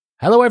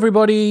Hello,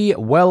 everybody.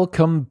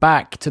 Welcome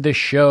back to the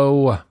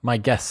show. My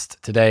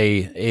guest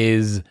today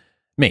is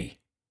me.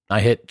 I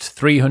hit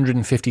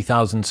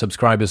 350,000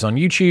 subscribers on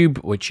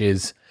YouTube, which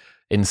is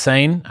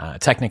insane.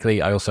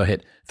 Technically, I also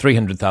hit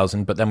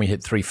 300,000, but then we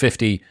hit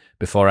 350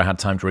 before I had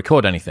time to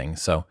record anything.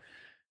 So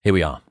here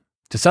we are.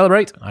 To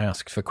celebrate, I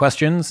asked for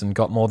questions and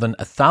got more than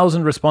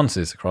 1,000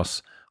 responses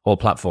across all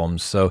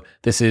platforms. So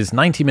this is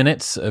 90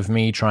 minutes of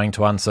me trying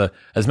to answer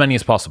as many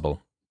as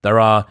possible. There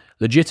are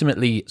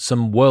legitimately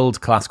some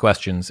world-class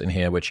questions in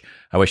here, which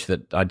I wish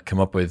that I'd come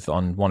up with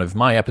on one of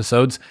my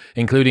episodes,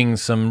 including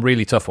some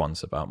really tough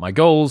ones about my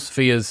goals,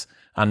 fears,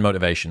 and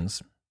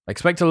motivations. I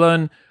expect to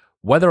learn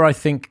whether I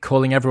think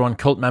calling everyone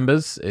cult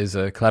members is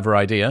a clever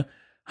idea,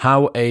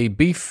 how a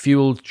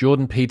beef-fueled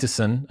Jordan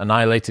Peterson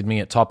annihilated me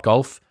at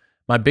Topgolf,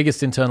 my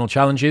biggest internal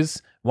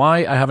challenges,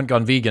 why I haven't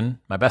gone vegan,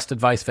 my best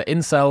advice for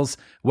incels,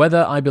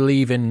 whether I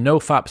believe in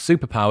no-fap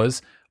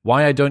superpowers,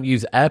 why I don't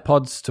use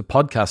AirPods to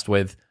podcast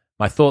with,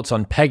 my thoughts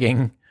on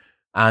pegging,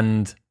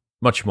 and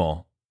much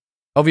more.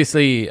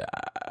 Obviously,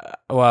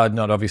 well,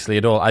 not obviously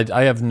at all.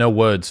 I have no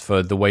words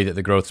for the way that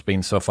the growth's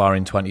been so far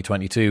in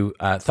 2022.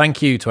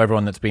 Thank you to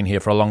everyone that's been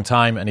here for a long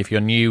time, and if you're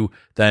new,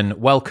 then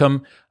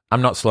welcome.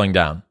 I'm not slowing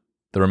down.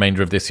 The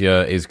remainder of this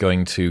year is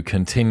going to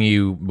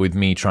continue with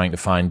me trying to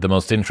find the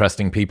most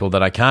interesting people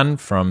that I can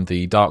from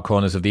the dark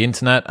corners of the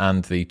internet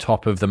and the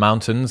top of the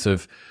mountains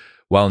of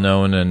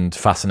well-known and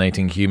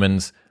fascinating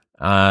humans.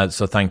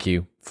 So thank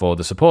you for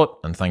the support,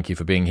 and thank you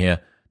for being here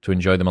to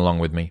enjoy them along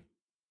with me.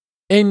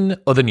 In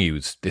other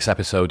news, this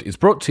episode is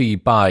brought to you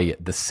by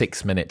the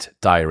 6-Minute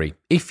Diary.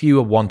 If you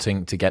are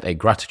wanting to get a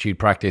gratitude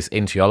practice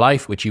into your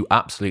life, which you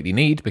absolutely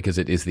need because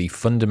it is the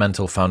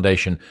fundamental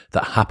foundation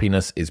that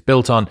happiness is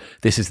built on,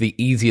 this is the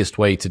easiest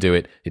way to do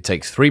it. It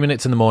takes 3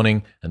 minutes in the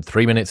morning and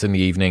 3 minutes in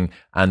the evening,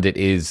 and it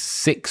is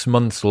 6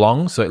 months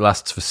long, so it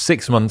lasts for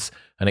 6 months,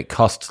 and it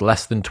costs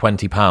less than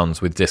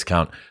 £20 with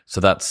discount. So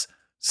that's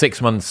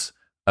 6 months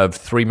of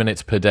 3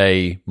 minutes per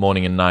day,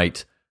 morning and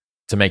night,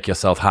 to make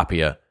yourself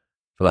happier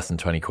for less than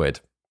 20 quid.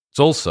 It's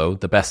also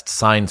the best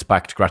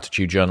science-backed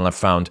gratitude journal I've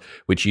found,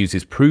 which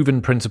uses proven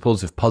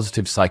principles of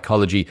positive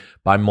psychology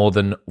by more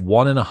than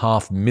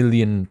 1.5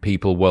 million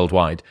people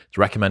worldwide. It's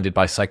recommended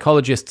by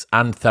psychologists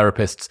and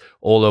therapists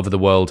all over the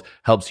world,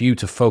 helps you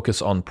to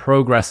focus on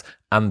progress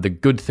and the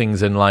good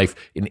things in life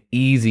in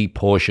easy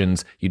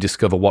portions. You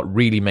discover what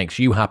really makes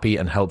you happy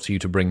and helps you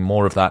to bring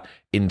more of that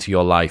into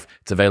your life.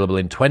 It's available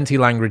in 20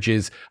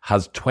 languages,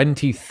 has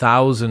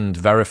 20,000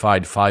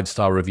 verified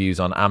 5-star reviews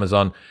on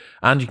Amazon,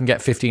 and you can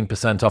get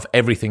 15% off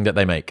everything that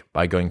they make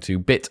by going to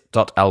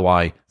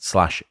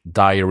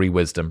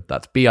bit.ly/diarywisdom.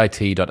 That's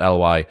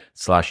bit.ly/DIARY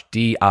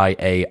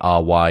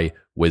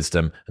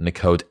wisdom, and the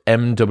code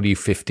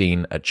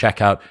MW15 at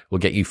checkout will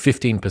get you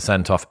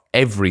 15% off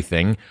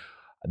everything.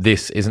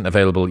 This isn't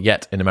available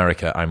yet in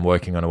America. I'm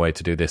working on a way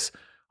to do this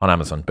on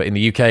Amazon. But in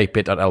the UK,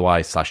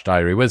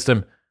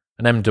 bit.ly/diarywisdom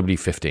and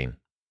MW15.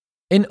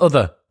 In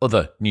other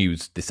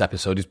news, this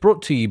episode is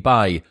brought to you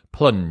by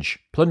Plunge.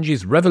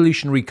 Plunge's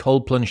revolutionary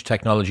cold plunge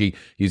technology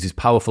uses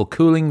powerful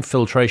cooling,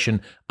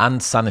 filtration,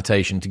 and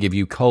sanitation to give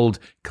you cold,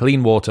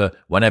 clean water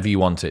whenever you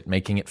want it,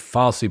 making it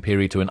far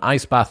superior to an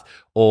ice bath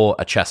or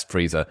a chest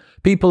freezer.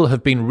 People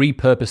have been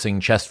repurposing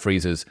chest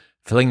freezers,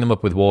 filling them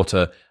up with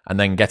water, and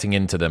then getting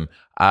into them.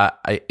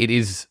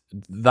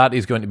 That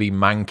is going to be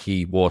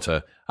manky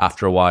water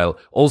after a while.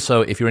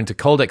 Also, if you're into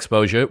cold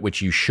exposure,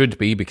 which you should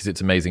be because it's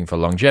amazing for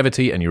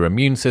longevity and your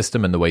immune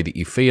system and the way that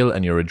you feel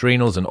and your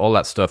adrenals and all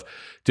that stuff,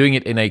 doing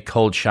it in a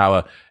cold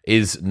shower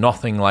is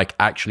nothing like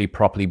actually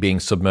properly being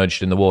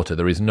submerged in the water.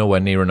 There is nowhere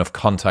near enough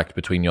contact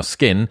between your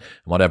skin and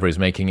whatever is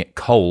making it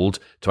cold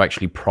to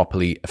actually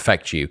properly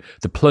affect you.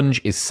 The Plunge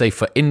is safe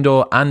for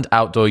indoor and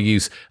outdoor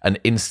use, and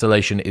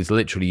installation is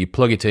literally you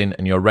plug it in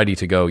and you're ready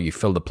to go. You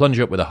fill the Plunge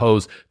up with a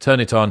hose,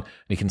 turn it on,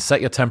 and you can set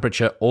your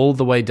temperature all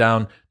the way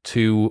down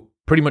to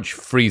pretty much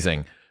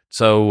freezing.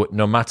 So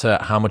no matter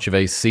how much of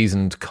a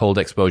seasoned cold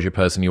exposure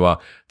person you are,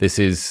 this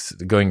is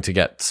going to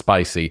get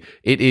spicy.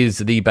 It is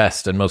the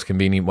best and most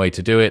convenient way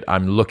to do it.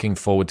 I'm looking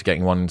forward to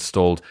getting one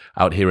installed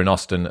out here in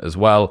Austin as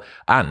well.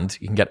 And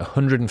you can get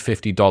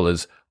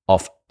 $150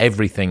 off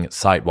everything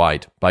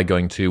site-wide by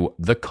going to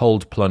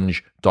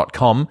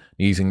thecoldplunge.com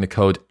using the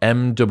code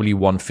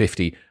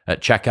MW150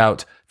 at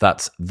checkout.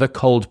 That's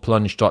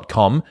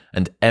thecoldplunge.com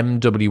and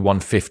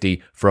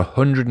MW150 for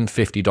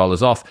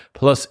 $150 off.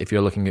 Plus, if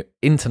you're looking at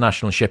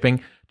international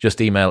shipping, just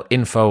email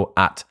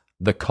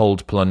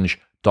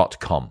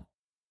info@thecoldplunge.com.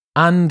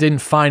 And in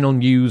final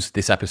news,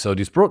 this episode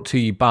is brought to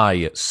you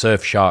by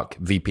Surfshark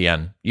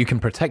VPN. You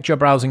can protect your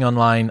browsing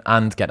online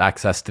and get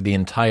access to the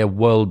entire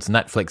world's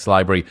Netflix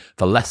library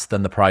for less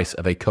than the price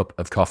of a cup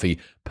of coffee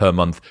per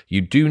month.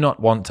 You do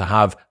not want to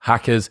have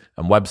hackers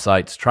and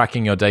websites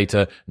tracking your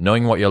data,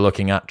 knowing what you're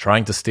looking at,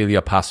 trying to steal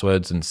your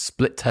passwords, and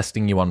split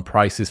testing you on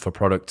prices for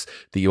products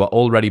that you are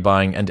already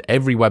buying. And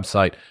every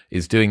website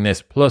is doing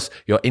this. Plus,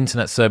 your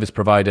internet service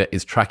provider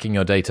is tracking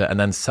your data and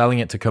then selling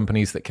it to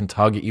companies that can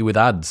target you with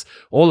ads.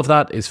 All of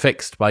that is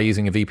fixed by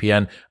using a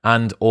VPN,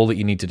 and all that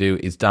you need to do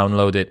is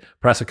download it,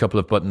 press a couple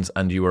of buttons,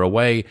 and you are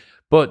away.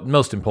 But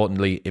most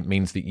importantly, it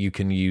means that you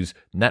can use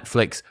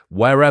Netflix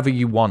wherever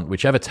you want,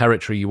 whichever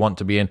territory you want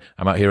to be in.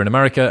 I'm out here in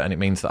America, and it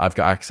means that I've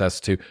got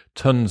access to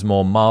tons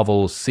more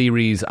Marvel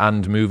series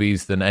and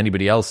movies than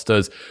anybody else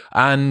does.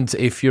 And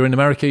if you're in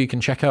America, you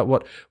can check out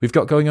what we've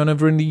got going on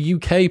over in the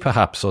UK,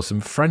 perhaps, or some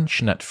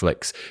French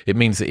Netflix. It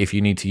means that if you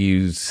need to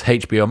use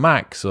HBO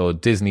Max or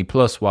Disney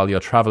Plus while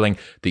you're traveling,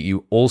 that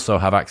you also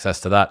have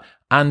access to that.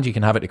 And you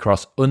can have it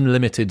across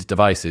unlimited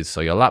devices.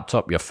 So your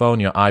laptop, your phone,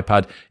 your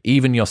iPad,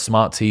 even your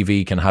smart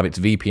TV can have its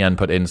VPN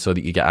put in so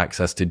that you get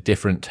access to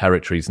different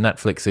territories,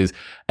 Netflix's,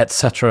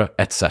 etc.,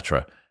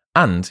 etc.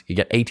 And you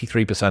get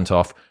 83%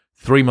 off,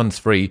 3 months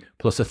free,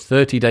 plus a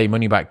 30-day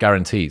money-back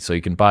guarantee. So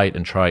you can buy it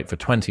and try it for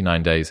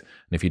 29 days.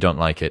 And if you don't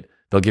like it,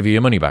 they'll give you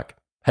your money back.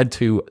 Head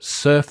to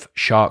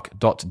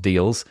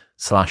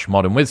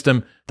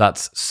surfshark.deals/modernwisdom.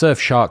 That's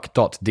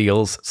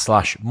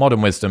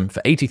surfshark.deals/modernwisdom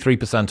for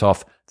 83%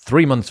 off,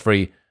 3 months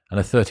free, and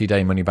a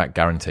 30-day money-back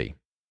guarantee.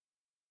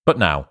 But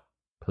now,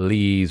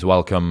 please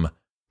welcome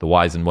the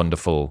wise and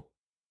wonderful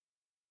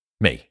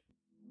me.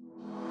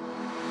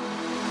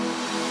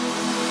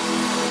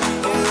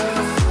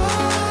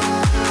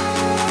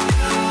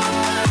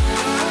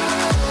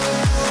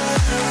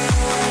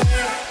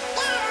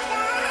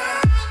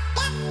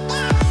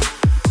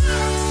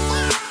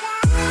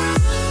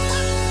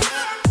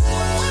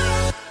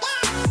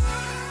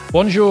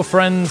 Bonjour,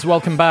 friends.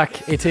 Welcome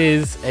back. It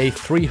is a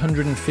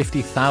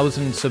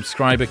 350,000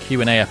 subscriber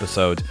Q&A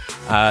episode.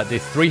 The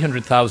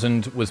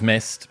 300,000 was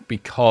missed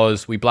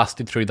because we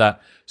blasted through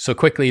that so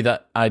quickly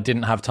that I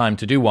didn't have time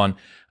to do one.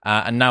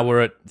 And now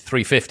we're at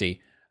 350.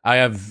 I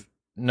have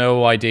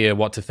no idea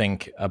what to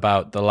think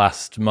about the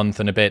last month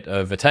and a bit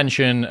of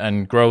attention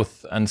and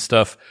growth and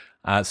stuff.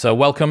 So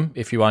welcome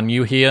if you are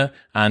new here.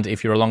 And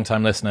if you're a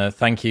long-time listener,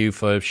 thank you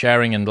for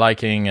sharing and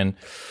liking and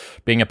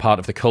being a part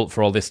of the cult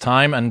for all this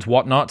time and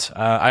whatnot.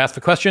 I asked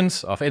for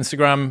questions off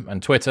Instagram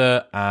and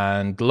Twitter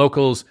and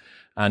locals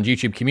and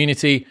YouTube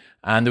community,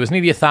 and there was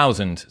nearly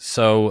 1,000.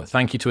 So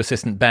thank you to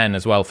Assistant Ben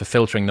as well for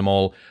filtering them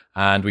all.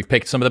 And we've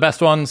picked some of the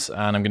best ones,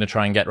 and I'm going to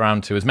try and get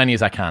around to as many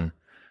as I can.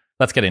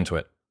 Let's get into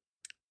it.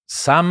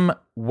 Sam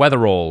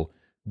Weatherall.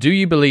 Do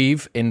you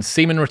believe in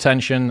semen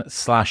retention /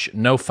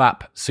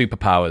 nofap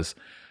superpowers?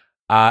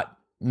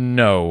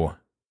 No.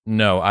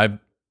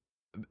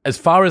 As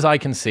far as I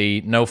can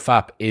see,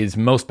 nofap is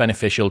most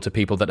beneficial to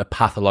people that are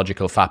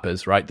pathological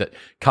fappers, right? That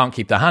can't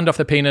keep their hand off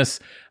the penis.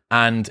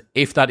 And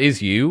if that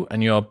is you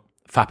and you're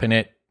fapping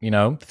it,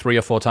 3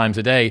 or 4 times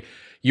a day,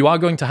 you are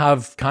going to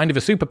have kind of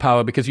a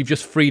superpower because you've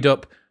just freed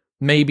up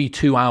maybe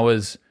 2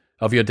 hours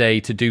of your day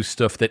to do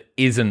stuff that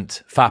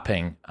isn't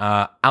fapping.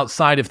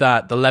 Outside of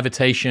that, the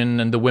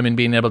levitation and the women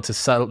being able to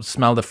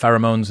smell the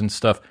pheromones and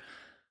stuff,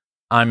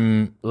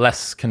 I'm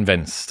less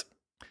convinced.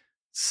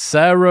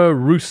 Sarah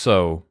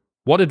Russo.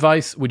 What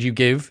advice would you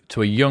give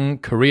to a young,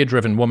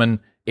 career-driven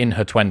woman in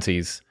her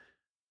 20s?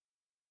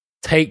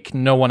 Take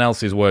no one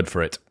else's word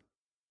for it.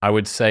 I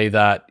would say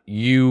that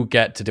you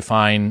get to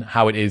define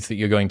how it is that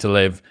you're going to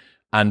live,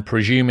 and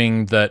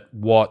presuming that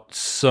what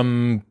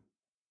some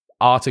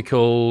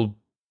article,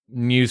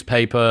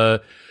 newspaper,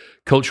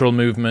 cultural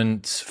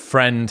movement,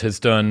 friend has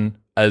done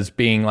as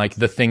being like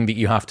the thing that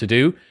you have to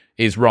do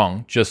is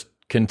wrong. Just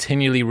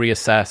continually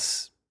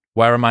reassess.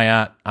 Where am I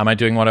at? Am I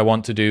doing what I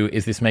want to do?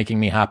 Is this making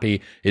me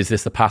happy? Is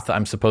this the path that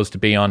I'm supposed to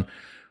be on?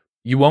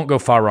 You won't go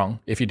far wrong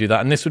if you do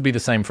that. And this would be the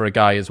same for a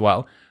guy as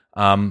well.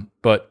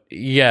 But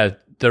yeah,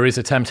 there is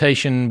a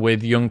temptation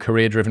with young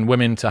career-driven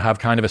women to have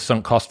kind of a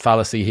sunk cost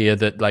fallacy here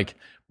that like,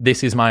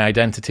 this is my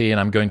identity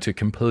and I'm going to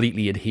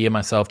completely adhere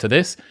myself to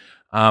this.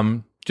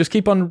 Just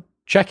keep on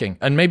checking.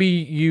 And maybe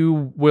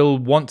you will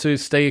want to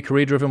stay a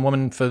career-driven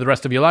woman for the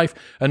rest of your life,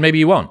 and maybe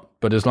you won't.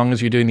 But as long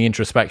as you're doing the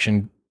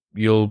introspection,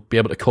 you'll be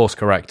able to course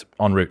correct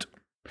en route.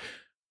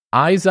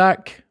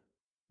 Isaac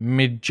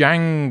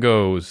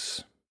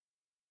Mijangos.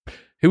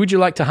 Who would you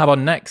like to have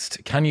on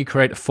next? Can you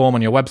create a form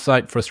on your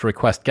website for us to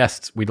request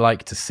guests we'd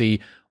like to see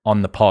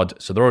on the pod?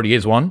 So there already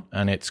is one,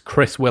 and it's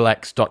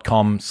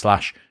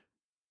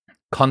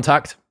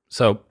chriswillx.com/contact.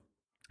 So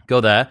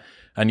go there,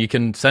 and you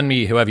can send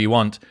me whoever you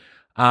want.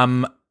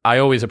 I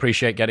always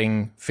appreciate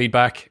getting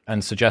feedback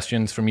and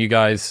suggestions from you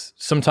guys.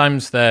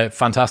 Sometimes they're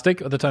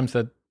fantastic, other times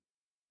they're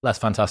less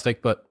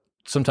fantastic, but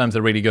sometimes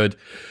they're really good.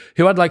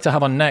 Who I'd like to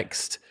have on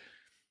next?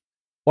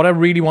 What I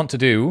really want to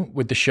do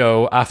with the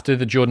show after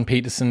the Jordan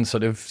Peterson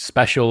sort of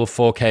special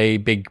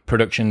 4K big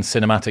production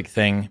cinematic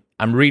thing,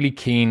 I'm really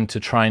keen to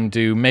try and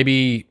do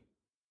maybe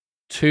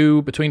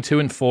between 2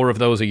 and 4 of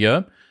those a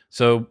year.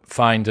 So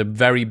find a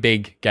very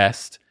big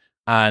guest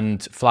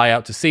and fly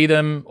out to see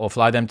them or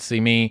fly them to see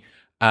me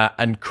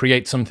and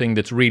create something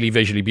that's really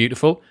visually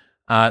beautiful.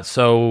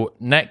 So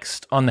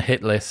next on the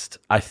hit list,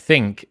 I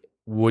think,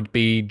 would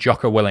be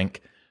Jocko Willink.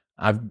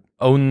 I've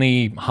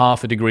only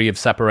half a degree of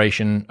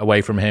separation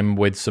away from him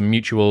with some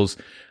mutuals,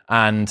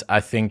 and I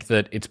think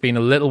that it's been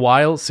a little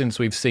while since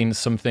we've seen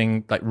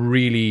something like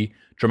really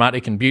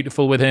dramatic and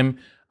beautiful with him.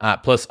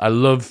 Plus, I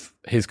love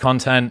his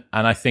content,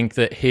 and I think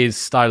that his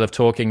style of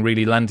talking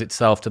really lends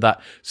itself to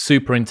that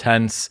super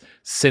intense,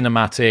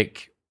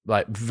 cinematic,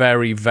 like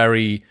very,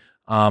 very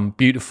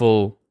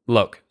beautiful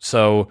look.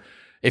 So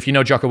if you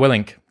know Jocko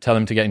Willink, tell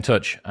him to get in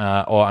touch,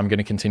 or I'm going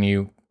to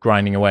continue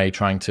grinding away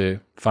trying to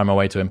find my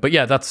way to him. But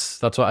yeah,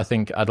 that's what I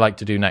think I'd like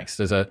to do next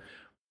as a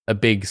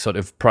big sort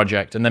of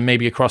project. And then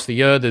maybe across the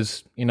year,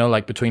 there's,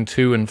 like between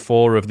 2 and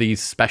 4 of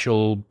these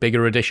special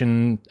bigger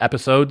edition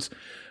episodes.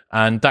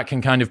 And that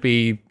can kind of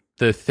be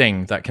the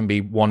thing. That can be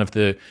one of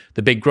the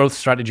big growth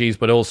strategies,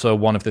 but also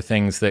one of the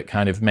things that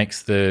kind of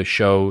makes the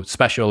show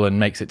special and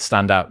makes it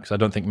stand out, because I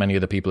don't think many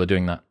other people are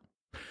doing that.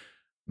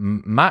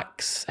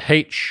 Max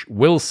H.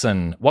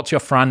 Wilson, what's your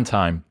Fran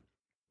time?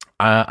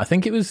 I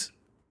think it was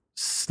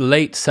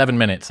late 7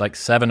 minutes, like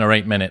 7 or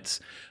 8 minutes.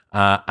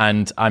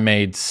 And I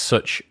made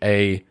such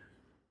a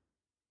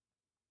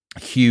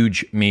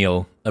huge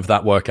meal of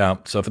that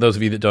workout. So for those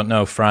of you that don't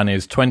know, Fran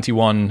is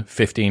 21,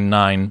 15,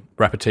 9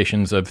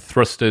 repetitions of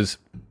thrusters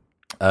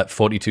at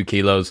 42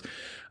 kilos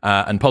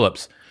and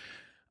pull-ups.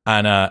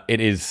 And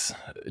it is,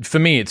 for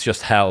me, it's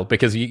just hell,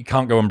 because you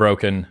can't go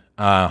unbroken.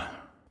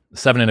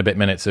 7 and a bit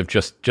minutes of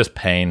just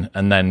pain,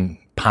 and then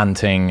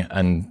panting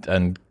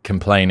and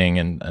complaining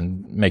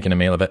and making a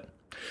meal of it.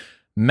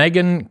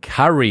 Megan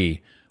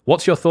Carey,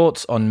 what's your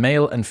thoughts on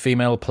male and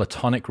female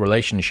platonic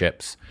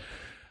relationships?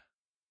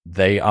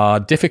 They are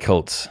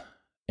difficult,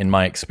 in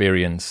my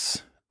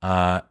experience.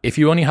 If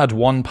you only had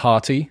one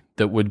party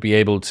that would be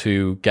able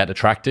to get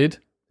attracted,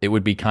 it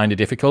would be kind of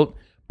difficult.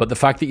 But the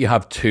fact that you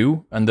have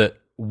two, and that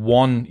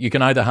you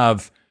can either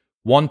have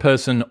one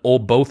person or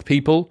both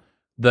people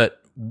that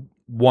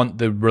want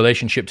the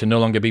relationship to no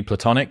longer be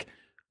platonic,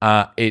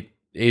 it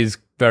is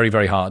very,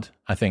 very hard,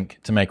 I think,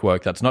 to make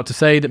work. That's not to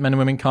say that men and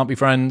women can't be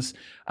friends,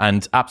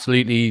 and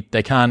absolutely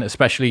they can,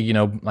 especially,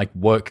 like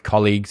work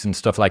colleagues and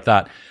stuff like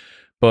that.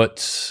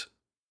 But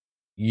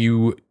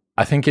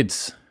I think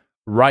it's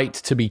right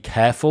to be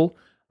careful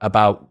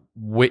about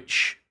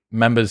which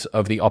members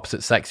of the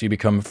opposite sex you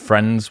become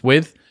friends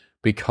with,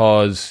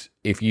 because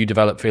if you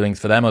develop feelings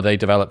for them or they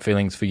develop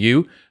feelings for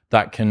you,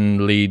 that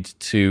can lead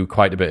to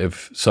quite a bit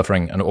of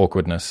suffering and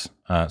awkwardness.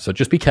 So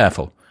just be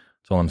careful.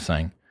 That's all I'm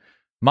saying.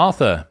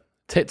 Martha,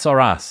 tits or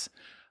ass?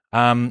 So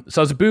I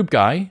was a boob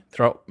guy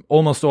throughout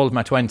almost all of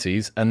my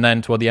 20s, and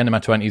then toward the end of my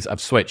 20s,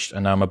 I've switched,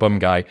 and now I'm a bum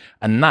guy.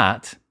 And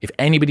that, if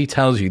anybody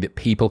tells you that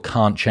people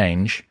can't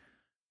change,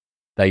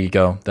 there you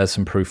go. There's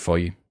some proof for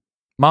you.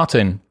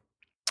 Martin,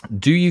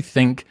 do you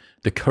think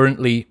the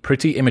currently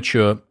pretty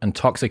immature and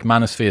toxic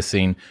manosphere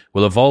scene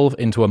will evolve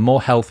into a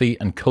more healthy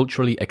and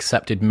culturally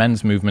accepted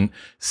men's movement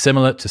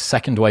similar to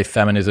second wave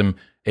feminism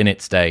in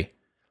its day?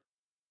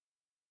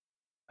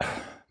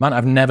 Man,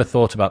 I've never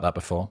thought about that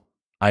before.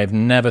 I have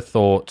never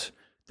thought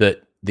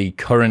that the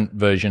current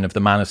version of the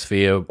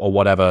manosphere or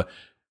whatever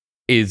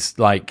is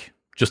like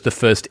just the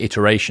first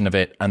iteration of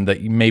it, and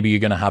that maybe you're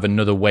going to have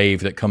another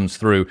wave that comes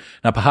through.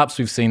 Now, perhaps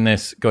we've seen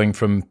this going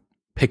from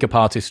pickup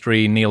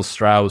artistry, Neil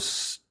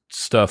Strauss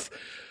stuff,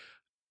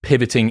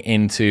 pivoting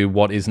into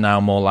what is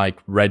now more like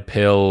red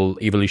pill,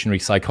 evolutionary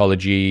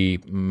psychology,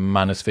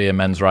 manosphere,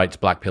 men's rights,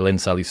 black pill,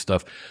 incel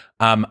stuff.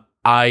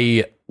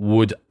 I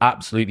would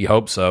absolutely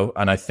hope so.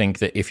 And I think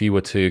that if you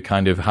were to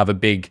kind of have a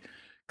big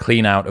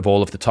clean out of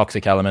all of the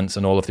toxic elements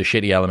and all of the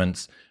shitty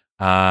elements,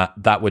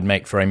 that would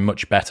make for a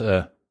much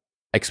better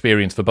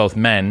experience for both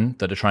men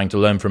that are trying to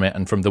learn from it,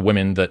 and from the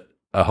women that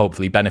are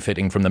hopefully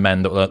benefiting from the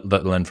men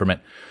that learn from it.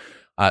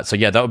 So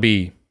yeah, that'd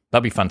be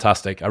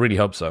fantastic. I really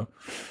hope so.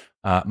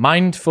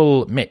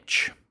 Mindful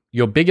Mitch,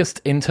 your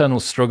biggest internal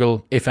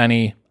struggle, if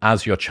any,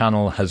 as your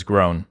channel has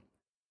grown?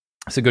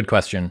 It's a good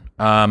question.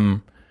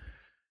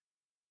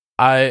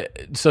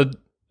 So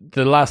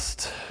the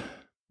last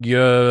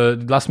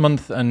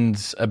month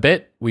and a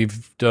bit,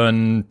 we've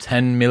done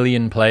 10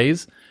 million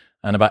plays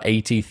and about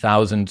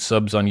 80,000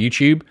 subs on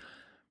YouTube.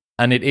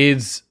 And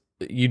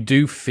you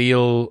do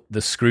feel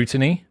the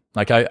scrutiny.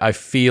 Like I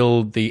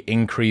feel the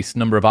increased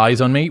number of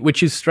eyes on me,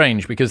 which is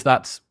strange because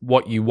that's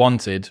what you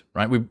wanted,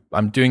 right?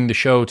 I'm doing the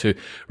show to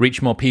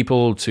reach more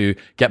people, to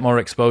get more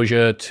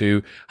exposure,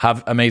 to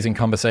have amazing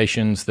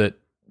conversations that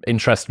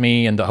interest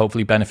me and that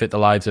hopefully benefit the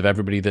lives of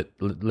everybody that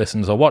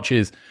listens or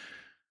watches.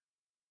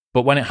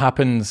 But when it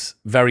happens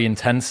very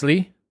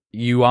intensely,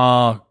 you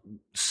are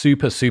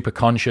super, super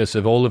conscious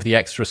of all of the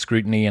extra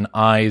scrutiny and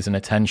eyes and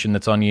attention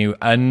that's on you.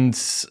 And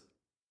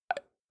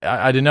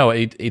I don't know,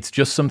 it's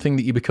just something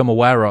that you become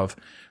aware of.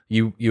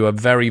 You are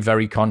very,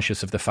 very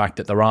conscious of the fact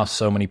that there are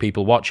so many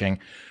people watching.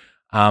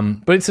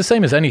 But it's the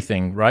same as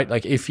anything, right?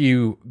 Like if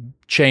you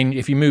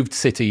moved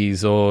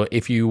cities, or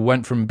if you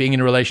went from being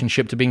in a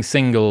relationship to being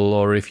single,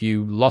 or if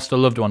you lost a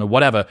loved one or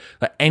whatever,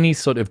 like any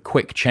sort of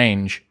quick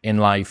change in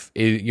life,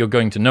 you're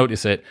going to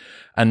notice it.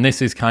 And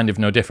this is kind of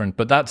no different.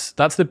 But that's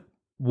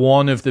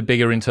one of the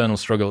bigger internal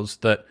struggles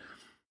that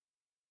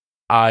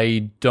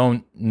I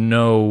don't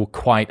know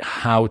quite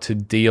how to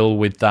deal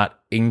with, that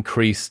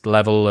increased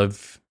level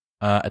of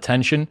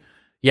attention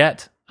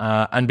yet.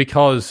 And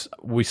because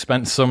we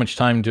spent so much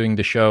time doing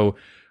the show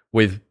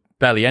with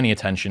barely any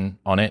attention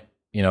on it,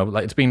 You know,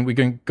 like we've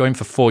been going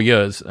for 4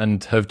 years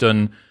and have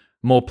done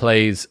more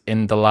plays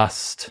in the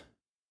last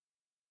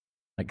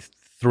like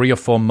 3 or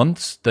 4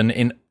 months than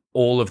in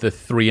all of the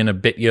 3 and a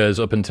bit years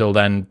up until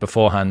then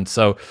beforehand.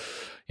 So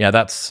yeah,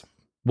 that's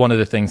one of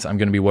the things I'm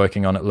going to be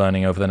working on at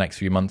learning over the next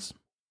few months.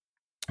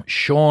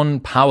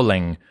 Sean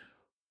Powling,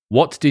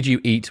 what did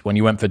you eat when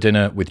you went for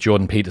dinner with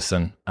Jordan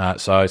Peterson?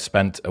 So I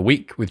spent a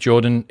week with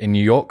Jordan in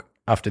New York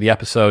after the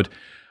episode,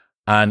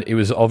 and it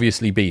was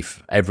obviously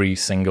beef every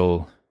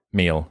single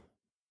meal.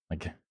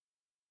 Like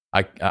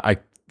I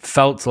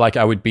felt like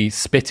I would be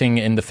spitting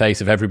in the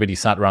face of everybody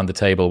sat around the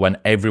table when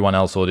everyone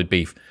else ordered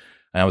beef.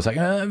 And I was like,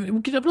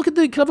 can I look at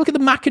the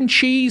mac and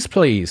cheese,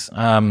 please?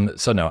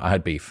 So no, I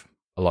had beef,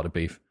 a lot of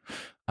beef.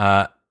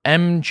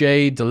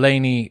 MJ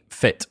Delaney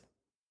Fit.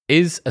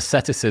 Is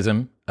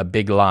asceticism a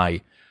big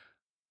lie?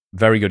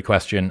 Very good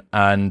question.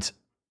 And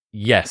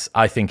yes,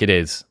 I think it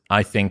is.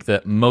 I think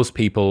that most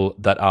people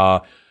that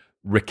are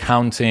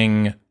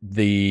recounting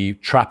the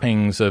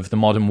trappings of the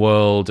modern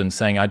world and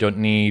saying, I don't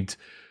need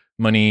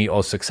money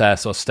or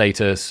success or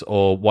status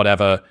or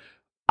whatever,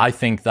 I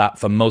think that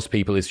for most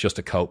people is just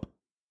a cope.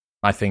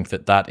 I think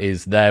that that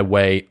is their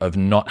way of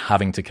not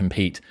having to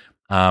compete.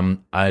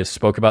 I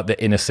spoke about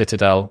the inner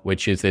citadel,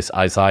 which is this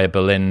Isaiah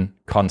Berlin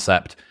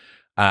concept.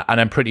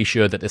 And I'm pretty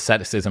sure that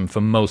asceticism for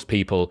most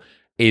people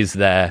is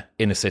their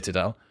inner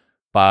citadel,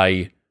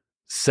 by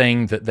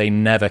saying that they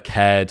never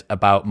cared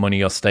about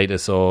money or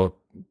status or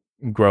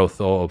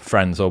growth or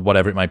friends or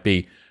whatever it might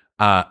be.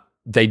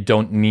 They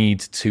don't need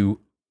to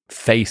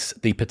face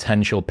the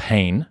potential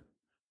pain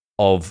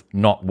of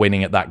not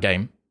winning at that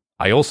game.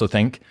 I also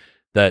think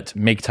that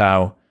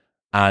MGTOW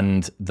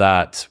and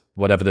that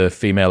whatever the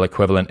female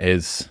equivalent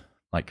is,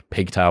 like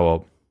PGTOW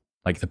or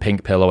like the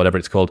pink pill or whatever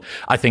it's called,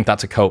 I think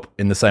that's a cope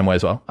in the same way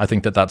as well. I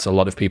think that that's a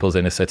lot of people's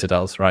inner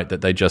citadels, right?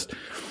 That they just,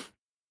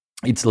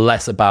 it's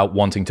less about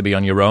wanting to be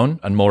on your own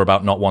and more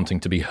about not wanting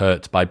to be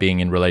hurt by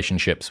being in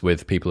relationships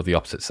with people of the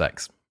opposite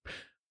sex.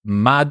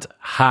 Mad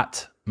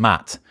Hat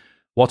Matt,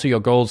 what are your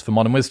goals for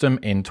Modern Wisdom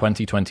in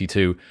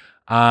 2022?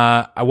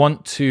 I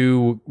want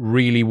to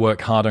really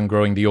work hard on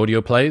growing the audio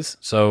plays.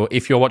 So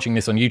if you're watching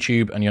this on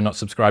YouTube and you're not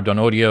subscribed on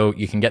audio,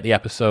 you can get the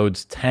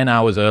episodes 10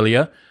 hours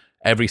earlier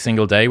every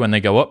single day when they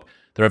go up.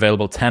 They're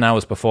available 10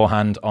 hours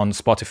beforehand on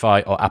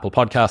Spotify or Apple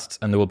Podcasts,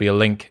 and there will be a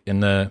link in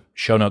the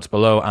show notes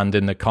below and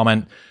in the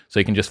comment. So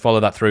you can just follow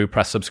that through,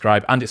 press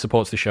subscribe, and it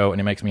supports the show and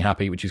it makes me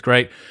happy, which is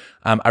great.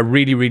 I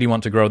really, really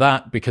want to grow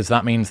that, because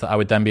that means that I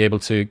would then be able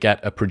to get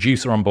a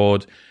producer on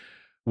board,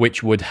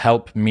 which would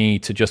help me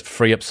to just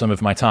free up some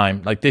of my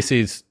time. Like, this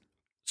is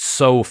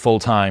so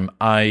full-time.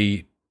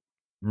 I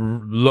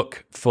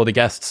look for the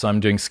guests.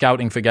 I'm doing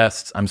scouting for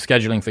guests. I'm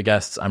scheduling for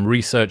guests. I'm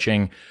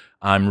researching.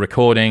 I'm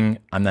recording.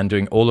 I'm then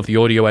doing all of the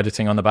audio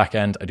editing on the back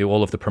end. I do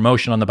all of the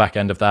promotion on the back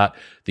end of that.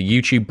 The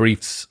YouTube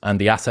briefs and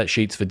the asset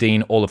sheets for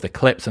Dean, all of the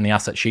clips and the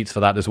asset sheets for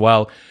that as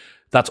well.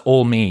 That's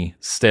all me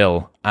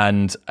still.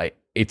 And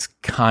it's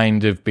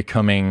kind of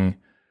becoming,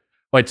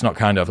 well, it's not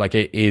kind of, like,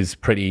 it is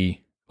pretty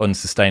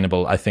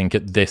unsustainable, I think,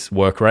 at this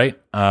work rate.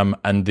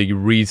 And the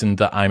reason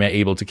that I'm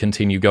able to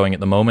continue going at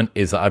the moment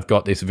is that I've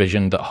got this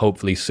vision that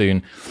hopefully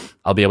soon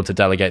I'll be able to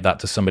delegate that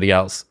to somebody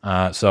else.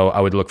 So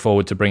I would look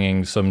forward to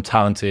bringing some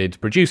talented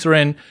producer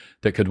in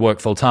that could work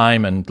full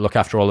time and look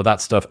after all of that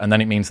stuff. And then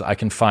it means that I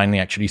can finally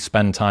actually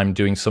spend time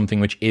doing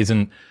something which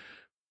isn't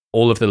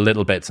all of the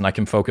little bits, and I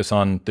can focus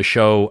on the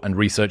show and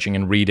researching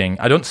and reading.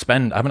 I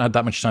haven't had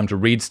that much time to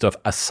read stuff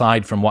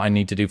aside from what I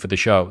need to do for the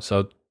show.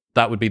 So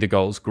that would be the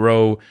goals.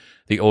 Grow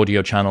the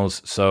audio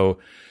channels. So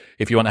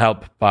if you want to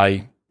help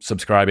by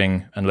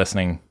subscribing and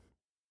listening,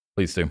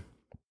 please do.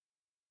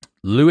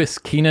 Lewis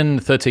Keenan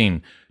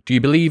 13. Do you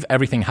believe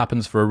everything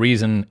happens for a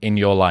reason in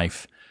your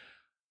life?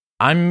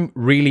 I'm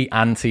really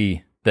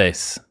anti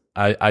this.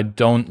 I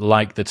don't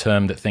like the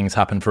term that things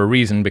happen for a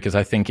reason, because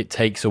I think it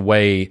takes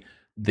away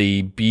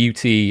the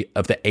beauty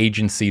of the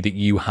agency that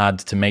you had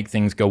to make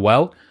things go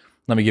well.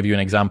 Let me give you an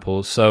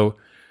example. So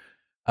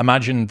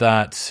imagine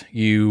that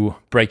you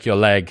break your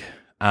leg,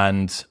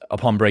 and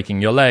upon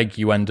breaking your leg,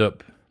 you end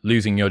up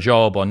losing your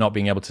job or not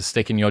being able to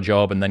stick in your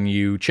job, and then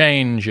you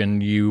change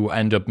and you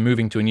end up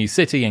moving to a new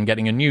city and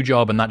getting a new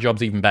job, and that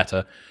job's even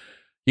better.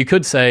 You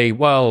could say,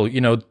 well,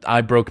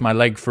 I broke my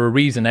leg for a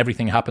reason.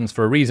 Everything happens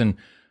for a reason.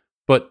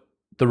 But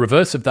the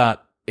reverse of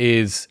that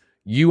is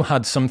you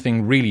had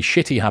something really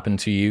shitty happen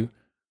to you,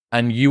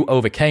 and you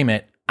overcame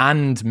it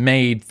and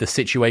made the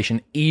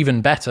situation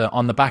even better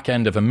on the back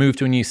end of a move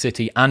to a new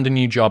city and a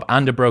new job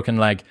and a broken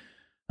leg.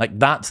 Like,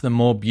 that's the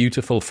more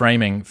beautiful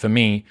framing for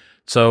me.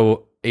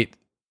 So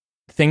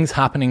things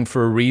happening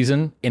for a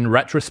reason, in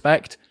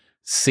retrospect,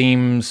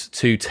 seems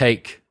to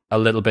take a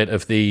little bit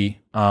of the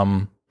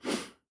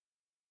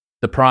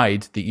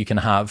pride that you can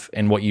have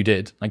in what you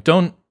did. Like,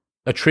 don't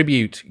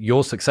attribute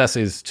your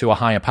successes to a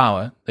higher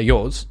power. They're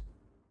yours.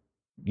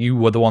 You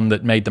were the one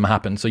that made them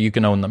happen, so you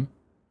can own them.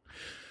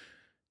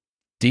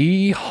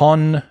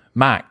 Dehon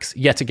Max.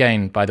 Yet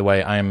again, by the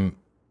way, I am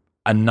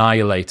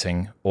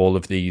annihilating all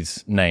of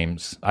these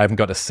names. I haven't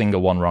got a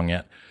single one wrong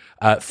yet.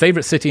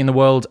 Favorite city in the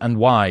world and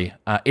why?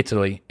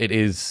 Italy. It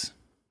is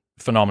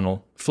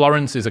phenomenal.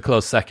 Florence is a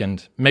close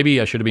second. Maybe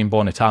I should have been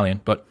born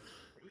Italian, but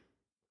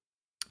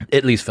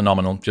Italy's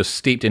phenomenal. Just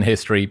steeped in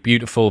history,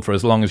 beautiful for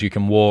as long as you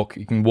can walk.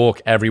 You can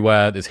walk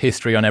everywhere. There's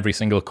history on every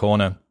single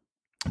corner.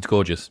 It's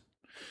gorgeous.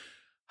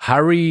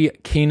 Harry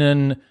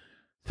Keenan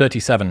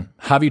 37.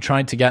 Have you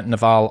tried to get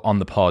Naval on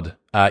the pod?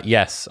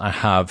 Yes, I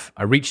have.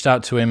 I reached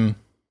out to him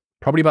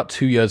probably about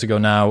 2 years ago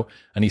now,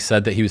 and he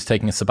said that he was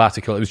taking a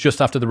sabbatical. It was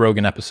just after the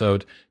Rogan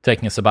episode,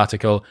 taking a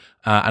sabbatical,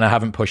 and I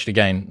haven't pushed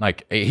again.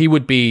 Like, he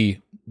would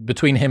be,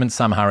 between him and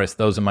Sam Harris,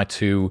 those are my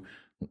two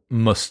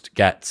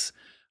must-gets.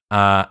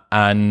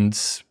 And,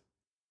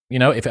 you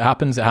know, if it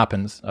happens, it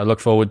happens. I look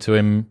forward to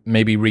him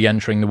maybe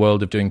re-entering the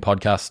world of doing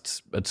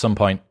podcasts at some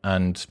point,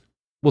 and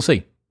we'll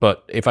see.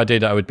 But if I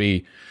did, that would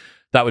be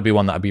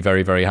one that I'd be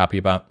very, very happy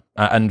about,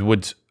 and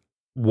would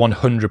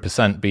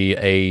 100% be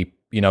a,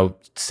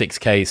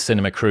 6K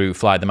cinema crew,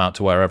 fly them out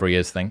to wherever he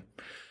is thing.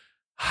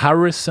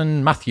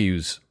 Harrison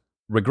Matthews,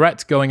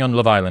 regret going on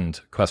Love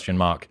Island, ?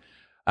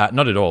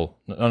 Not at all.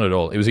 Not at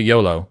all. It was a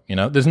YOLO,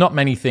 There's not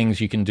many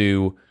things you can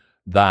do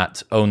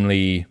that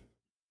only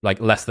like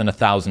less than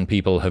 1,000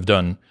 people have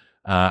done.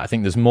 I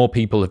think there's more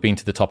people have been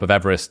to the top of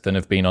Everest than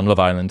have been on Love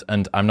Island,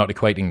 and I'm not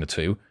equating the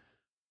two.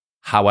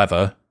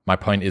 However, my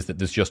point is that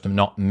there's just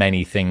not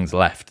many things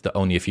left that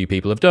only a few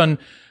people have done,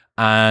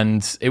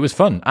 and it was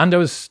fun. And I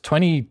was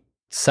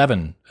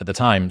 27 at the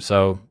time,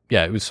 so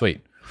yeah, it was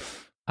sweet.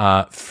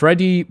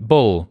 Freddie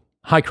Bull.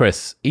 Hi,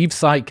 Chris. Eve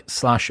Psych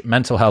 /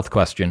 mental health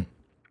question.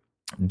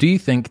 Do you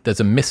think there's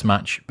a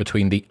mismatch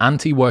between the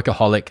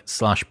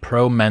anti-workaholic /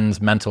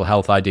 pro-men's mental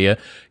health idea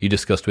you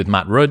discussed with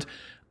Matt Rudd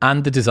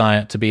and the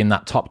desire to be in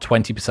that top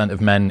 20%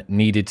 of men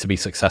needed to be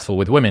successful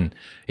with women?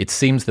 It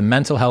seems the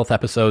mental health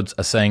episodes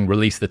are saying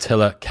release the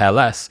tiller, care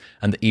less,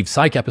 and the Eve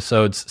Psych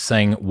episodes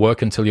saying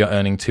work until you're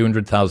earning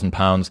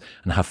 £200,000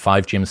 and have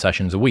 5 gym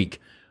sessions a week.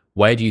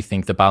 Where do you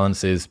think the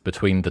balance is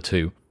between the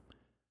two?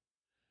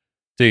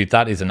 Dude,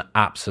 that is an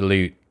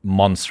absolute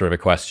monster of a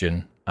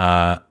question.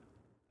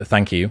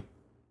 Thank you.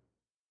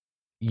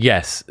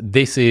 Yes,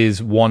 this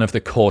is one of the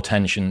core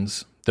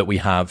tensions that we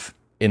have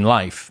in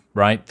life,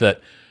 right? That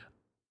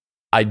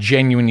I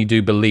genuinely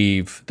do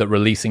believe that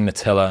releasing the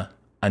tiller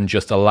and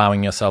just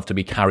allowing yourself to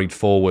be carried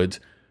forward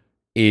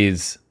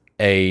is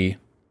a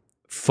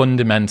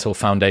fundamental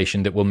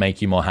foundation that will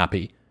make you more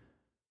happy.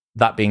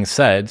 That being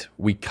said,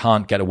 we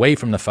can't get away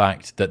from the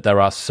fact that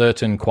there are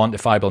certain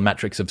quantifiable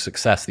metrics of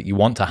success that you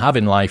want to have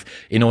in life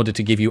in order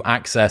to give you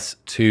access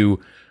to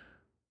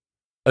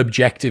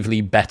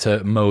objectively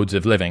better modes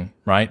of living,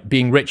 right?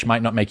 Being rich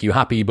might not make you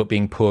happy, but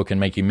being poor can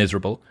make you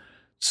miserable.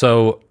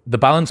 So the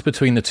balance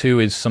between the two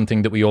is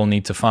something that we all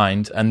need to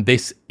find. And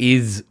this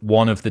is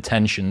one of the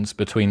tensions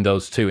between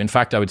those two. In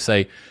fact, I would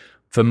say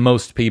for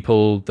most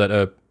people that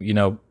are,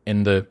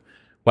 in the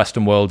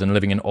Western world and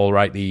living an all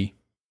rightly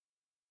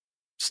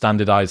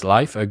standardized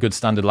life, a good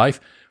standard life,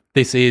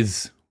 this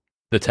is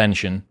the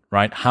tension,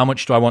 right? How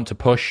much do I want to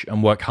push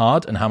and work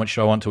hard, and how much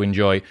do I want to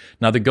enjoy?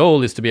 Now, the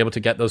goal is to be able to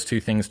get those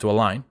two things to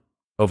align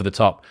over the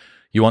top.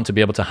 You want to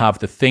be able to have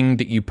the thing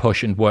that you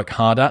push and work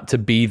hard at to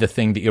be the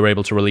thing that you're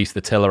able to release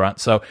the tiller at.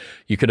 So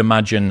you could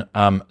imagine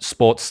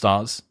sports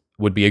stars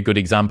would be a good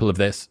example of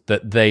this,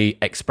 that they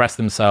express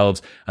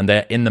themselves and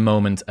they're in the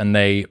moment and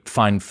they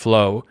find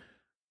flow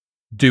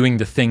doing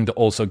the thing that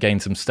also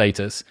gains them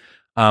status.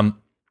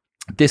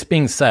 This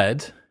being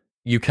said,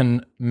 you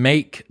can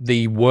make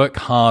the work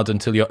hard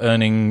until you're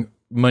earning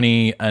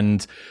money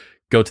and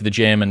go to the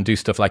gym and do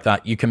stuff like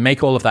that. You can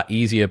make all of that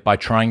easier by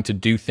trying to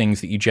do things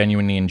that you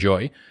genuinely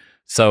enjoy.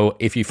 So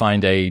if you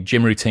find a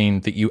gym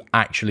routine that you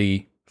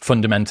actually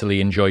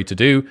fundamentally enjoy to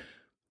do,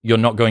 you're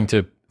not going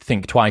to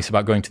think twice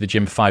about going to the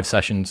gym 5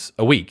 sessions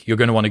a week. You're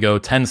going to want to go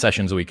 10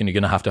 sessions a week, and you're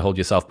going to have to hold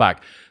yourself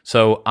back.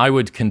 So I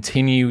would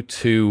continue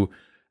to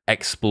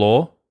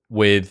explore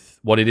with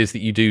what it is that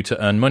you do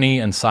to earn money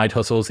and side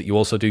hustles that you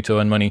also do to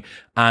earn money,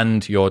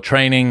 and your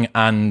training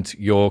and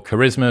your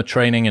charisma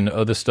training and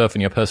other stuff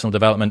and your personal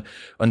development,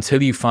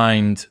 until you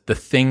find the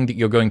thing that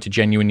you're going to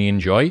genuinely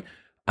enjoy.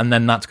 And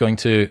then that's going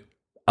to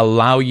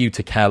allow you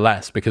to care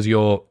less because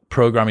your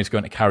program is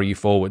going to carry you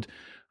forward.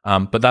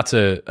 But that's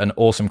an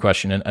awesome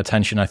question and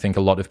attention I think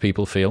a lot of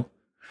people feel.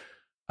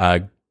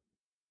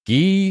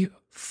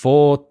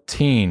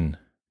 G14.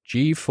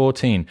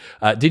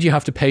 Did you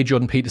have to pay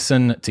Jordan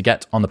Peterson to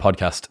get on the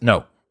podcast?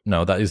 No,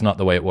 that is not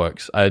the way it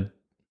works. I've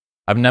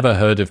never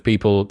heard of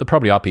people, there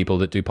probably are people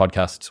that do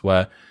podcasts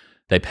where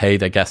they pay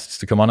their guests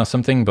to come on or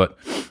something, but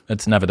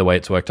it's never the way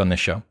it's worked on this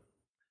show.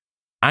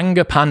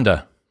 Anger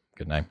Panda,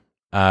 good name.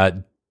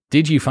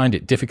 Did you find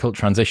it difficult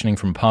transitioning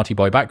from a party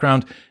boy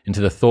background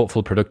into the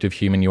thoughtful, productive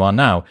human you are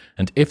now?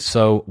 And if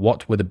so,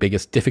 what were the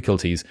biggest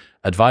difficulties?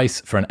 Advice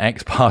for an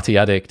ex-party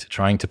addict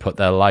trying to put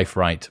their life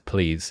right,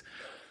 please.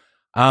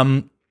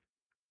 Yeah,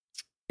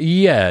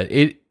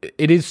 it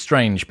is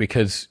strange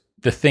because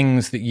the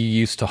things that you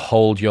used to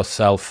hold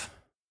yourself,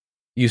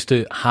 used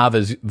to have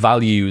as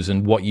values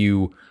and what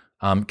you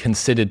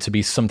considered to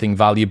be something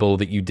valuable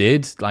that you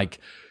did, like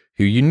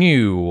who you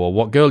knew, or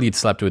what girl you'd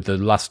slept with the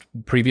last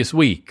previous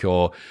week,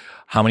 or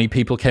how many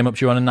people came up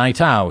to you on a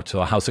night out,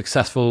 or how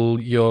successful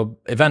your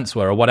events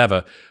were, or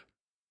whatever.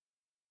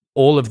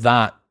 All of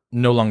that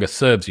no longer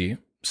serves you.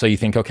 So you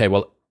think, okay,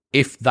 well,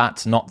 if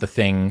that's not the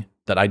thing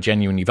that I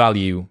genuinely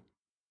value,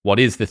 what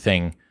is the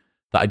thing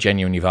that I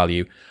genuinely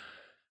value?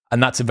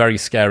 And that's a very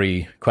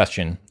scary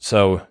question.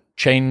 So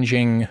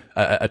changing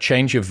a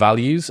change of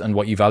values and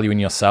what you value in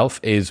yourself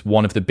is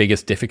one of the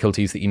biggest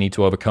difficulties that you need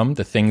to overcome.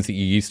 The things that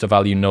you used to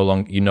value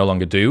you no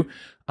longer do.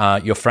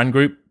 Your friend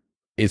group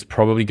is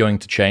probably going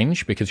to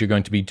change because you're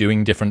going to be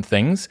doing different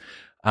things.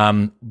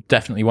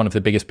 Definitely one of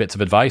the biggest bits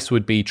of advice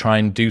would be try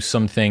and do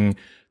something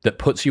that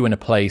puts you in a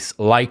place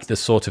like the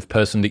sort of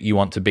person that you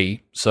want to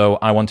be. So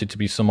I wanted to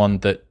be someone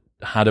that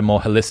had a more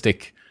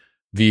holistic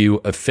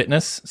view of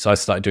fitness. So I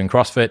started doing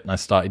CrossFit and I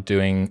started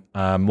doing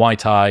Muay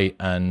Thai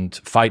and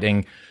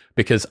fighting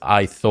because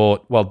I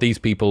thought, well, these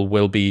people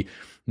will be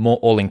more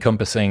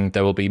all-encompassing.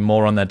 There will be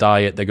more on their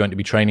diet. They're going to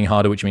be training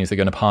harder, which means they're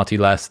going to party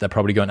less. They're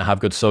probably going to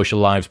have good social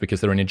lives because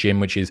they're in a gym,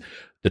 which is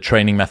the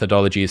training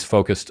methodology is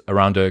focused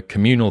around a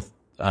communal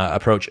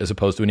approach as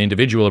opposed to an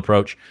individual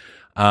approach.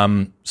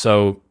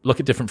 So look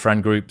at different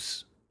friend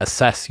groups,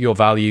 assess your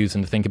values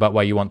and think about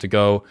where you want to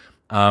go.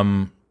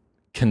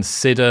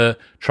 Consider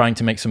trying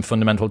to make some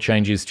fundamental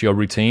changes to your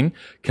routine.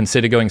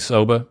 Consider going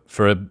sober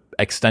for an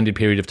extended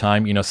period of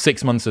time.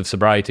 6 months of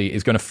sobriety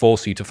is going to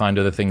force you to find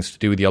other things to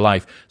do with your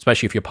life,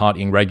 especially if you're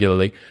partying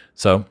regularly.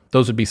 So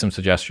those would be some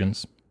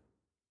suggestions.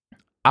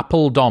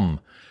 Apple Dom,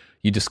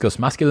 you discuss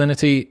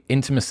masculinity,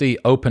 intimacy,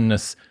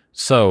 openness.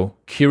 So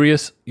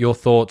curious your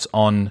thoughts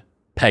on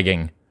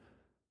pegging.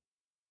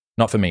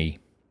 Not for me,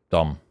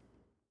 Dom.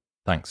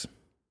 Thanks.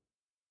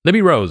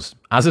 Libby Rose,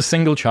 as a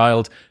single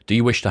child, do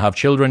you wish to have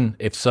children?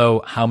 If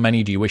so, how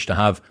many do you wish to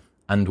have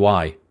and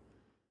why?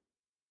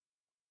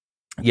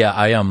 Yeah,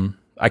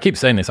 I keep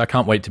saying this. I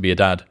can't wait to be a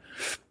dad.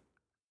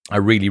 I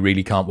really,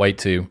 really can't wait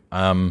to.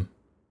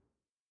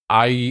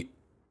 I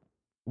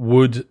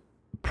would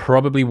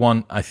probably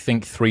want, I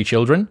think, 3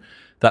 children.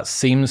 That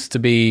seems to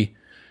be,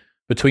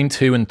 between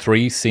 2 and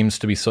 3 seems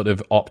to be sort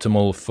of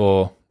optimal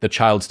for the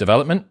child's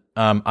development.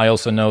 I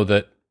also know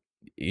that,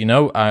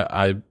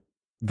 I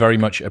very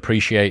much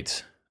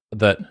appreciate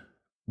that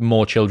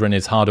more children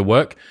is harder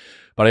work,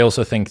 but I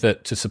also think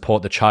that to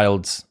support the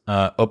child's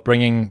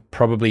upbringing,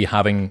 probably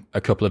having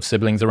a couple of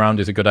siblings around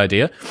is a good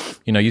idea.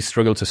 You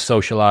struggle to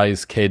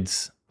socialize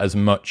kids as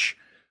much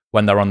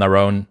when they're on their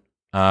own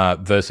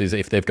versus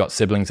if they've got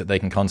siblings that they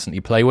can constantly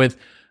play with.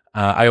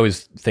 I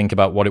always think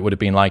about what it would have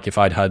been like if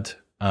I'd had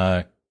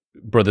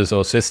brothers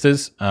or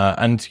sisters,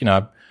 and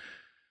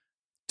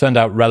turned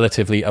out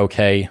relatively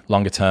okay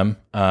longer term.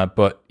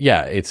 But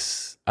yeah,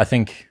 I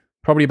think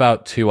probably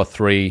about 2 or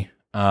 3.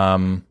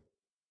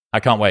 I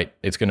can't wait.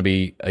 It's going to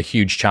be a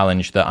huge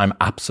challenge that I'm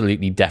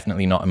absolutely,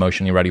 definitely not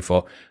emotionally ready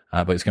for,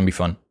 but it's going to be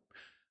fun.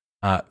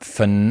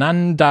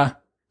 Fernanda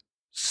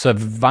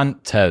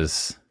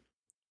Cervantes,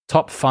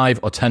 top 5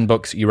 or 10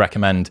 books you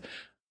recommend. I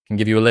can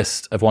give you a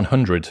list of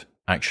 100.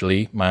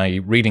 Actually, my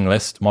reading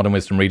list, Modern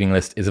Wisdom reading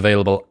list, is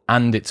available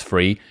and it's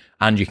free,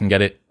 and you can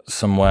get it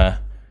somewhere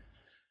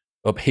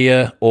up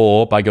here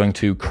or by going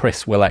to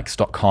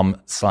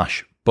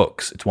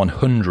chriswillx.com/books. It's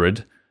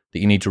 100 that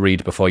you need to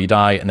read before you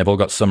die, and they've all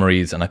got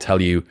summaries, and I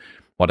tell you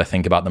what I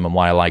think about them and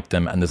why I like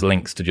them, and there's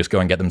links to just go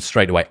and get them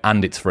straight away,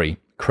 and it's free.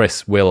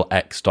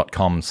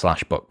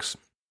 chriswillx.com/books.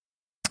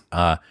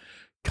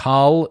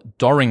 Carl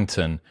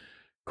Dorrington.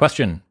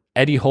 Question,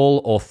 Eddie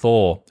Hall or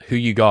Thor? Who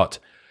you got?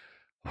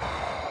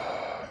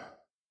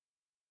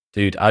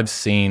 Dude, I've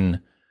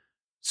seen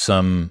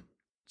some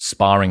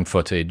sparring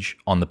footage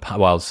on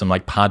some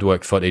like pad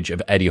work footage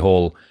of Eddie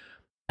Hall,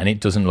 and it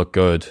doesn't look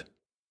good.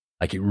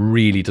 Like, it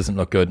really doesn't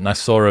look good. And I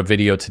saw a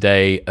video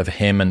today of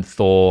him and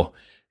Thor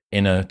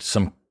in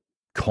some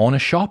corner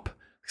shop.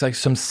 It's like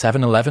some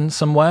 7-Eleven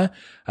somewhere,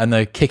 and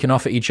they're kicking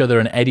off at each other,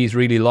 and Eddie's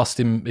really lost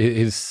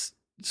his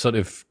sort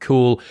of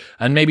cool.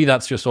 And maybe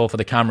that's just all for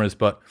the cameras,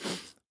 but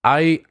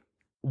I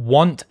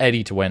want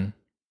Eddie to win,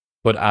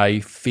 but I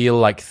feel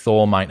like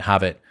Thor might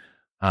have it.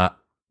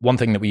 One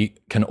thing that we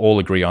can all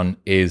agree on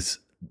is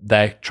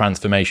their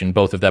transformation,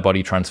 both of their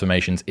body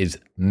transformations, is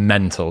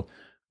mental.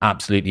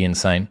 Absolutely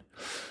insane.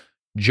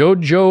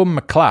 Jojo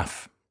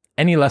McClaff,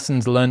 any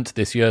lessons learnt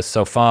this year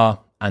so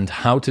far, and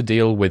how to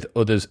deal with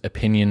others'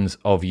 opinions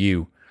of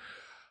you?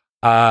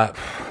 Yeah,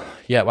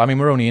 well, I mean,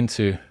 we're only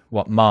into,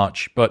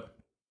 March, but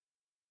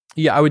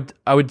yeah,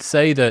 I would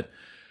say that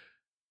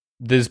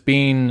there's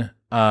been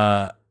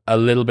a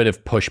little bit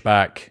of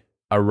pushback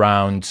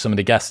around some of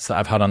the guests that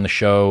I've had on the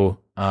show,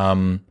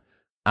 and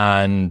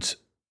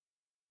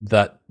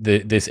that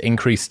this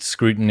increased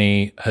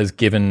scrutiny has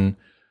given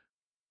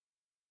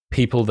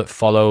people that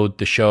followed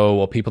the show,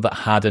 or people that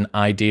had an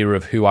idea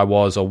of who I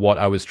was or what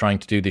I was trying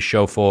to do this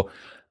show for,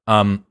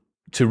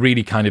 to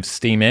really kind of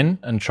steam in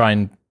and try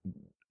and,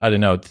 I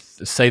don't know,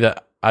 say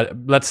that,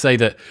 let's say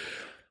that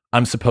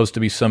I'm supposed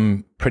to be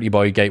some pretty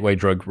boy gateway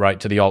drug, right,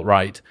 to the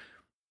alt-right.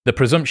 The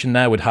presumption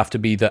there would have to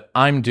be that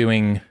I'm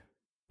doing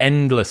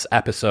endless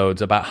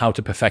episodes about how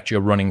to perfect your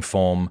running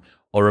form,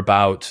 or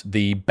about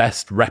the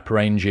best rep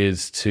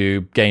ranges to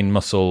gain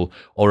muscle,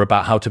 or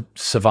about how to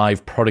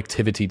survive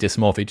productivity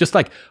dysmorphia, just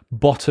like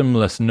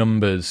bottomless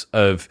numbers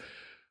of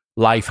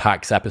life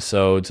hacks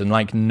episodes and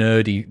like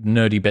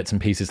nerdy bits and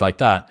pieces like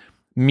that.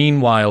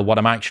 Meanwhile, what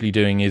I'm actually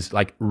doing is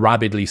like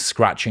rabidly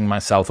scratching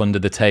myself under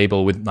the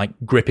table with like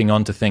gripping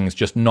onto things,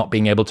 just not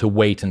being able to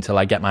wait until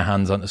I get my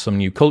hands onto some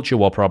new culture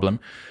war problem.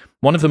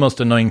 One of the most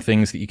annoying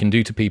things that you can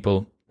do to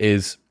people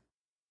is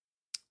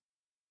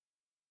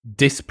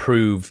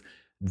disprove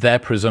their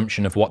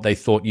presumption of what they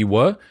thought you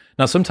were.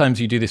 Now,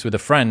 sometimes you do this with a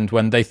friend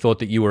when they thought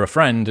that you were a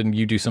friend and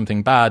you do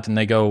something bad and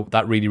they go,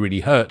 that really, really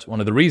hurt. One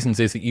of the reasons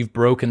is that you've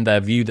broken their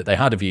view that they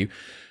had of you.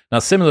 Now,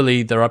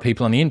 similarly, there are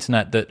people on the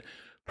internet that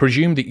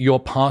presume that you're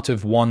part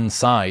of one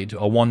side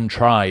or one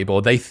tribe,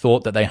 or they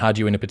thought that they had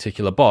you in a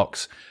particular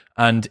box.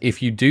 And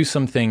if you do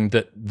something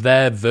that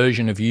their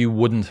version of you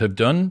wouldn't have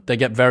done, they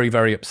get very,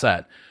 very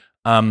upset.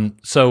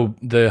 So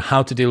the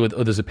how to deal with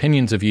others'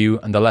 opinions of you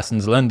and the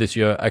lessons learned this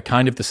year are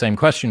kind of the same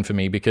question for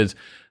me, because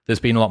there's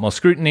been a lot more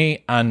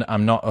scrutiny and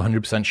I'm not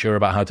 100% sure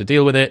about how to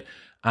deal with it.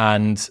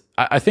 And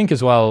I think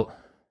as well,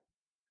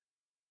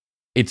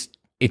 it's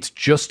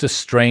just a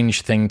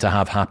strange thing to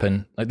have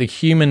happen. Like, the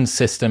human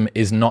system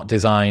is not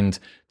designed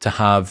to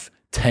have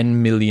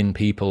 10 million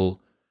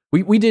people.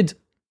 We did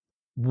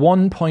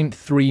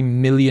 1.3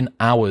 million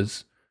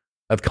hours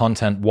of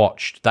content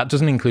watched. That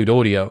doesn't include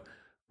audio.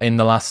 In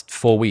the last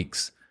 4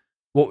 weeks.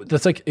 Well,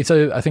 that's like,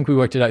 I think we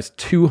worked it out, it's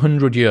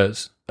 200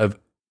 years of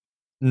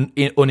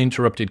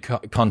uninterrupted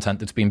content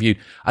that's been viewed.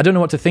 I don't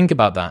know what to think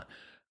about that.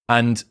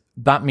 And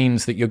that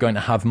means that you're going to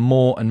have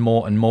more and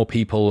more and more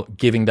people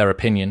giving their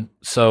opinion.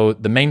 So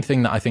the main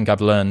thing that I think I've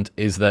learned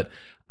is that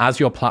as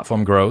your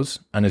platform grows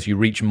and as you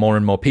reach more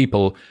and more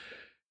people,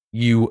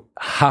 you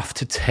have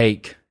to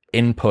take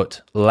input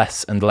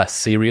less and less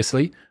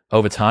seriously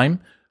over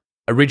time.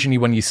 Originally,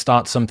 when you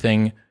start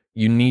something,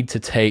 you need to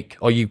take,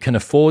 or you can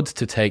afford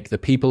to take, the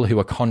people who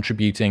are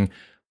contributing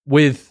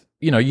with,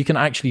 you can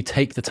actually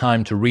take the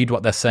time to read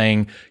what they're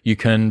saying. You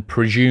can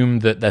presume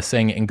that they're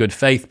saying it in good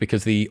faith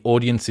because the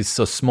audience is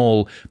so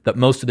small that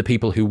most of the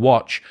people who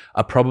watch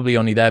are probably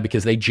only there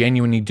because they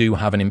genuinely do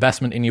have an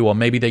investment in you, or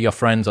maybe they're your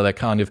friends, or they're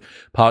kind of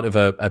part of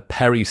a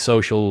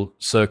peri-social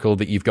circle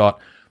that you've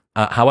got.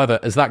 However,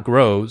 as that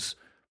grows,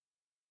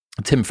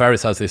 Tim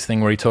Ferriss has this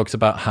thing where he talks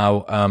about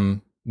how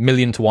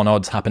 1,000,000 to 1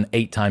 odds happen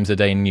 8 times a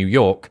day in New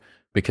York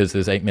because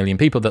there's 8 million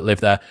people that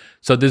live there.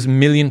 So there's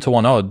 1,000,000 to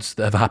 1 odds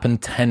that have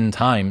happened 10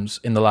 times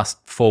in the last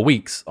 4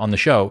 weeks on the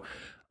show.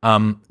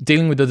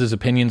 Dealing with others'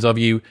 opinions of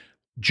you,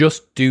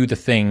 just do the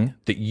thing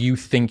that you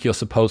think you're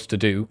supposed to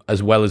do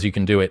as well as you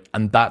can do it.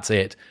 And that's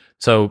it.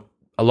 So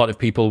a lot of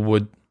people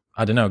would,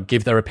 I don't know,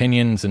 give their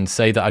opinions and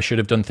say that I should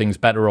have done things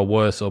better or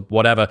worse or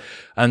whatever.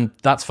 And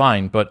that's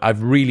fine, but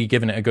I've really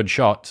given it a good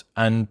shot.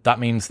 And that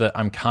means that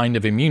I'm kind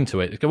of immune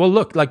to it. Well,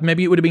 look, like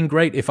maybe it would have been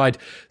great if I'd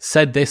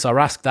said this or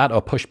asked that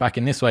or pushed back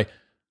in this way,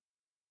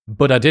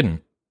 but I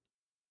didn't.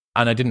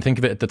 And I didn't think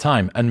of it at the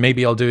time. And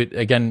maybe I'll do it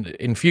again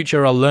in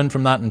future. I'll learn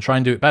from that and try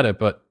and do it better.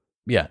 But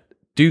yeah,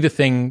 do the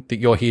thing that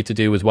you're here to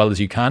do as well as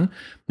you can.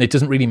 It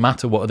doesn't really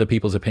matter what other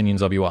people's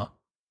opinions of you are.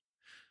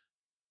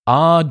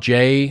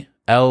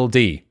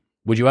 RJLD.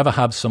 Would you ever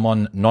have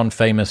someone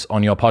non-famous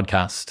on your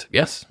podcast?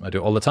 Yes, I do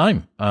it all the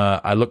time.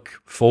 I look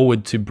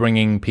forward to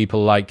bringing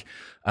people like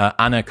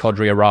Anna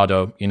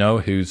Codriarado,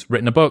 who's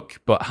written a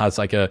book but has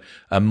like a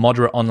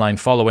moderate online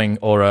following,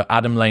 or a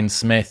Adam Lane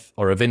Smith,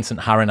 or a Vincent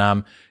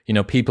Haranam,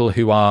 people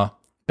who are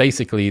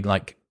basically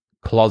like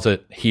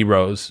closet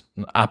heroes,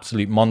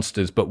 absolute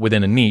monsters, but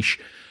within a niche,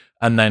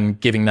 and then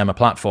giving them a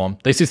platform.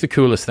 This is the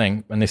coolest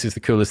thing, and this is the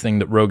coolest thing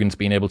that Rogan's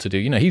been able to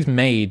do.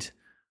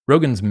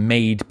 Rogan's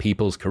made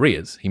people's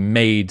careers. He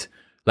made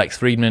Lex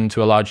Fridman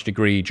to a large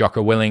degree,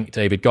 Jocko Willink,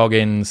 David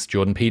Goggins,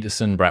 Jordan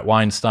Peterson, Brett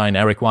Weinstein,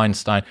 Eric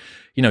Weinstein.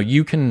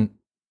 You can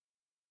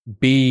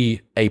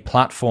be a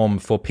platform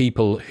for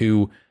people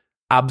who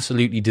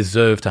absolutely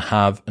deserve to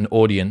have an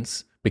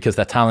audience because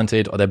they're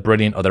talented, or they're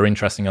brilliant, or they're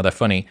interesting, or they're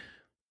funny.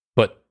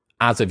 But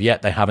as of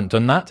yet, they haven't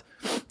done that.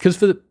 Because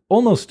for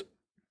almost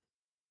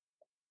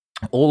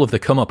all of the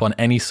come up on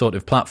any sort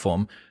of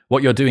platform,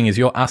 what you're doing is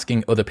you're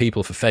asking other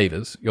people for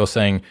favors. You're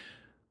saying,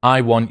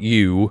 I want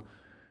you,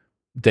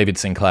 David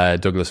Sinclair,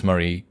 Douglas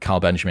Murray,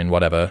 Carl Benjamin,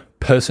 whatever,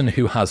 person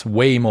who has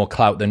way more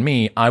clout than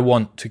me, I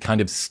want to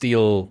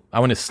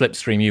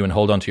slipstream you and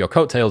hold on to your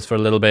coattails for a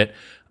little bit.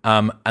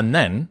 And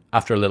then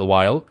after a little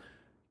while,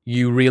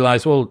 you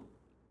realize, well,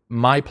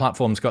 my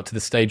platform's got to the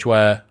stage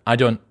where I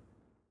don't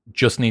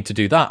just need to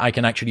do that. I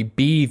can actually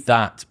be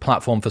that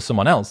platform for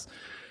someone else.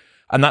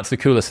 And that's the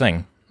coolest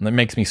thing. And it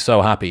makes me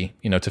so happy,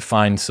 to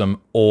find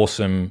some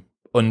awesome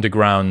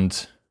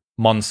underground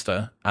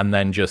monster and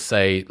then just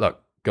say,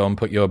 look, go and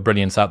put your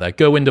brilliance out there.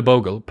 Gurwinder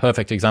Bogle,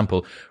 perfect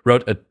example,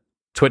 wrote a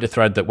Twitter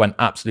thread that went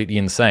absolutely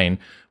insane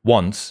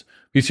once.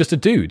 He's just a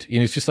dude.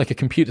 He's just like a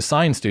computer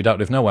science dude out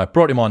of nowhere.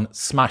 Brought him on,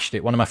 smashed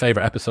it. One of my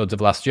favorite episodes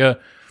of last year.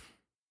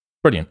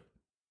 Brilliant.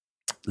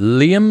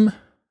 Liam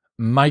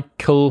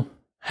Michael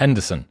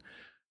Henderson.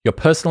 Your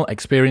personal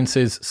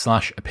experiences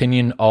 /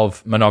 opinion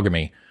of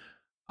monogamy.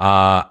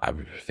 I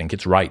think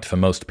it's right for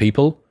most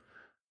people.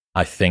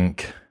 I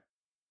think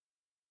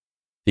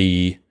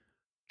the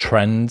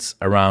trends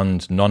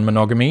around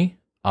non-monogamy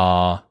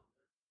are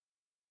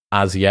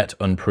as yet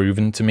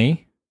unproven to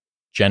me,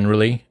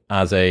 generally,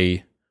 as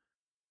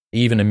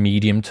even a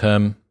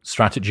medium-term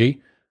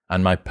strategy.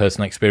 And my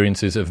personal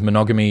experiences of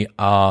monogamy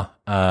are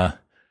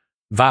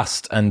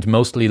vast and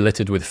mostly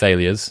littered with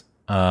failures,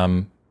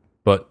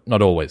 but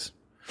not always.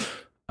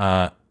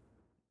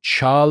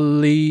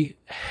 Charlie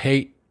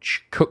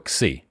H.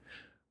 Cooksey.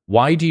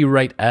 Why do you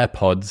rate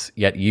AirPods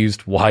yet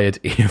used wired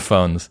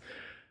earphones?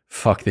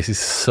 Fuck, this is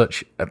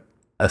such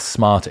a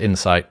smart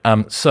insight.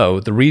 So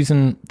the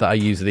reason that I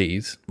use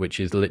these, which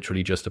is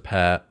literally just a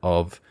pair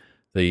of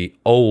the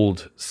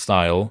old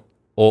style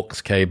aux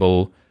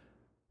cable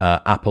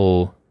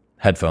Apple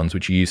headphones,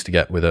 which you used to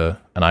get with an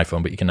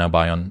iPhone, but you can now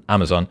buy on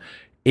Amazon,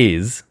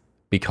 is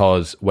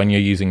because when you're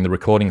using the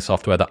recording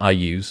software that I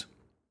use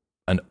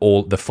and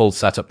all the full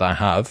setup that I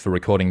have for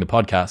recording the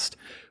podcast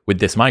with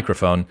this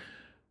microphone,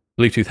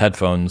 Bluetooth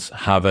headphones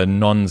have a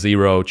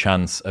non-zero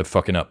chance of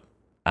fucking up.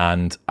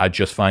 And I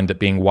just find that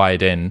being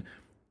wired in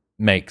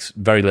makes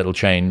very little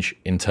change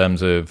in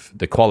terms of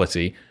the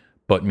quality,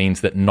 but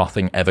means that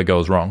nothing ever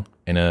goes wrong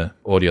in an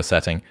audio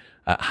setting.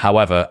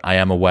 However, I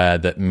am aware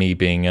that me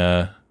being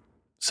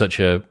such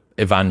a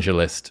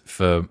evangelist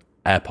for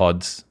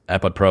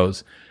AirPod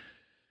Pros,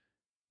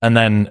 and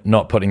then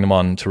not putting them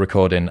on to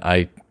record in,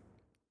 I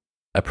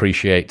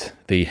appreciate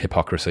the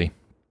hypocrisy.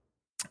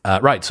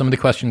 Right, some of the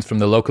questions from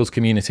the Locals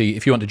community.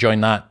 If you want to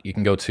join that, you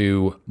can go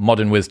to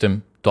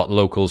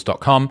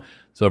modernwisdom.locals.com.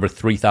 There's over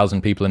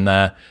 3,000 people in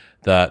there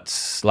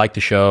that like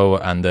the show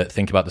and that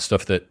think about the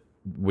stuff that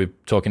we're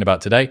talking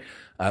about today.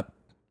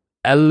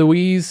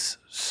 Eloise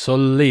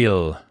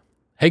Solil.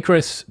 Hey,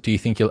 Chris, do you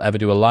think you'll ever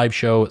do a live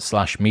show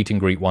 / meet and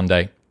greet one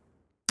day?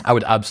 I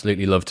would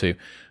absolutely love to.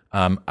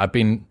 I've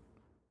been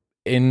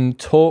in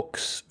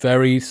talks,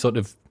 very sort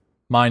of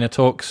minor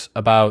talks,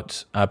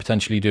 about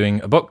potentially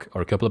doing a book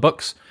or a couple of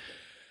books.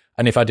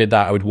 And if I did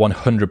that, I would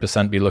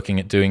 100% be looking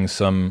at doing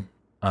some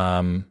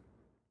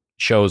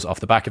shows off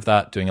the back of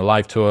that, doing a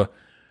live tour.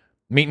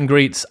 Meet and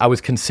greets, I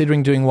was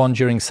considering doing one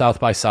during South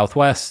by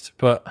Southwest,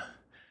 but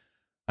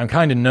I'm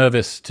kind of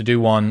nervous to do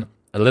one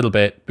a little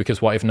bit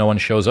because what if no one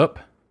shows up?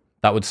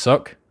 That would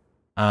suck.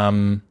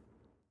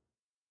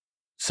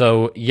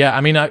 So yeah,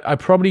 I mean, I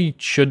probably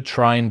should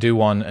try and do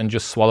one and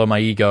just swallow my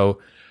ego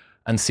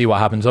and see what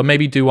happens. Or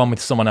maybe do one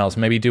with someone else.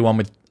 Maybe do one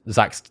with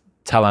Zach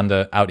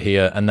Talander out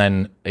here. And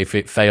then if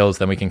it fails,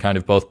 then we can kind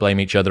of both blame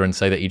each other and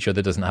say that each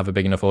other doesn't have a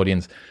big enough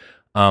audience.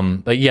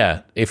 But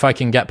yeah, if I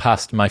can get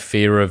past my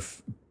fear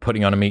of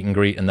putting on a meet and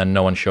greet and then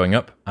no one showing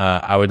up,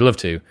 I would love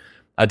to.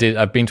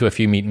 I've been to a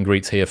few meet and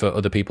greets here for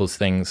other people's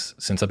things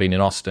since I've been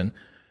in Austin.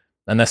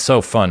 And they're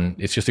so fun.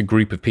 It's just a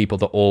group of people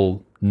that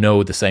all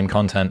know the same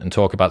content and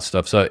talk about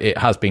stuff. So it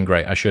has been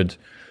great. I should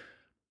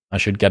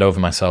get over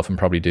myself and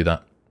probably do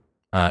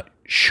that.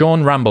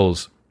 Sean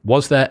Rambles.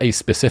 Was there a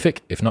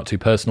specific, if not too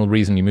personal,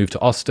 reason you moved to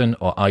Austin,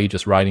 or are you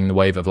just riding the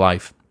wave of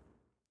life?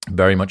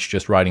 Very much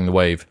just riding the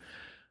wave.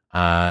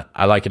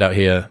 I like it out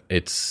here.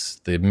 It's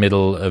the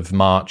middle of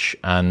March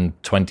and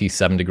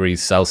 27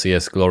 degrees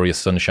Celsius, glorious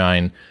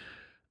sunshine.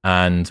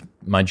 And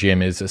my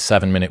gym is a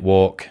 7-minute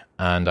walk,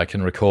 and I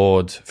can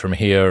record from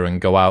here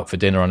and go out for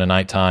dinner on a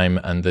nighttime,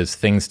 and there's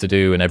things to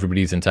do, and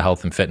everybody's into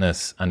health and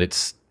fitness, and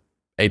it's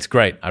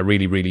great. I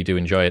really, really do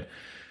enjoy it.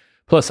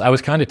 Plus, I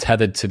was kind of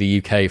tethered to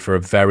the UK for a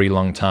very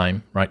long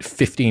time, right?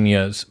 15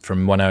 years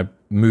from when I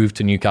moved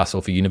to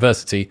Newcastle for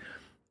university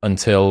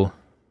until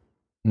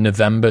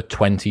November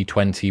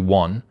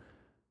 2021.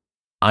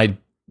 I'd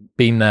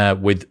been there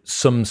with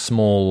some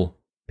small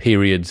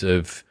periods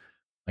of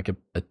like a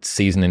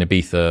season in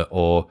Ibiza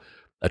or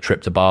a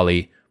trip to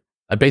Bali.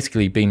 I'd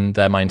basically been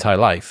there my entire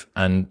life,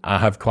 and I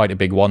have quite a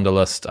big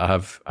wanderlust.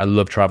 I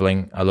love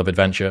traveling. I love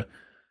adventure.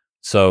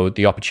 So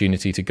the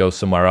opportunity to go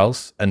somewhere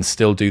else and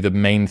still do the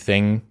main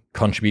thing,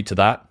 contribute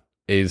to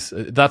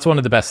that's one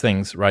of the best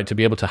things, right? To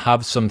be able to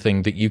have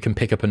something that you can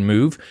pick up and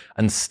move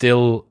and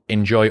still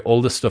enjoy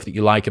all the stuff that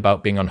you like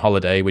about being on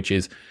holiday, which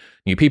is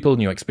new people,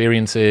 new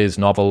experiences,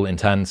 novel,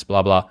 intense,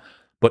 blah, blah,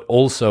 but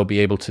also be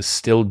able to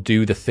still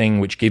do the thing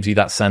which gives you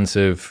that sense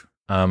of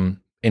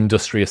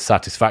industrious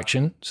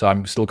satisfaction. So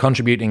I'm still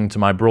contributing to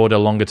my broader,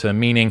 longer term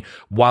meaning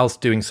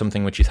whilst doing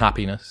something which is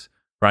happiness.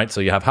 Right,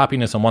 so you have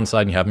happiness on one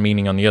side and you have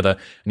meaning on the other,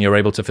 and you're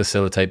able to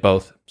facilitate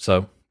both.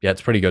 So yeah,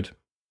 it's pretty good.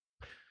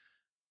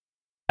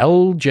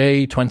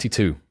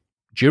 LJ22.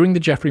 During the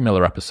Jeffrey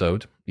Miller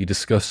episode, you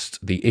discussed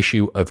the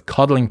issue of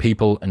coddling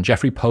people, and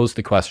Jeffrey posed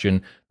the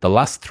question, the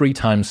last 3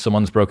 times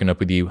someone's broken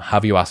up with you,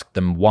 have you asked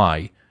them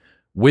why?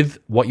 With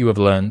what you have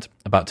learned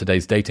about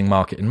today's dating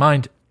market in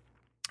mind,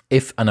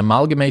 if an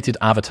amalgamated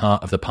avatar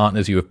of the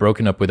partners you have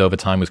broken up with over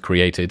time was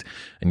created,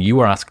 and you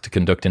were asked to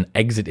conduct an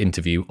exit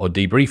interview or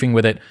debriefing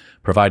with it,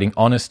 providing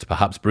honest,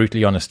 perhaps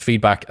brutally honest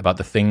feedback about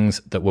the things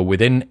that were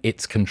within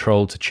its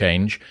control to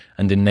change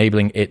and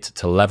enabling it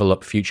to level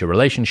up future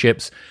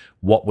relationships,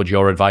 what would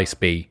your advice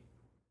be?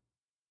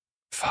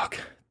 fuck.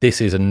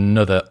 This is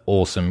another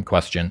awesome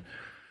question.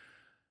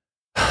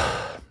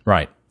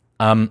 Right.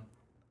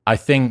 I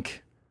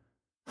think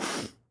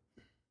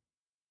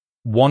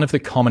one of the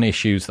common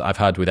issues that I've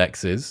had with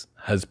exes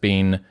has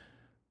been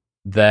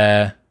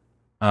their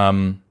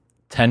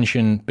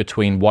tension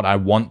between what I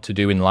want to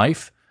do in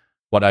life,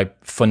 what I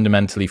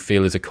fundamentally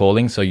feel is a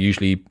calling, so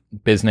usually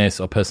business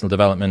or personal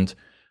development,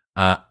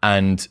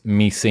 and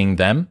me seeing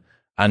them.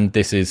 And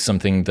this is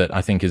something that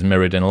I think is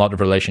mirrored in a lot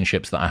of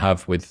relationships that I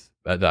have with,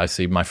 that I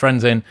see my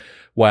friends in,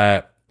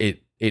 where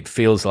it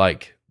feels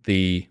like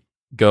the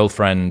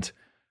girlfriend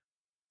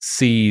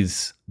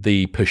sees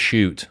the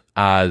pursuit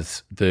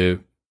as the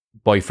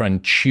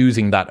boyfriend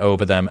choosing that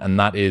over them, and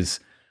that is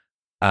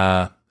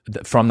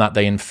from that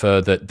they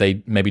infer that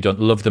they maybe don't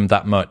love them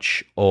that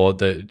much, or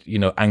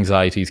the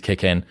anxieties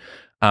kick in.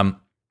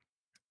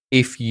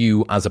 If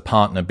you as a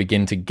partner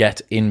begin to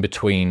get in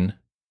between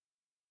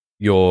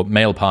your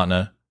male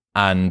partner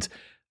and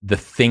the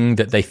thing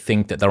that they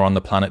think that they're on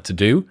the planet to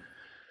do,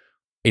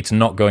 it's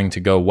not going to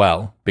go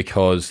well,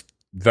 because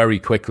very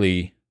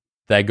quickly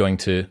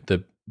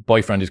the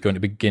boyfriend is going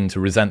to begin to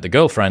resent the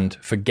girlfriend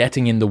for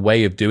getting in the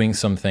way of doing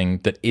something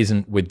that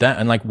isn't with them.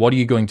 And like, what are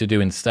you going to do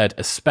instead?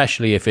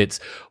 Especially if it's,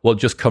 well,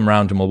 just come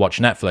round and we'll watch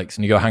Netflix.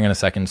 And you go, hang on a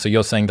second. So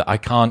you're saying that I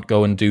can't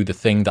go and do the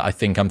thing that I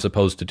think I'm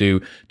supposed to do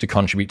to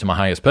contribute to my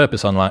highest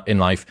purpose in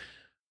life.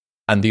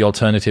 And the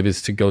alternative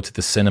is to go to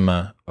the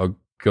cinema or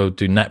go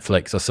do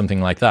Netflix or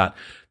something like that.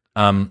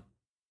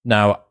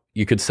 Now,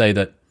 you could say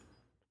that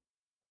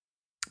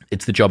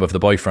it's the job of the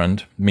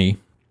boyfriend, me,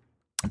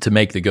 to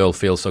make the girl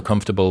feel so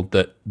comfortable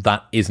that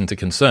that isn't a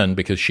concern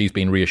because she's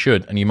been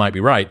reassured. And you might be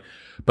right,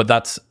 but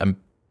that's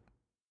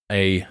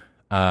a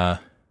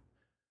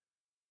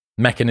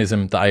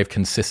mechanism that I have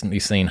consistently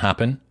seen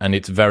happen, and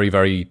it's very,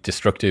 very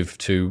destructive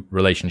to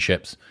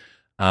relationships.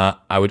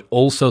 I would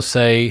also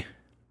say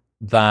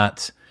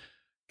that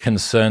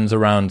concerns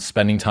around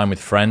spending time with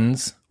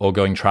friends or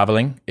going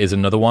traveling is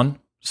another one.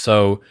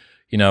 So,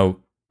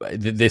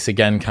 this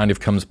again kind of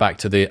comes back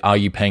to are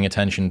you paying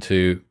attention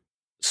to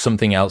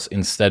something else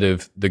instead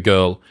of the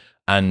girl,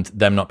 and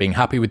them not being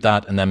happy with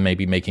that, and then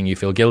maybe making you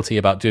feel guilty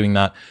about doing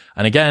that.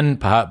 And again,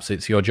 perhaps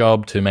it's your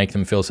job to make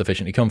them feel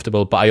sufficiently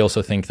comfortable. But I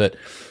also think that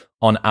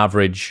on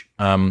average,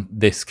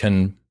 this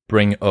can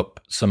bring up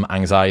some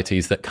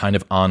anxieties that kind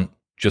of aren't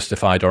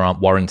justified or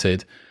aren't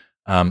warranted.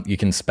 You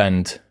can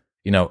spend,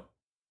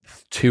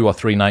 2 or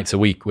 3 nights a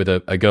week with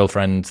a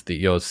girlfriend that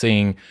you're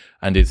seeing,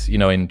 and it's,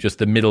 in just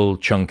the middle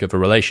chunk of a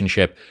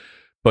relationship.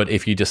 But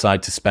if you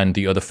decide to spend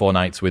the other 4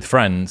 nights with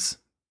friends,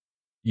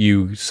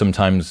 you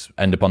sometimes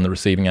end up on the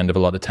receiving end of a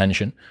lot of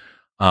tension.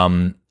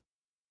 Both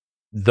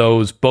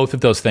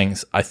of those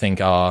things, I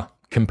think, are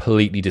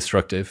completely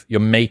destructive. You're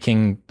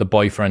making the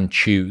boyfriend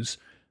choose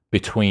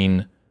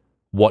between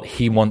what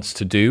he wants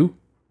to do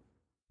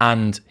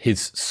and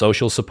his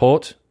social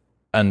support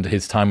and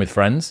his time with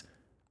friends,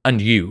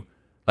 and you.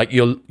 Like,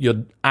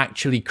 you're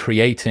actually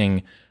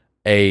creating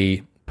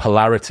a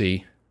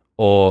polarity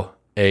or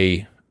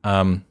a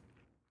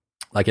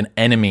like an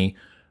enemy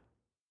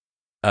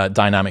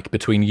dynamic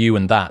between you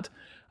and that.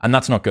 And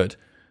that's not good.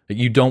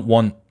 You don't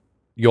want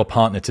your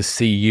partner to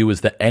see you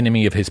as the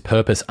enemy of his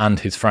purpose and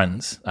his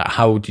friends.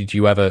 How did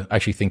you ever,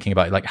 actually thinking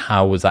about it, like,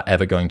 how was that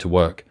ever going to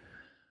work?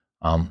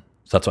 So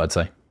that's what I'd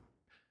say.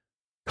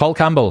 Cole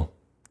Campbell,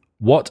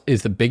 what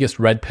is the biggest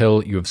red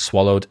pill you have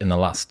swallowed in the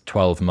last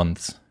 12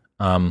 months?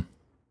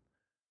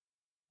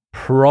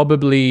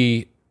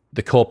 Probably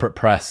the corporate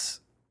press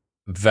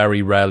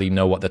very rarely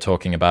know what they're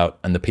talking about,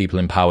 and the people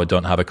in power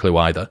don't have a clue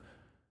either.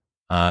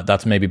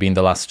 That's maybe been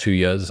the last 2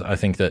 years. I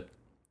think that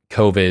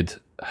COVID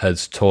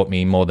has taught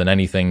me more than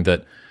anything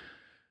that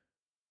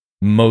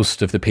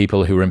most of the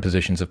people who are in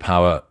positions of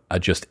power are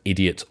just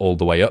idiots all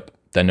the way up.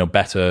 They're no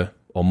better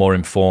or more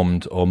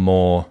informed or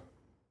more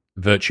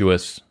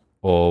virtuous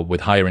or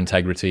with higher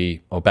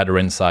integrity or better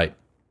insight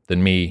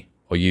than me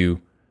or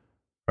you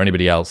or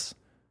anybody else.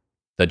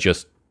 They're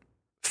just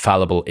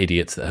fallible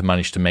idiots that have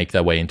managed to make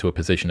their way into a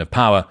position of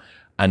power,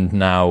 and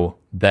now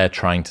they're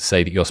trying to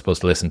say that you're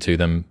supposed to listen to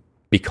them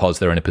because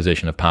they're in a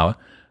position of power.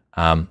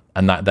 And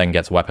that then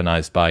gets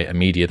weaponized by a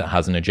media that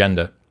has an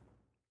agenda.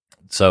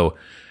 So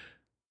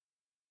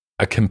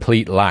a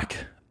complete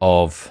lack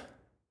of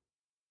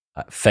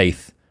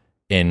faith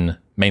in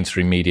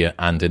mainstream media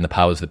and in the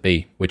powers that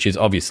be, which is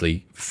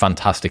obviously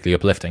fantastically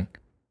uplifting.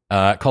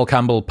 Cole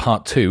Campbell,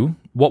 part 2.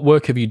 What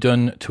work have you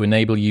done to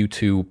enable you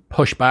to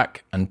push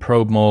back and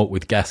probe more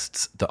with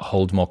guests that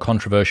hold more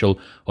controversial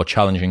or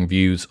challenging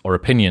views or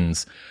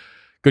opinions?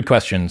 Good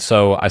question.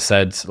 So I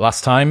said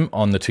last time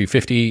on the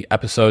 250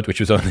 episode, which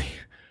was only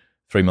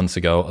 3 months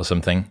ago or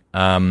something,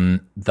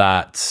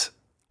 that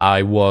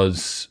I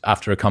was,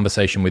 after a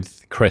conversation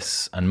with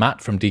Chris and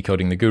Matt from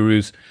Decoding the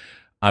Gurus,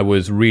 I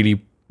was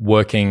really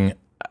working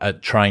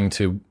at trying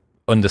to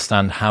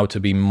understand how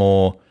to be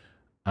more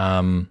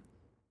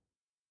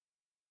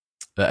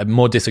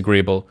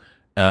disagreeable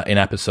in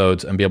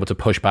episodes and be able to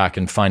push back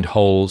and find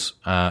holes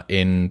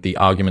in the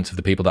arguments of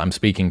the people that I'm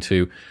speaking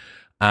to.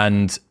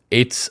 And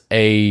it's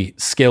a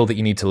skill that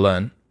you need to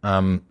learn.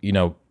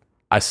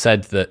 I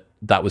said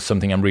that was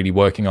something I'm really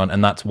working on,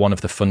 and that's one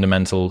of the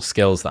fundamental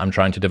skills that I'm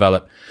trying to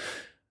develop.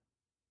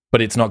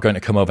 But it's not going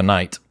to come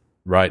overnight,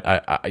 right?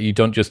 You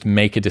don't just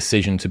make a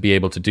decision to be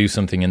able to do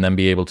something and then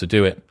be able to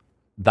do it.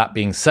 That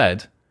being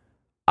said,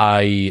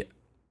 I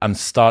am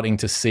starting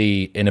to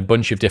see in a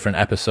bunch of different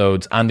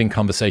episodes and in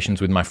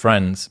conversations with my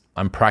friends,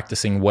 I'm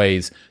practicing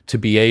ways to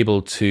be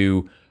able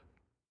to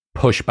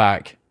push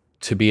back,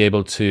 to be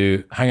able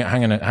to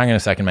hang on a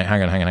second, mate.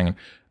 Hang on.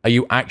 Are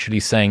you actually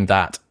saying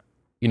that?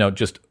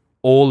 Just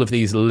all of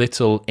these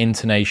little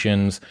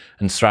intonations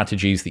and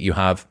strategies that you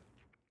have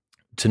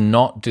to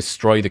not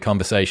destroy the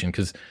conversation,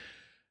 because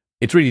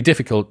it's really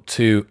difficult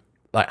to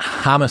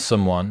hammer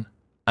someone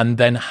and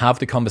then have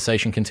the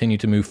conversation continue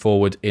to move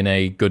forward in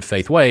a good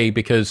faith way,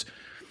 because,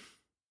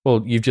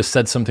 well, you've just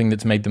said something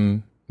that's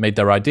made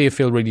their idea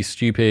feel really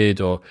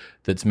stupid, or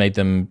that's made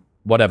them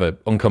whatever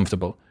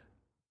uncomfortable.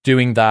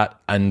 Doing that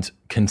and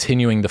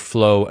continuing the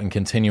flow and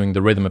continuing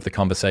the rhythm of the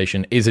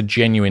conversation is a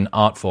genuine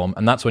art form.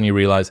 And that's when you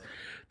realize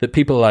that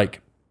people I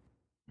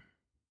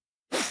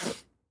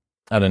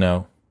don't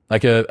know,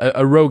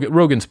 a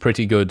Rogan's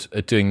pretty good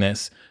at doing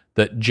this,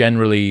 that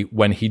generally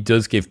when he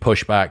does give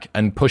pushback,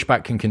 and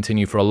pushback can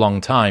continue for a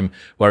long time,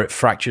 where it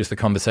fractures the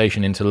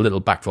conversation into a little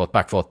back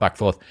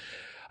forth,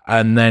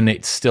 and then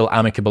it's still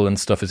amicable and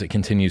stuff as it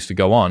continues to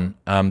go on.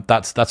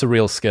 That's a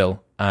real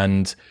skill.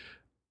 And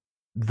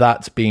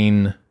that's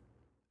been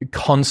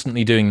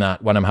constantly doing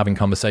that when I'm having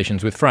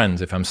conversations with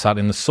friends, if I'm sat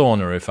in the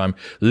sauna, if I'm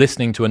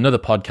listening to another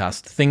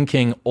podcast,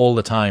 thinking all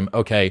the time,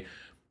 okay,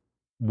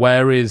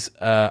 where is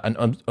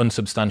an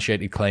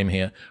unsubstantiated claim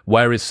here?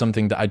 Where is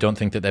something that I don't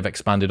think that they've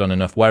expanded on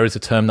enough? Where is a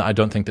term that I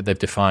don't think that they've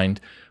defined?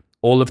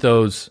 All of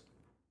those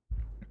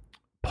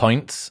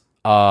points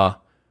they're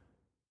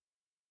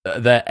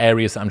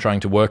areas that I'm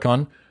trying to work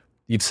on.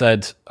 You've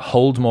said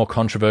hold more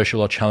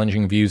controversial or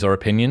challenging views or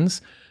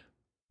opinions.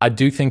 I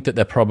do think that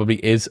there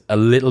probably is a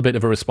little bit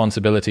of a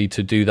responsibility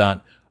to do that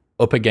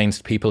up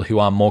against people who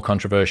are more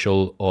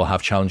controversial or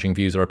have challenging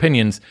views or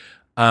opinions.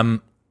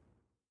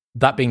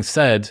 That being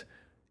said,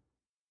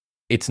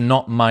 it's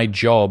not my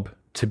job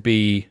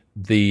to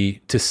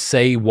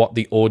say what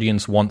the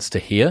audience wants to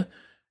hear.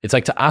 It's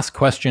to ask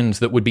questions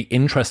that would be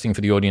interesting for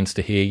the audience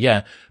to hear,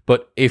 yeah.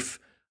 But if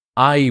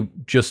I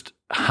just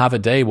have a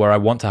day where I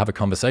want to have a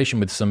conversation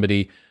with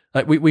somebody,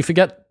 we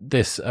forget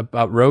this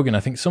about Rogan. I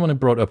think someone had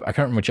brought up, I can't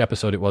remember which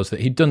episode it was, that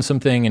he'd done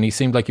something and he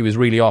seemed like he was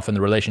really off, and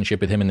the relationship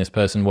with him and this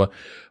person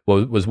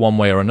was one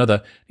way or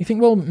another. You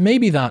think, well,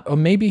 maybe that, or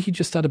maybe he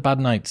just had a bad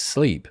night's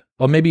sleep,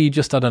 or maybe he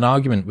just had an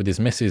argument with his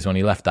missus when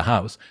he left the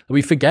house.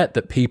 We forget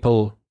that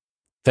people,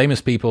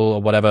 famous people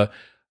or whatever,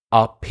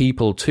 are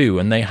people too,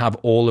 and they have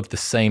all of the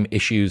same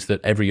issues that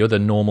every other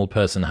normal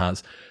person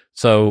has.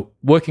 So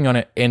working on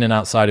it in and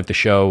outside of the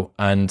show,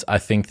 and I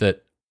think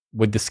that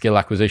with the skill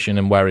acquisition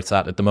and where it's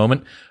at the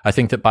moment, I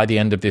think that by the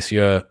end of this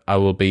year, I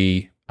will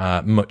be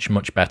much,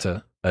 much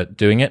better at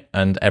doing it.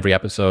 And every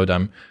episode,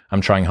 I'm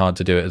trying hard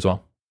to do it as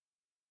well.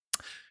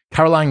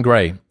 Caroline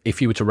Gray,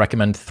 if you were to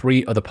recommend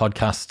 3 other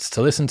podcasts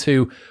to listen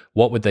to,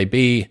 what would they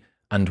be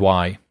and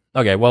why?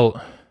 Okay,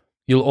 well,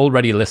 you'll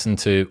already listen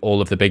to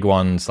all of the big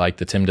ones like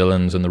the Tim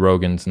Dillons and the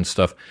Rogans and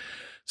stuff.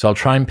 So I'll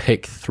try and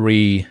pick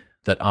 3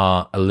 that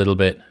are a little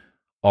bit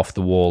off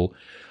the wall.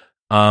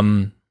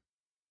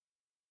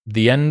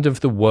 The End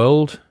of the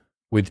World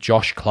with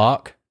Josh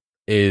Clark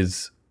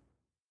is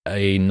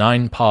a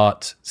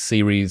 9-part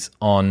series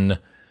on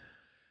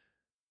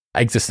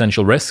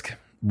existential risk,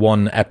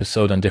 1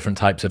 episode on different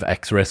types of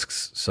X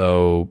risks,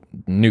 so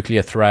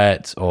nuclear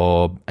threat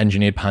or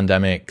engineered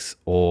pandemics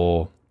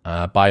or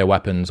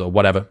bioweapons or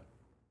whatever.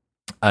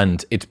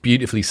 And it's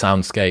beautifully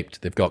soundscaped.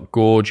 They've got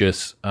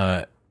gorgeous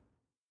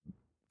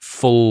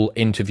full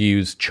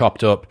interviews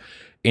chopped up,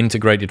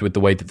 integrated with the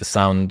way that the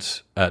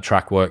sound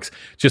track works.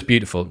 Just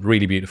beautiful,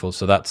 really beautiful.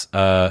 So that's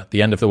The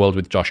End of the World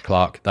with Josh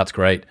Clark. That's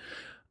great.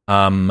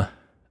 The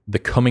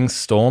Coming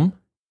Storm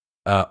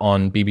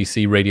on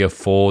BBC Radio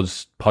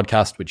 4's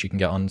podcast, which you can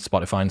get on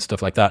Spotify and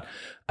stuff like that.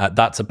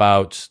 That's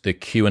about the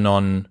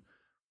QAnon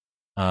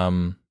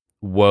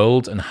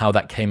world and how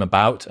that came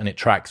about. And it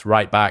tracks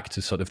right back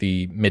to sort of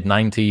the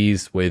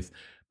mid-90s with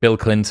Bill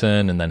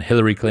Clinton and then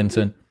Hillary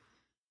Clinton,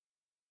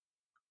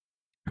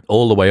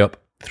 all the way up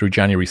through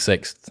January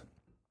 6th.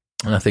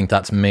 And I think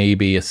that's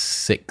maybe a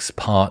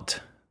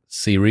 6-part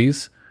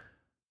series,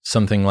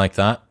 something like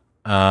that.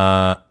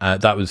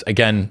 That was,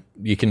 again,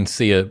 you can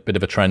see a bit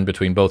of a trend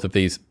between both of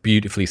these.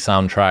 Beautifully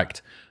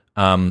soundtracked,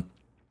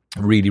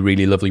 really,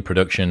 really lovely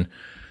production.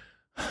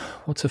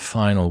 What's a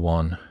final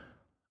one?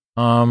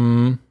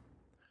 I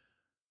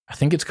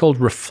think it's called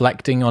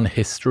Reflecting on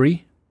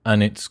History,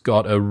 and it's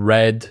got a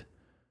red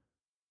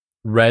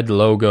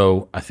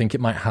logo. I think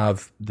it might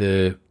have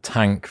the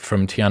tank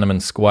from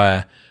Tiananmen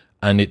Square,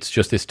 and it's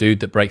just this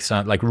dude that breaks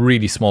down, like,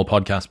 really small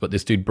podcast, but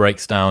this dude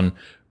breaks down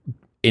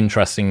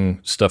interesting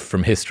stuff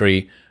from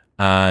history,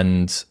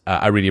 and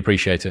I really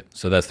appreciate it.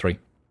 So there's 3.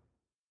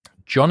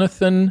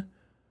 Jonathan,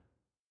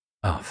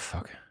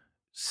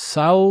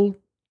 Saldariaga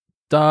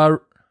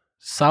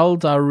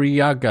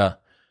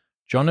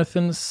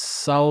Jonathan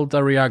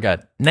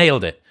Saldariaga.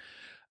 Nailed it.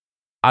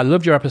 I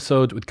loved your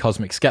episode with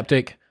Cosmic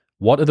Skeptic.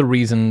 What are the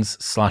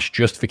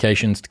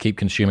reasons/justifications to keep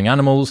consuming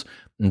animals?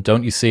 And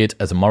don't you see it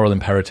as a moral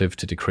imperative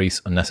to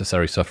decrease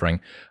unnecessary suffering?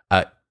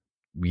 I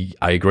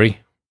agree.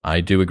 I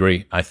do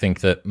agree. I think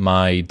that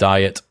my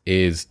diet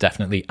is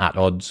definitely at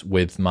odds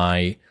with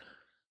my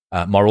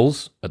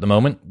morals at the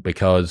moment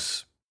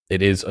because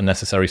it is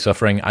unnecessary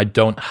suffering. I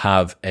don't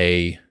have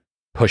a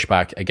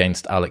pushback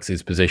against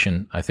Alex's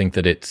position. I think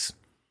that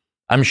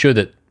I'm sure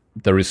that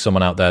there is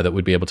someone out there that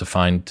would be able to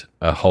find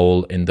a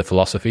hole in the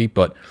philosophy,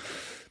 but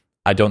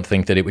I don't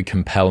think that it would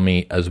compel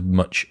me as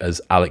much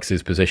as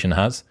Alex's position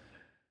has.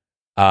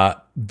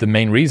 The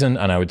main reason,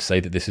 and I would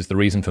say that this is the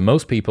reason for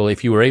most people,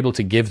 if you were able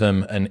to give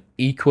them an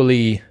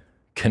equally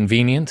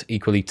convenient,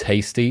 equally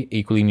tasty,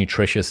 equally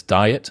nutritious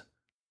diet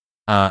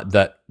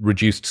that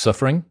reduced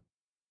suffering,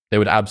 they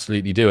would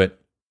absolutely do it.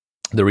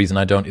 The reason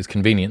I don't is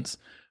convenience,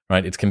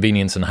 right? It's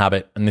convenience and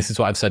habit. And this is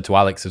what I've said to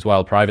Alex as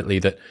well privately,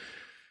 that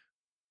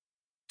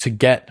to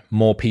get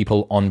more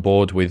people on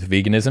board with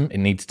veganism, it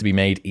needs to be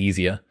made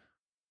easier.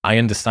 I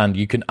understand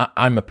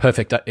I'm a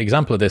perfect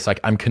example of this. Like,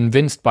 I'm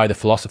convinced by the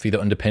philosophy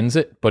that underpins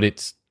it, but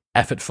it's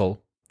effortful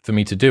for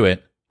me to do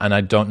it. And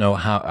I don't know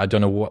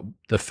what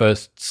the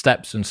first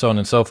steps and so on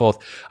and so forth.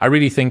 I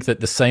really think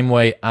that the same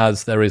way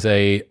as there is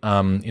a,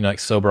 like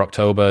Sober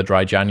October,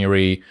 Dry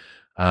January,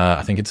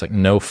 I think it's like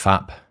No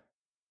Fap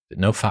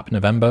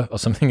November or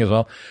something as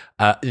well.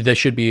 There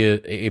should be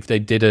if they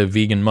did a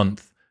vegan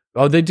month.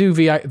 Oh, they do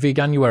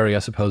Veganuary, I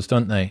suppose,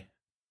 don't they?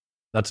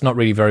 That's not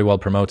really very well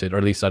promoted, or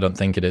at least I don't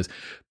think it is.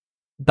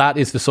 That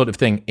is the sort of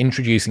thing,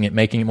 introducing it,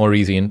 making it more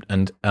easy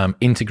and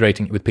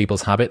integrating it with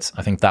people's habits.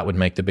 I think that would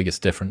make the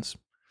biggest difference.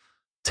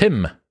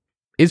 Tim,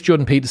 is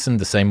Jordan Peterson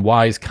the same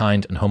wise,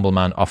 kind, and humble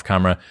man off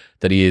camera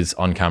that he is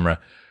on camera?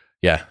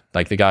 Yeah,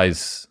 like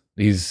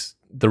he's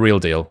the real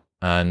deal.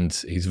 And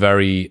he's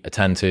very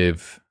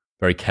attentive,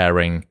 very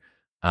caring.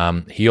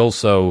 He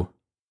also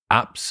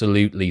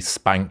absolutely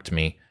spanked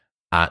me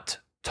at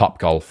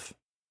Topgolf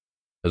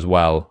as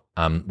well,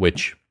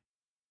 which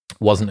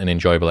wasn't an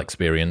enjoyable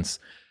experience.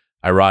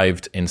 I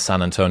arrived in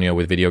San Antonio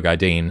with Video Guy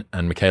Dean,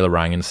 and Michaela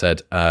rang and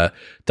said,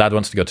 Dad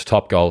wants to go to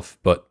Topgolf,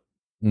 but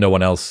no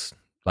one else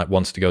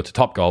wants to go to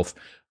Topgolf.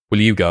 Will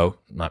you go?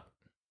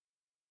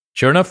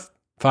 Sure enough,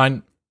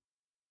 fine.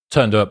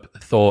 Turned up,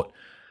 thought,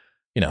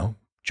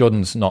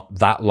 Jordan's not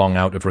that long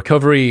out of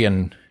recovery,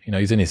 and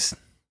he's in his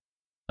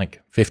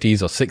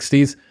 50s or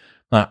 60s.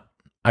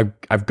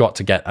 I've got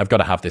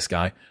to have this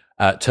guy.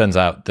 Turns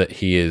out that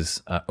he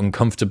is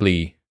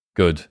uncomfortably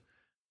good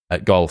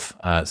at golf,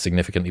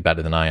 significantly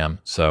better than I am.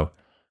 So,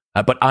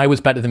 but I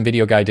was better than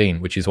Video Guy Dean,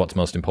 which is what's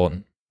most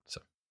important.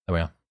 So there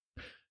we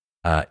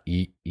are.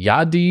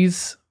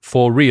 Yadis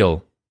for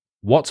real.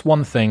 What's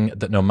one thing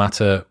that no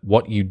matter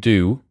what you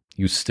do,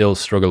 you still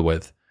struggle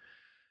with?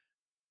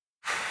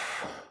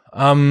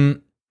 I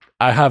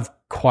have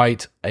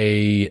quite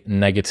a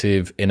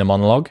negative inner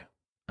monologue.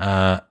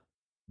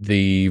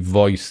 The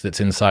voice that's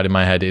inside of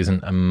my head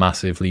isn't a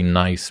massively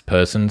nice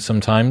person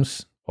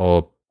sometimes,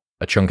 or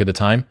a chunk of the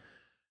time.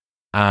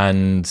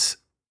 And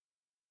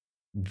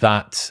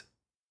that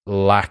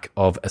lack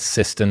of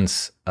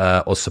assistance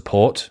or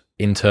support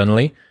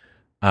internally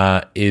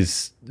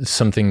is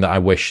something that I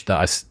wish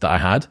that I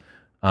had.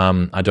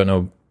 I don't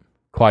know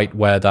quite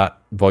where that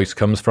voice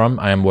comes from.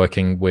 I am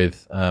working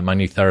with my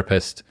new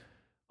therapist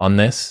on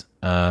this.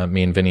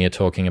 Me and Vinny are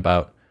talking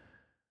about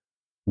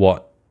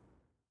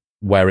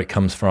where it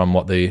comes from,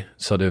 what the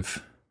sort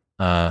of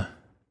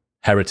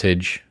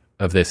heritage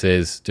of this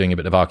is, doing a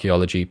bit of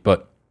archaeology.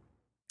 But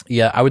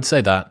yeah, I would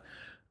say that.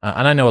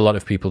 And I know a lot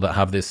of people that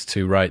have this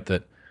too, right?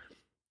 That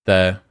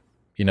they're,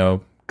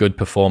 good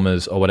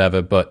performers or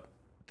whatever, but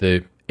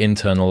the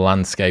internal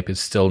landscape is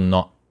still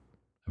not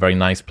a very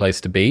nice place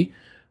to be.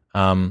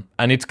 And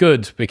it's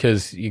good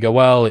because you go,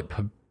 well, it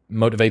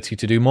motivates you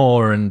to do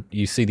more, and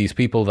you see these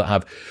people that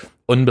have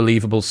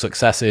unbelievable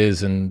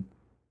successes,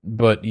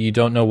 but you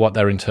don't know what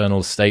their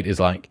internal state is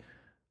like.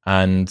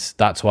 And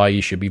that's why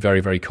you should be very,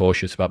 very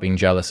cautious about being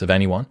jealous of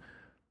anyone.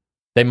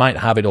 They might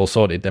have it all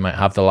sorted. They might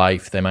have the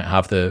life. They might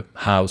have the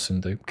house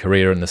and the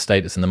career and the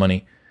status and the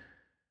money.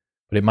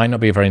 But it might not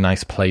be a very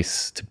nice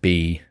place to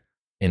be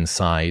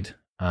inside.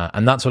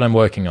 And that's what I'm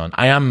working on.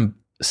 I am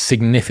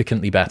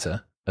significantly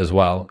better as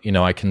well.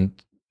 I can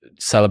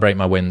celebrate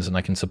my wins and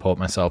I can support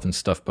myself and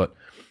stuff, but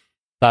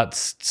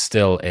that's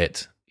still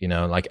it,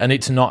 and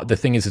it's not, the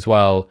thing is as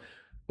well,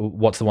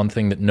 what's the one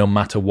thing that no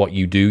matter what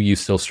you do, you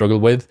still struggle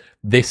with?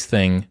 This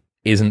thing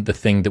isn't the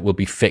thing that will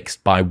be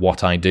fixed by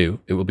what I do.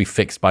 It will be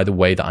fixed by the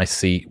way that I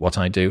see what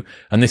I do.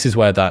 And this is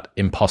where that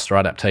imposter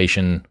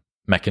adaptation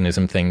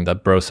mechanism thing,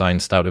 that bro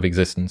science out of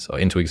existence or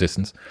into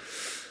existence,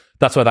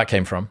 that's where that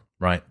came from,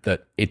 right?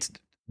 That it's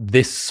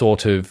this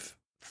sort of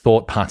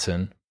thought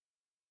pattern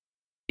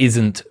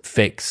isn't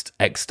fixed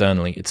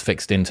externally, it's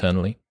fixed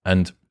internally.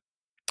 And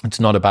it's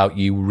not about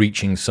you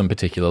reaching some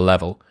particular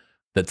level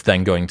that's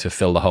then going to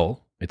fill the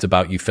hole. It's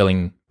about you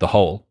filling the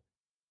hole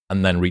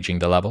and then reaching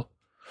the level.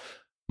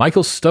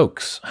 Michael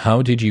Stokes,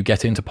 how did you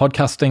get into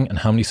podcasting and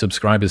how many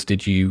subscribers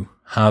did you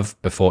have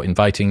before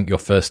inviting your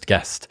first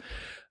guest?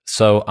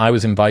 So I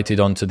was invited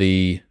onto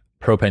the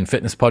Propane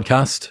Fitness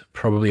podcast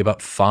probably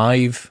about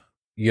 5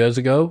 years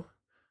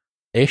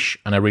ago-ish,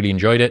 and I really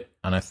enjoyed it,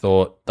 and I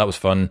thought that was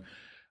fun.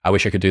 I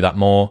wish I could do that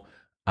more.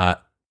 Hang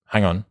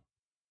on.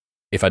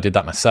 If I did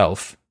that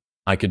myself,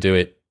 I could do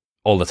it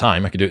all the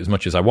time. I could do it as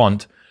much as I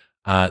want.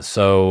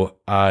 So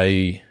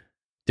I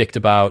dicked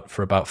about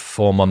for about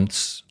 4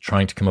 months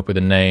trying to come up with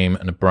a name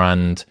and a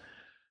brand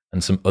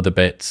and some other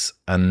bits,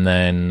 and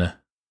then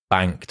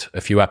banked a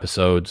few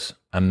episodes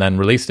and then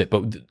released it.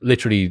 But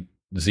literally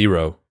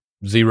zero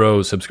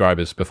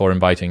subscribers before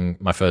inviting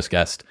my first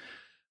guest.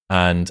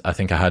 And I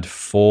think I had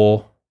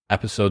 4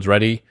 episodes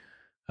ready.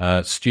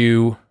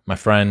 Stu, my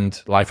friend,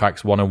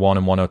 Lifehacks 101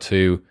 and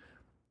 102,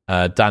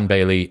 Dan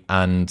Bailey,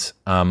 and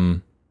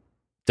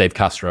Dave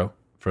Castro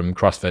from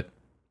CrossFit.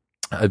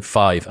 I had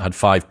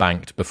 5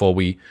 banked before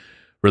we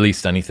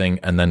released anything,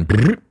 and then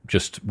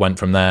just went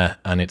from there.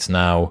 And it's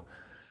now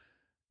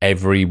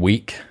every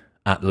week,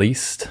 at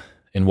least,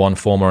 in one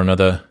form or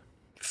another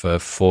for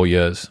 4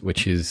 years,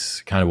 which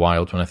is kind of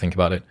wild when I think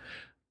about it.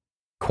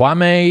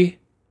 Kwame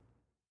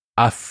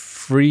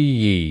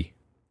Afriyi.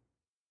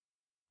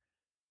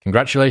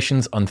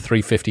 Congratulations on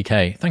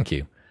 350k. Thank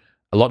you.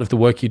 A lot of the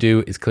work you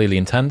do is clearly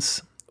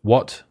intense.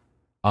 What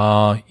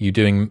are you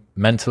doing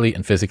mentally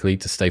and physically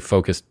to stay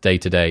focused day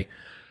to day?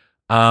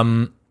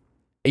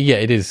 Yeah,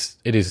 it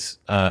is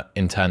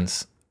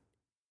intense.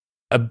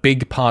 A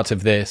big part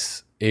of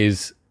this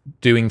is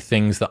doing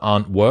things that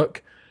aren't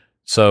work.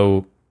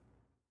 So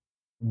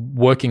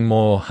working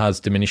more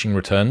has diminishing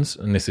returns,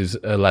 and this is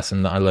a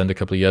lesson that I learned a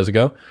couple of years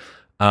ago.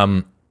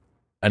 And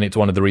it's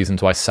one of the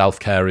reasons why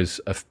self-care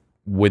is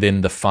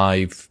within the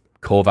 5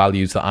 core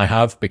values that I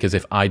have, because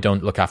if I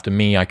don't look after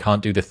me, I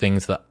can't do the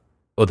things that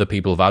other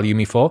people value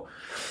me for.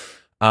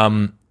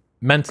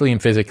 Mentally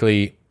and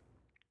physically,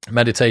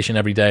 meditation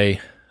every day,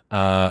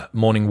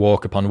 morning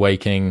walk upon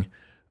waking,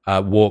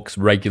 walks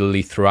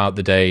regularly throughout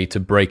the day to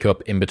break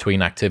up in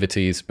between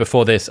activities.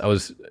 Before this, I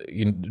was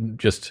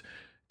just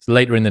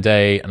later in the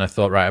day, and I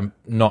thought, right, I'm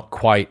not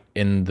quite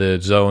in the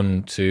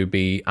zone to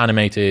be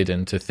animated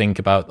and to think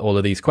about all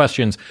of these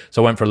questions.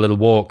 So I went for a little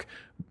walk,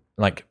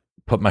 like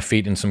put my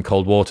feet in some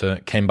cold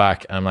water, came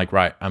back, and I'm like,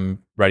 right,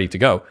 I'm ready to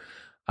go.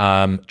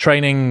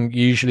 Training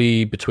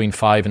usually between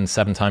 5 and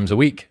 7 times a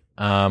week.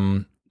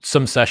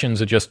 Some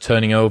sessions are just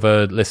turning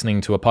over,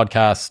 listening to a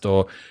podcast,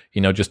 or,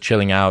 just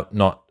chilling out,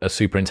 not a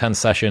super intense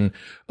session.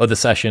 Other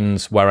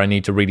sessions where I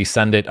need to really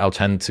send it, I'll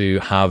tend to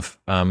have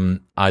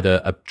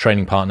either a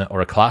training partner or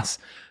a class,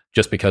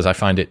 just because I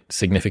find it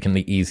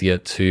significantly easier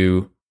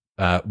to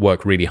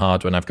work really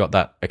hard when I've got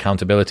that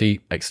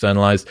accountability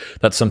externalized.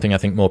 That's something I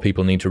think more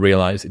people need to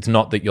realize. It's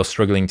not that you're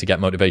struggling to get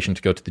motivation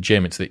to go to the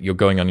gym. It's that you're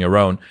going on your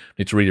own.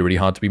 It's really, really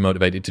hard to be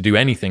motivated to do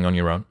anything on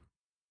your own.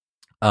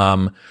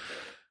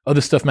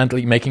 Other stuff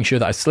mentally, making sure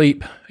that I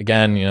sleep.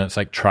 Again, it's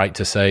like trite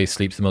to say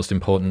sleep's the most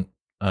important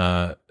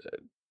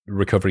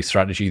recovery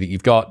strategy that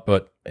you've got,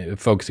 but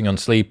focusing on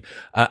sleep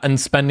and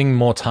spending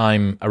more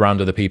time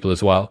around other people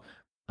as well.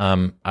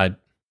 I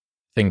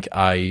think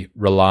I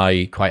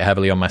rely quite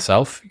heavily on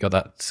myself. Got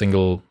that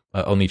single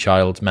only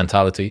child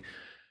mentality,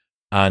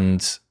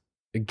 and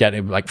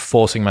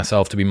forcing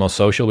myself to be more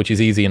social, which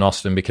is easier in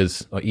Austin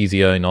because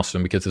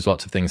there's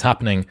lots of things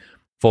happening.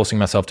 Forcing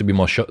myself to be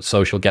more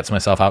social gets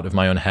myself out of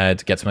my own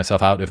head, gets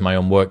myself out of my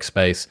own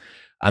workspace.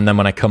 And then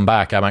when I come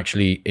back, I'm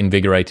actually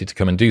invigorated to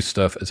come and do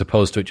stuff, as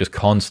opposed to it just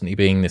constantly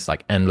being this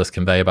endless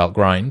conveyor belt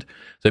grind.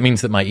 So it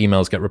means that my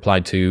emails get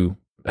replied to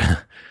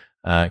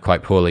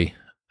quite poorly.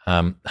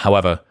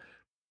 However,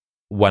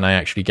 when I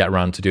actually get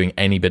around to doing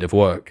any bit of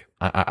work,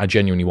 I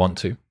genuinely want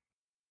to.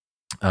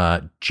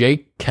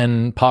 Jake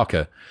Ken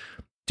Parker.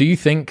 Do you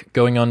think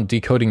going on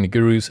Decoding the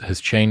Gurus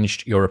has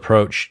changed your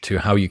approach to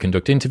how you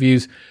conduct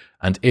interviews?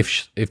 And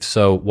if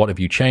so, what have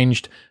you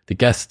changed? The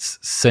guests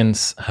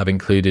since have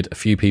included a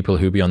few people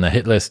who'll be on their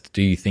hit list.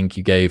 Do you think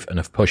you gave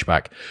enough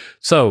pushback?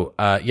 So,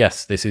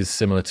 yes, this is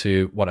similar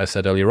to what I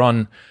said earlier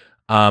on.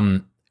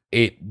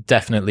 It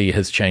definitely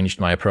has changed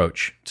my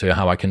approach to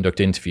how I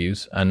conduct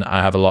interviews. And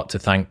I have a lot to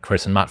thank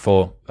Chris and Matt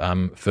for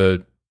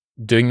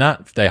doing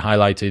that. They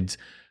highlighted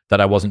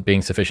that I wasn't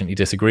being sufficiently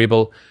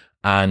disagreeable,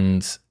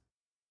 and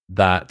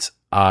that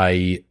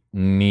I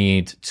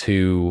need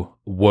to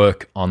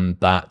work on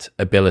that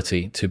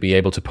ability to be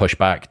able to push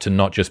back, to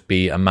not just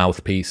be a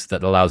mouthpiece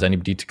that allows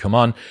anybody to come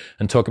on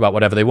and talk about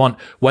whatever they want,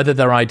 whether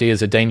their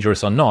ideas are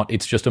dangerous or not.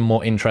 It's just a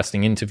more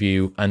interesting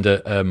interview and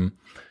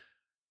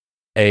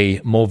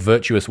a more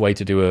virtuous way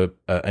to do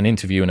an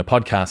interview and a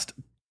podcast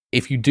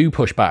if you do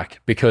push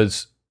back,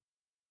 because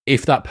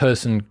if that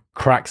person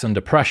cracks under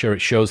pressure,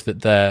 it shows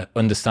that their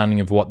understanding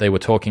of what they were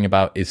talking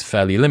about is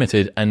fairly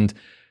limited. And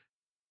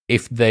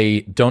if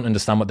they don't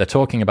understand what they're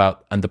talking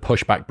about and the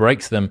pushback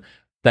breaks them,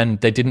 then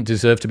they didn't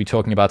deserve to be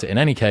talking about it in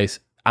any case.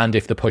 And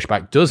if the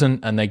pushback doesn't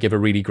and they give a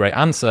really great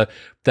answer,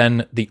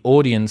 then the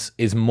audience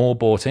is more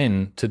bought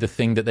in to the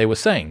thing that they were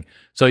saying.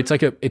 So it's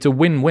a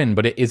win-win,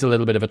 but it is a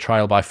little bit of a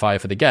trial by fire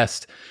for the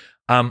guest.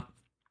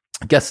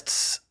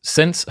 Guests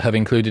since have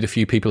included a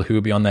few people who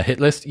will be on their hit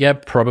list. Yeah,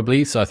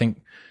 probably. So I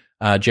think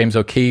James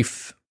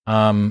O'Keefe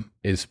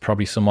is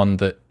probably someone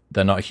that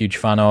they're not a huge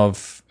fan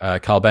of.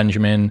 Carl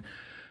Benjamin.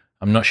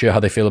 I'm not sure how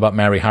they feel about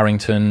Mary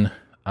Harrington.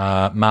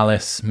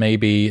 Malice,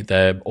 maybe.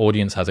 Their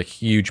audience has a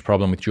huge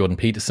problem with Jordan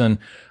Peterson.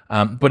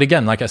 But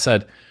again, like I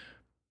said,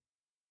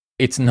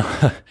 it's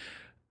not...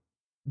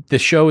 The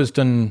show has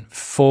done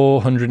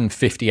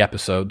 450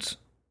 episodes,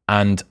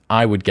 and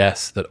I would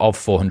guess that of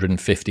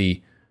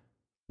 450,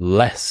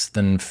 less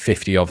than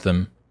 50 of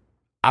them,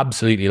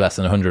 absolutely less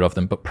than 100 of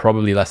them, but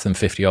probably less than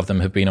 50 of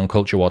them have been on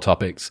culture war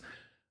topics.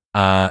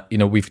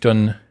 We've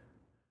done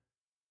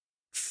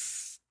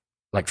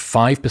like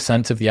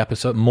 5% of the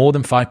episode, more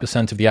than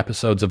 5% of the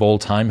episodes of all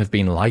time have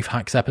been life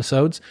hacks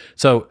episodes.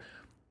 So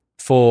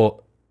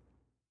for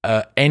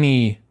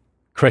any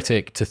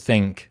critic to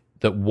think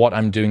that what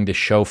I'm doing this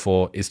show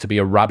for is to be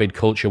a rabid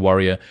culture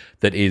warrior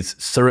that is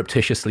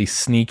surreptitiously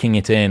sneaking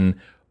it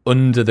in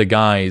under the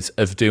guise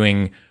of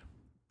doing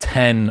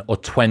 10 or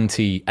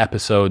 20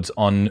 episodes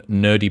on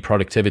nerdy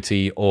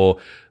productivity or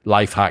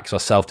life hacks or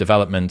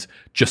self-development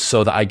just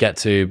so that I get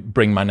to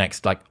bring my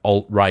next like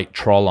alt-right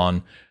troll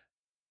on,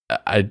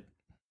 I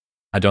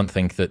don't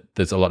think that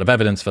there's a lot of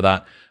evidence for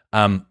that.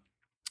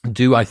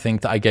 Do I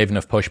think that I gave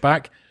enough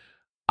pushback?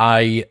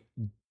 I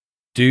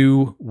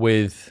do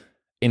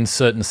in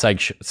certain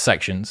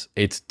sections.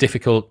 It's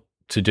difficult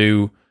to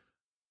do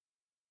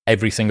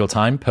every single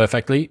time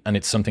perfectly, and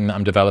it's something that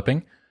I'm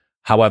developing.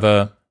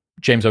 However,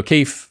 James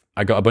O'Keefe,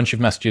 I got a bunch of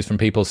messages from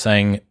people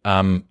saying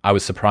I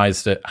was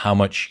surprised at how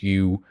much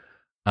you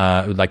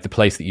like the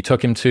place that you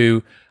took him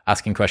to,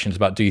 asking questions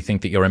about, do you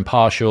think that you're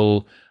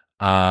impartial?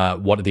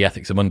 What are the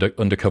ethics of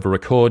undercover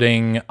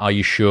recording? Are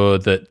you sure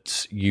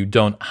that you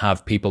don't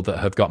have people that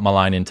have got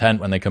malign intent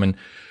when they come and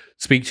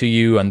speak to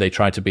you and they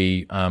try to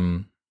be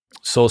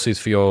sources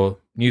for your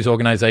news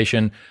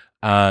organization?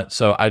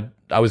 So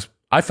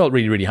I felt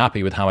really, really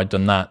happy with how I'd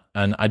done that.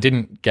 And I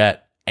didn't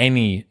get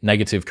any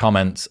negative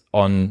comments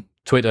on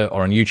Twitter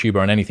or on YouTube or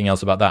on anything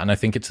else about that. And I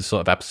think it's a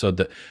sort of episode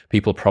that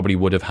people probably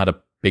would have had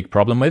a big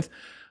problem with.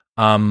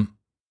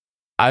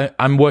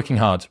 I'm working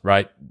hard,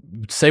 right?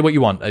 Say what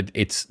you want.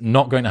 It's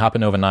not going to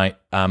happen overnight,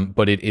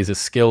 but it is a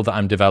skill that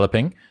I'm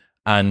developing,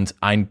 and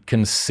I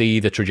can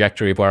see the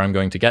trajectory of where I'm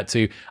going to get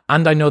to.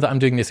 And I know that I'm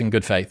doing this in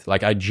good faith.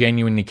 Like, I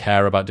genuinely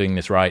care about doing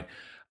this right,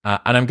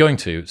 and I'm going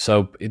to.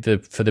 So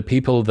for the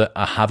people that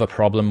have a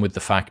problem with the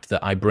fact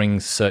that I bring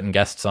certain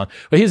guests on,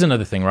 well, here's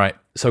another thing, right?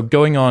 So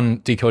going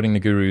on Decoding the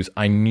Gurus,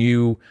 I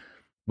knew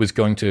was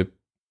going to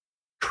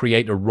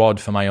create a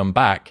rod for my own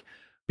back,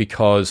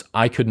 because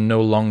I could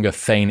no longer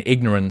feign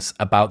ignorance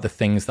about the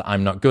things that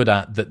I'm not good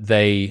at that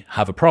they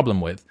have a problem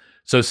with.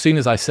 So as soon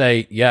as I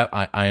say, yeah,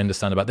 I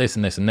understand about this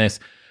and this and this,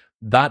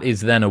 that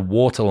is then a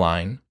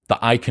waterline that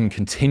I can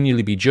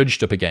continually be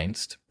judged up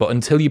against. But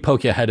until you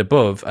poke your head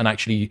above and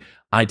actually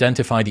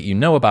identify that you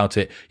know about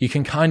it, you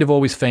can kind of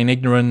always feign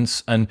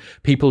ignorance, and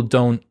people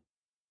don't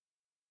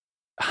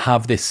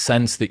have this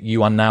sense that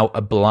you are now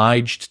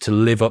obliged to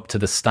live up to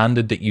the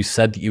standard that you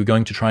said that you were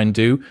going to try and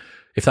do,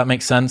 if that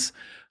makes sense.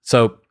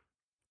 So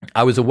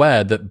I was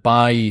aware that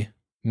by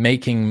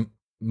making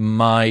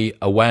my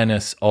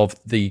awareness of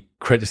the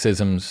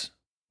criticisms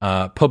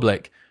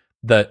public,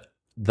 that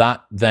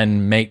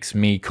then makes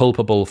me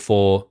culpable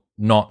for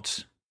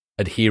not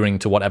adhering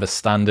to whatever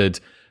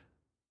standard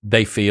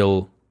they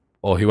feel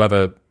or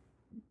whoever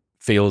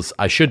feels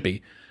I should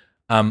be.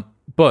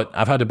 But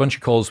I've had a bunch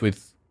of calls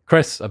with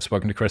Chris. I've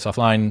spoken to Chris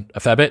offline a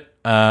fair bit.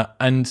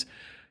 And,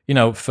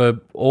 for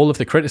all of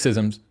the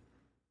criticisms,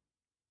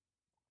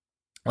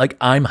 like,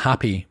 I'm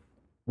happy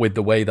with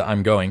the way that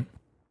I'm going.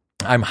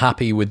 I'm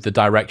happy with the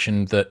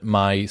direction that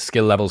my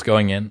skill level's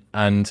going in.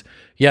 And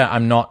yeah,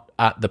 I'm not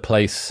at the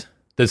place.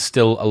 There's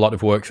still a lot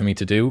of work for me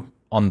to do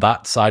on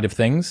that side of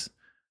things,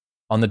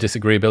 on the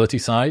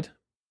disagreeability side.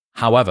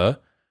 However,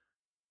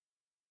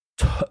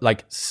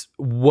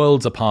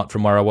 worlds apart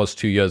from where I was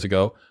 2 years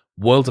ago,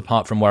 worlds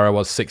apart from where I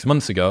was 6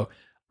 months ago.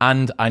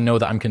 And I know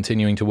that I'm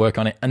continuing to work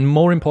on it. And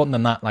more important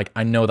than that,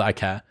 I know that I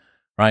care,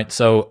 right?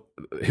 So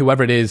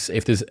whoever it is,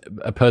 if there's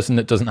a person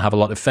that doesn't have a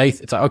lot of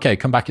faith, it's like, okay,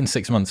 come back in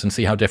 6 months and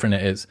see how different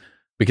it is,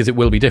 because it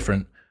will be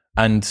different.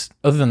 And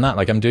other than that,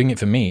 I'm doing it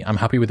for me. I'm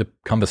happy with the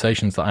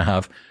conversations that I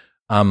have.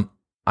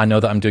 I know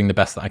that I'm doing the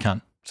best that I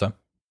can. So,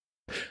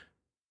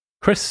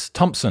 Chris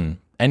Thompson,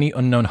 any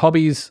unknown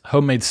hobbies?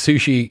 Homemade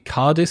sushi,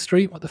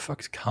 cardistry? What the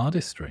fuck is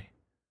cardistry?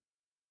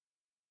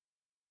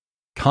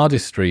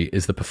 Cardistry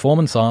is the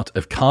performance art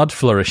of card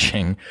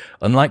flourishing.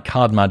 Unlike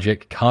card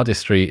magic,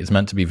 cardistry is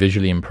meant to be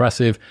visually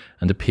impressive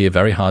and appear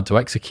very hard to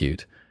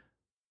execute.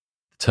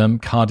 The term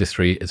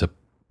cardistry is a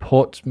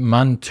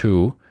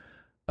portmanteau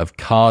of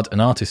card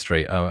and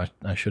artistry. Oh,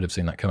 I should have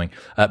seen that coming.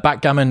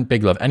 Backgammon,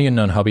 big love. Any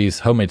unknown hobbies?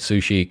 Homemade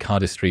sushi,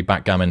 cardistry,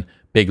 backgammon,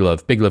 big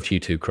love. Big love to you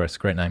too, Chris.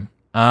 Great name.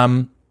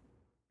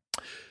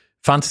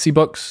 fantasy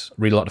books,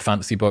 read a lot of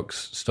fantasy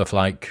books, stuff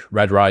like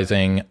Red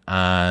Rising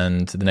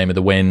and The Name of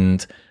the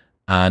Wind.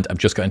 And I've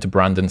just got into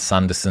Brandon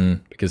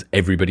Sanderson because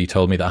everybody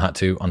told me that I had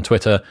to on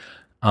Twitter.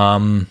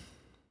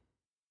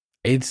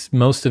 It's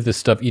most of the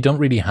stuff you don't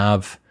really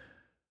have.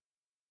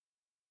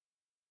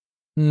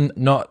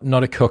 Not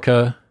a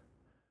cooker.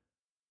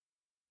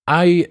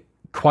 I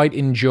quite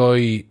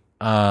enjoy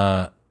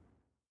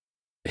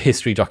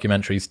history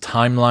documentaries.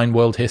 Timeline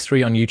World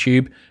History on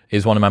YouTube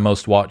is one of my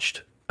most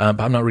watched. But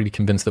I'm not really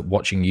convinced that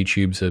watching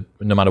YouTube's,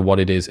 no matter what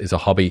it is a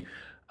hobby.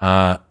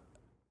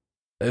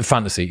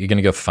 Fantasy. You're going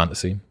to go for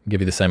fantasy. I'll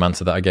give you the same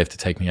answer that I gave to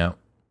Take Me Out.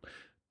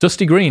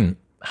 Dusty Green.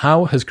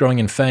 How has growing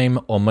in fame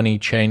or money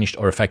changed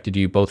or affected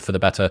you, both for the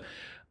better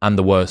and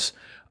the worse?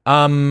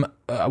 Well,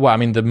 I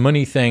mean, the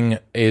money thing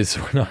is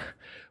we're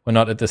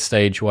not at the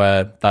stage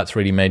where that's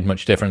really made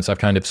much difference. I've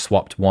kind of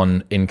swapped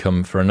one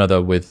income for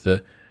another with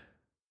the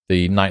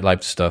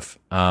nightlife stuff.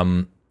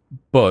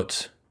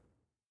 But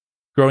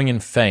growing in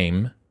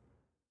fame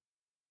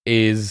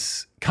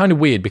is kind of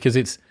weird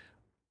because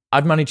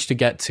I've managed to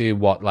get to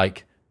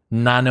like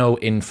nano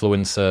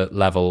influencer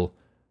level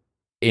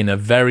in a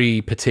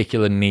very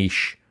particular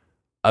niche,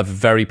 a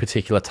very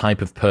particular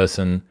type of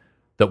person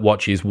that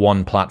watches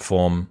one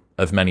platform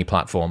of many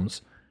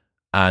platforms.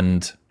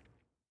 And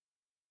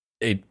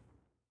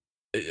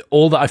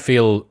all that I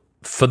feel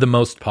for the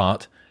most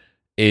part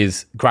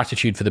is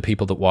gratitude for the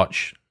people that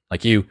watch,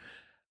 like you,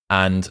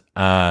 and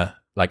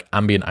like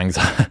ambient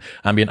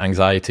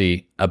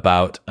anxiety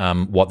about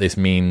what this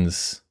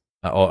means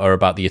or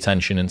about the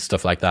attention and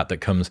stuff like that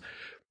comes.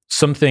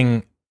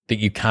 Something that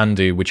you can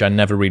do, which I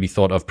never really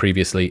thought of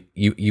previously,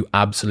 you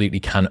absolutely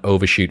can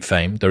overshoot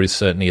fame. There is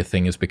certainly a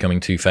thing as becoming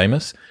too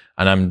famous,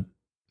 and I'm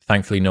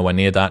thankfully nowhere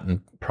near that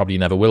and probably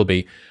never will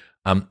be.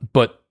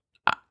 But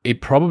it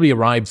probably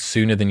arrives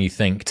sooner than you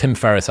think. Tim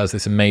Ferriss has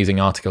this amazing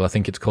article, I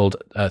think it's called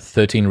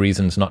 13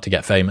 Reasons Not to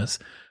Get Famous,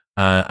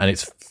 and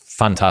it's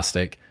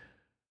fantastic.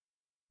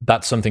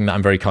 That's something that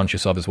I'm very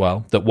conscious of as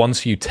well, that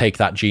once you take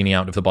that genie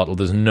out of the bottle,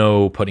 there's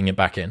no putting it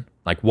back in.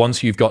 Like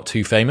once you've got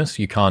too famous,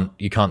 you can't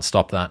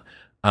stop that.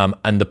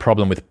 And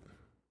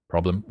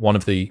the one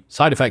of the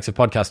side effects of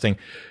podcasting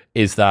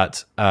is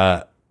that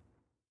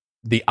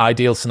the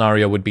ideal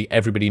scenario would be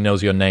everybody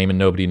knows your name and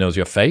nobody knows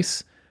your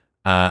face.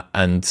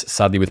 And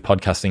sadly with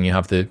podcasting, you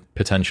have the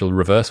potential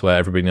reverse where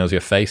everybody knows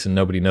your face and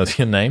nobody knows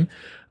your name.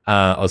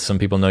 Or some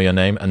people know your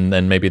name and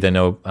then maybe they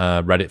know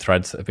Reddit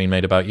threads that have been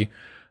made about you.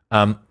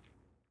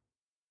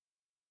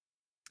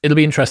 It'll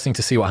be interesting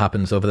to see what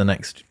happens over the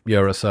next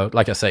year or so.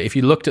 Like I say, if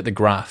you looked at the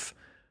graph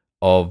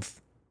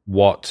of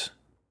what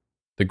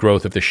the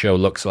growth of the show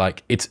looks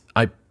like,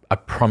 I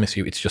promise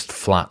you, it's just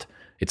flat.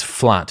 It's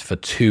flat for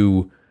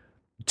two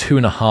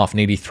and a half,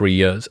 nearly 3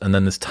 years, and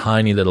then there's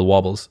tiny little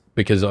wobbles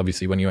because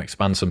obviously when you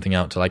expand something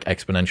out to like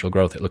exponential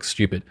growth, it looks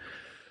stupid.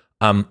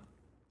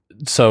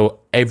 So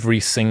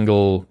every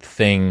single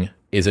thing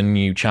is a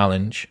new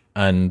challenge,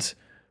 and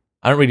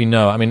I don't really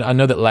know. I mean, I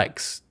know that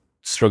Lex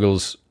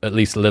struggles at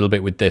least a little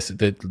bit with this,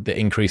 the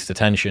increased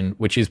attention,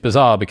 which is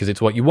bizarre because it's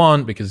what you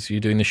want, because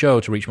you're doing the show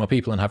to reach more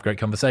people and have great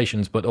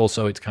conversations, but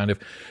also it's kind of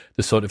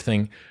the sort of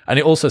thing. And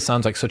it also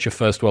sounds like such a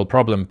first world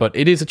problem, but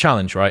it is a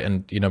challenge, right?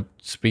 And, you know,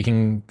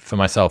 speaking for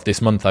myself,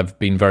 this month I've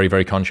been very,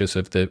 very conscious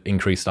of the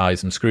increased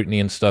eyes and scrutiny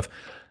and stuff,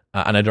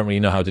 and I don't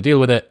really know how to deal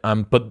with it.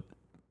 But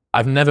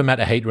I've never met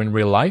a hater in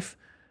real life.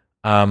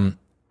 And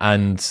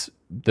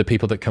the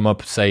people that come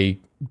up say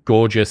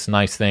gorgeous,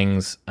 nice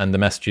things, and the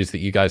messages that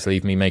you guys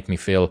leave me make me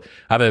feel.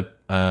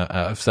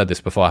 I've said this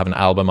before. I have an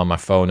album on my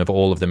phone of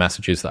all of the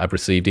messages that I've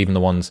received, even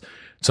the ones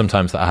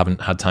sometimes that I haven't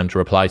had time to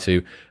reply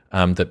to,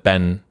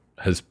 that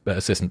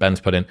assistant Ben's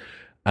put in,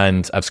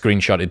 and I've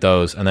screenshotted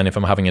those. And then if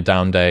I'm having a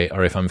down day,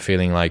 or if I'm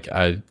feeling like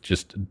I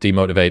just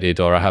demotivated,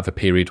 or I have a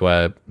period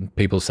where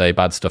people say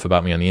bad stuff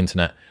about me on the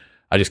internet,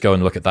 I just go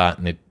and look at that,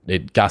 and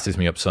it gasses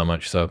me up so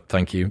much. So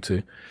thank you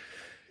to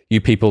you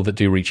people that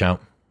do reach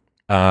out.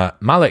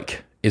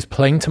 Malik, is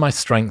playing to my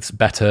strengths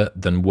better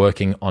than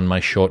working on my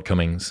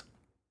shortcomings?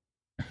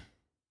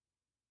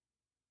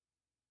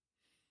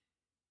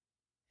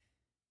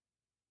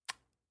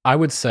 I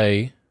would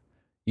say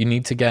you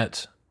need to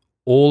get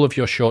all of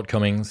your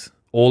shortcomings,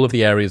 all of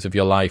the areas of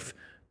your life,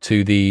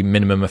 to the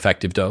minimum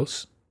effective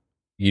dose.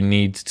 You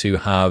need to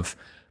have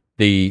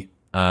the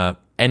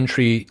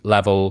entry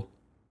level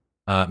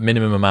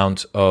minimum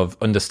amount of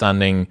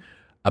understanding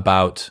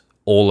about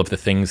all of the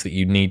things that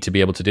you need to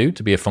be able to do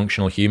to be a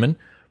functional human.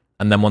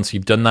 And then once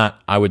you've done that,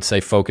 I would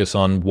say focus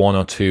on one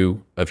or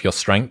two of your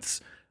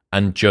strengths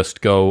and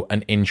just go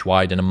an inch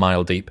wide and a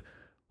mile deep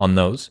on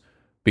those,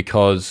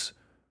 because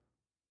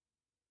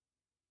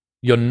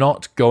you're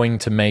not going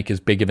to make as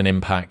big of an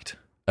impact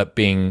at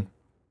being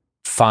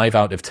 5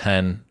 out of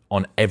 10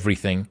 on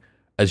everything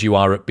as you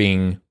are at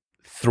being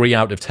 3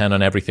 out of 10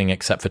 on everything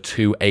except for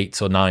 2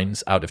 8s or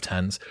 9s out of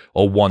 10s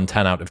or 1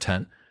 10 out of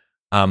 10.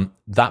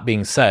 That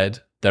being said,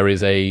 there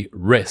is a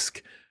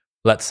risk.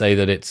 Let's say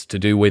that it's to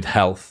do with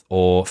health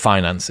or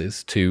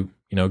finances, two,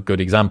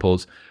 good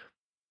examples.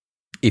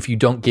 If you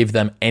don't give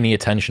them any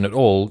attention at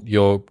all,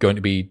 you're going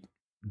to be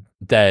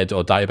dead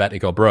or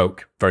diabetic or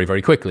broke very,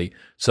 very quickly.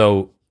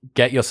 So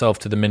get yourself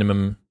to the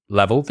minimum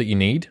level that you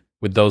need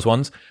with those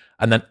ones,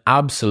 and then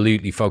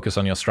absolutely focus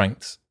on your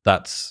strengths.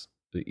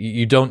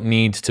 You don't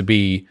need to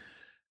be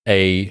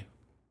a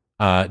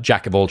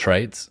jack of all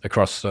trades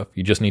across stuff.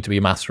 You just need to be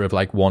a master of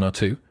like one or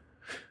two.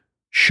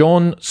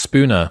 Sean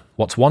Spooner,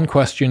 what's one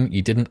question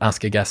you didn't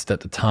ask a guest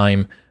at the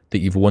time that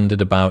you've wondered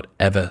about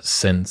ever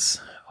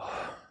since?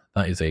 Oh,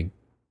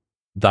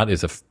 that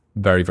is a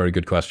very, very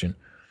good question.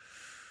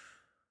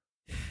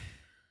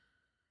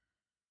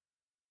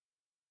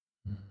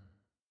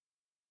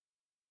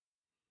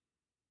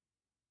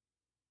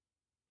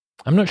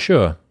 I'm not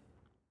sure.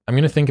 I'm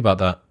going to think about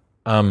that.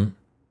 I'm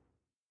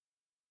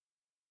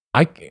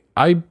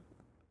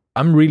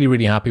really,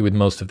 really happy with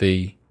most of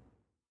the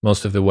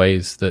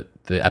ways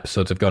that the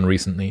episodes have gone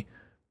recently.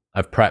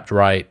 I've prepped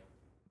right.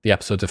 The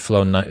episodes have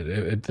flown.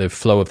 The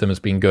flow of them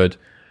has been good.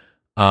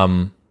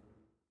 That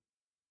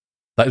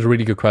is a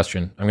really good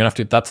question. I'm gonna have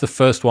to. That's the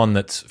first one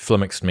that's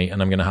flummoxed me,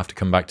 and I'm gonna have to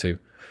come back to.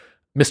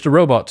 Mr.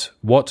 Robot,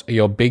 what are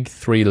your big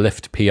 3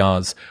 lift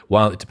PRs?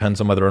 Well, it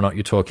depends on whether or not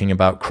you're talking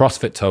about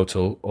CrossFit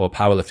total or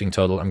powerlifting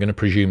total. I'm going to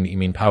presume that you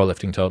mean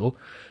powerlifting total.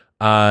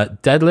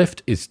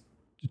 Deadlift is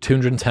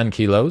 210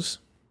 kilos.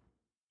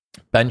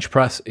 Bench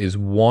press is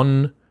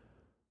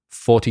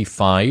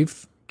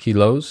 145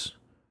 kilos.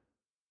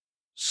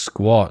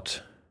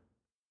 Squat.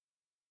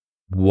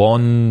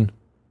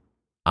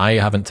 I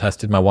haven't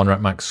tested my 1 rep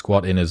max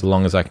squat in as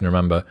long as I can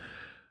remember.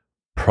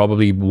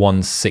 Probably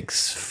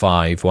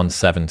 165,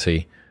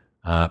 170.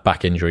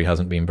 Back injury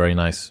hasn't been very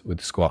nice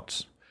with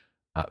squats.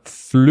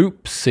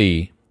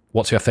 Floopsy,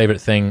 what's your favorite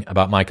thing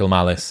about Michael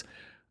Malice?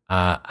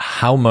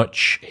 How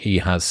much he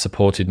has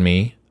supported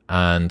me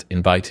and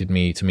invited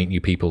me to meet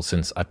new people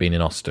since I've been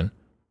in Austin.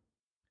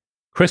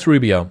 Chris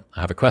Rubio,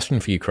 I have a question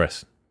for you,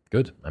 Chris.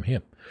 Good, I'm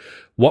here.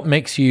 What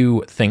makes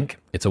you think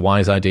it's a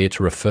wise idea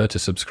to refer to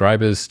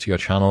subscribers to your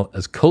channel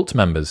as cult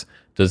members?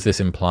 Does this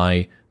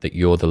imply that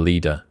you're the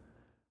leader?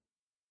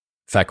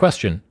 Fair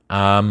question.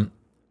 I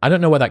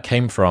don't know where that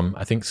came from.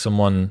 I think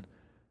someone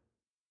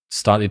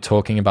started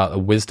talking about a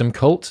wisdom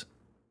cult,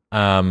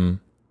 and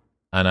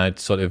I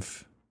sort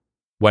of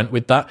went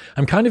with that.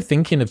 I'm kind of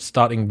thinking of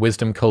starting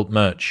wisdom cult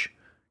merch.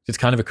 It's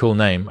kind of a cool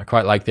name. I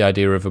quite like the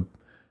idea of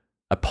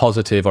a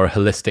positive or a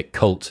holistic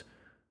cult.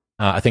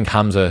 I think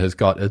Hamza has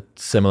got a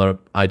similar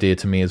idea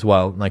to me as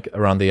well, like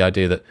around the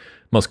idea that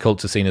most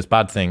cults are seen as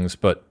bad things,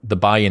 but the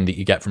buy-in that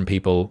you get from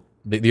people,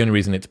 the only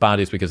reason it's bad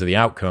is because of the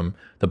outcome.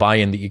 The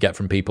buy-in that you get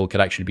from people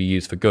could actually be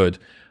used for good.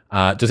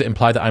 Does it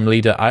imply that I'm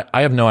leader?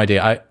 I have no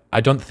idea.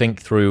 I don't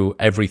think through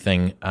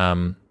everything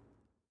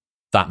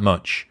that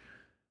much.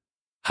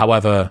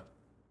 However,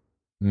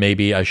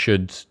 maybe I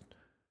should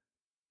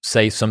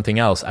say something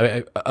else.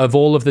 Of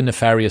all of the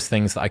nefarious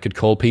things that I could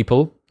call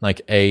people,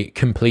 like a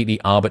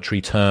completely arbitrary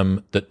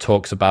term that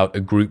talks about a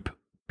group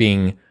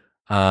being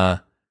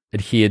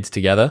adhered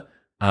together,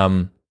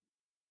 I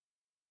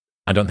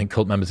don't think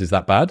cult members is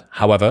that bad.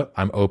 However,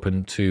 I'm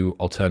open to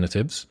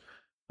alternatives.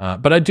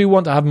 But I do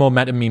want to have more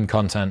meta meme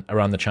content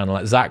around the channel.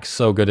 Like Zach's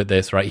so good at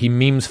this, right? He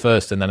memes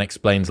first and then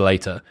explains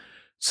later.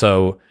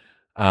 So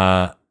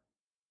I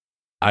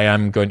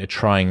am going to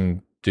try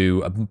and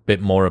do a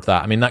bit more of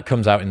that. I mean, that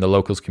comes out in the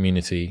locals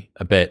community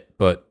a bit,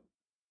 but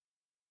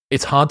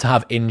it's hard to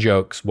have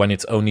in-jokes when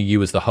it's only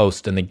you as the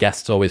host and the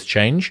guests always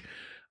change.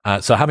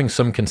 So having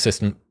some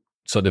consistent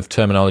sort of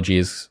terminology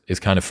is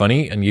kind of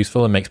funny and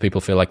useful and makes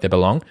people feel like they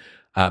belong.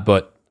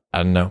 But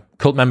I don't know.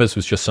 Cult members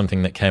was just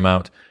something that came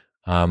out.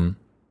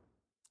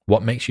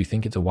 What makes you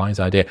think it's a wise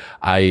idea?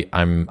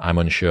 I'm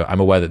unsure. I'm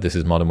aware that this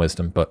is modern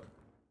wisdom, but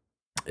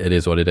it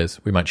is what it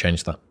is. We might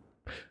change that.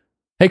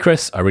 Hey,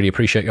 Chris, I really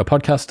appreciate your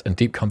podcast and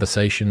deep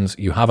conversations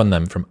you have on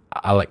them, from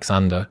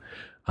Alexander.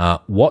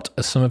 What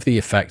are some of the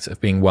effects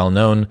of being well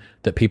known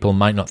that people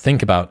might not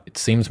think about? It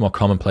seems more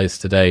commonplace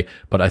today,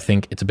 but I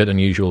think it's a bit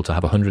unusual to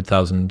have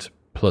 100,000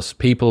 plus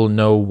people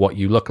know what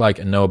you look like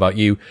and know about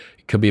you.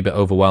 It could be a bit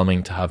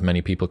overwhelming to have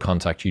many people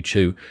contact you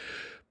too.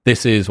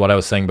 This is what I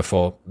was saying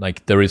before.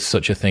 Like, there is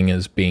such a thing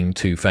as being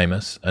too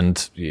famous.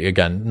 And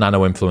again,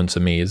 nano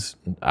influencer me is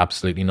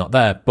absolutely not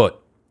there.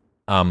 But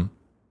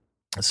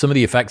some of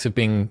the effects of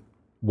being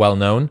well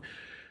known,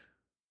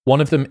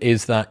 one of them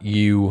is that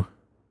you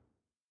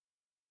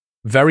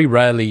very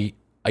rarely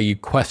are you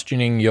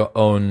questioning your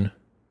own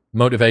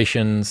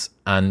motivations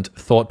and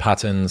thought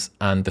patterns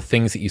and the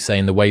things that you say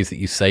and the ways that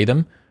you say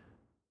them,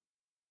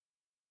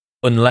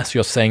 unless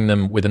you're saying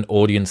them with an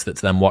audience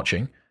that's then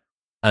watching.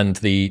 And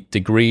the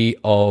degree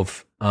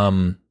of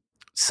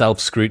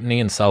self-scrutiny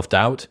and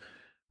self-doubt,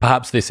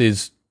 perhaps this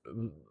is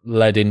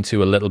led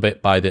into a little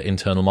bit by the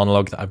internal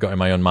monologue that I've got in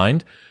my own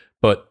mind,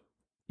 but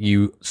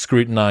you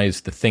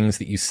scrutinize the things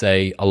that you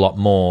say a lot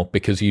more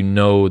because you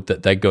know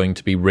that they're going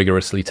to be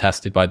rigorously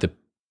tested by the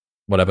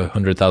whatever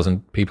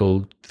 100,000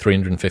 people,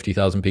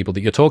 350,000 people that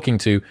you're talking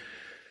to.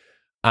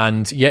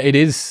 And yeah,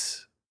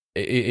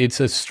 it's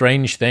a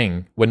strange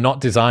thing. We're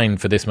not designed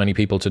for this many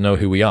people to know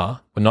who we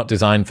are. We're not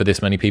designed for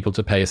this many people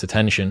to pay us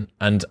attention.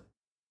 And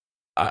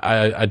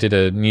I did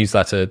a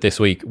newsletter this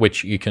week,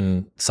 which you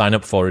can sign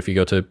up for if you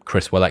go to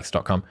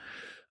chriswillex.com.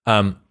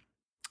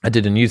 I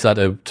did a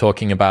newsletter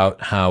talking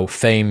about how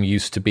fame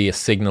used to be a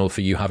signal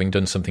for you having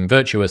done something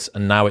virtuous,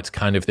 and now it's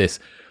kind of this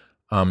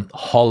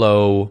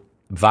hollow,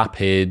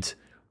 vapid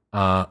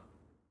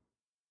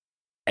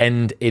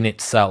end in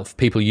itself.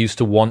 People used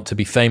to want to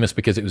be famous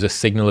because it was a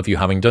signal of you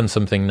having done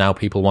something. Now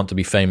people want to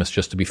be famous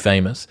just to be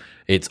famous.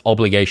 It's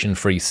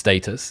obligation-free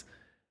status.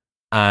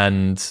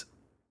 And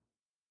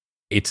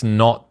it's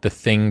not the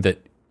thing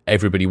that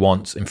everybody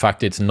wants. In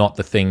fact, it's not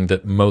the thing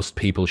that most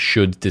people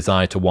should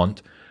desire to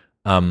want.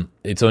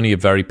 It's only a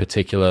very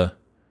particular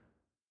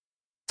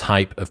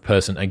type of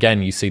person.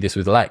 Again, you see this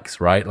with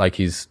Lex, right? Like,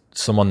 he's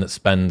someone that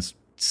spends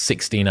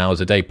 16 hours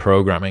a day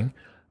programming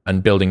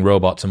and building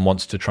robots and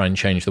wants to try and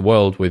change the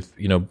world with,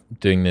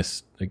 doing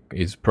this,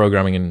 his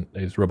programming and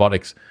his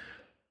robotics.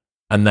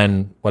 And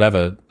then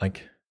whatever,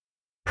 like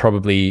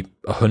probably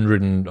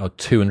 100 or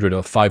 200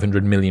 or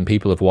 500 million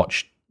people have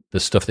watched the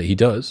stuff that he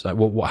does. Like,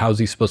 how's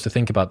he supposed to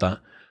think about that?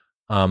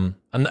 And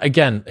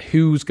again,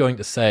 who's going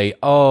to say,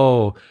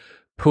 oh,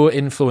 poor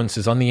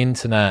influencers on the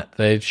internet,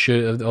 they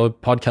should, or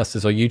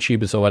podcasters or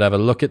YouTubers or whatever,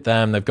 look at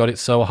them, they've got it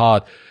so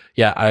hard.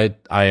 Yeah,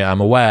 I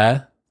am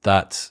aware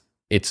that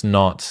it's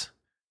not,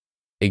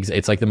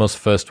 it's like the most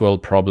first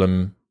world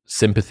problem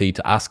sympathy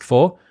to ask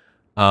for.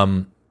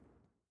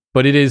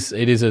 But it is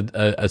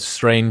a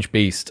strange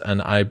beast,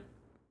 and I'm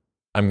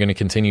going to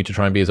continue to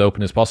try and be as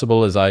open as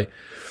possible as I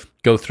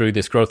go through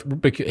this growth.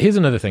 Because here's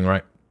another thing,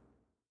 right?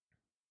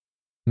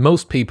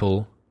 Most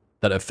people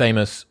that are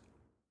famous,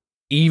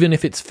 even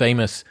if it's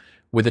famous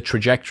with a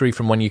trajectory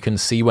from when you can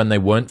see when they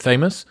weren't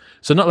famous,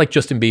 so not like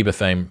Justin Bieber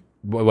fame,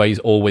 where he's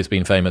always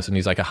been famous and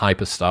he's like a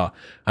hyperstar.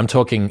 I'm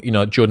talking,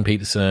 Jordan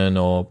Peterson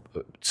or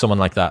someone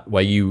like that,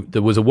 where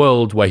there was a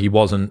world where he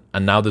wasn't,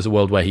 and now there's a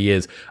world where he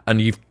is,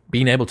 and you've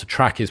been able to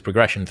track his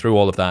progression through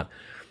all of that.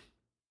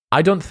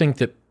 I don't think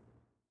that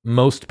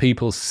most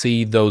people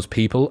see those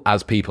people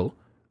as people.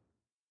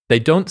 They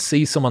don't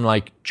see someone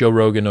like Joe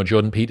Rogan or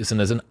Jordan Peterson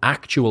as an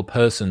actual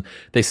person.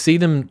 They see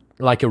them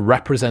like a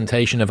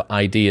representation of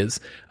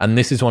ideas. And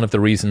this is one of the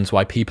reasons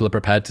why people are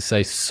prepared to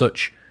say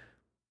such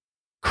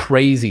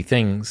crazy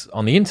things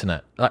on the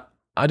internet.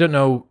 I don't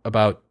know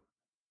about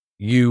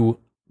you.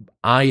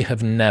 I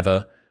have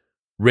never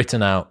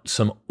written out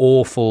some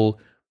awful,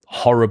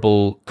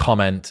 horrible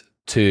comment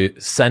to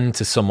send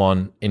to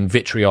someone in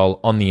vitriol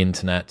on the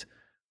internet,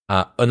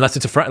 unless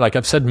it's a friend. Like,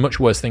 I've said much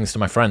worse things to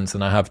my friends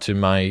than I have to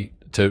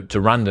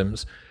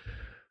randoms.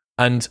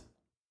 And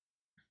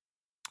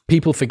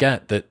people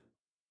forget that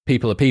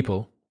people are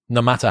people,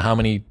 no matter how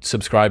many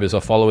subscribers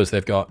or followers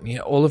they've got.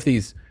 All of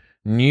these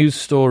news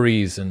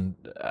stories and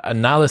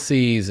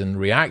analyses and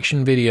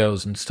reaction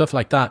videos and stuff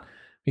like that,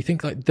 you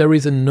think like there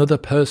is another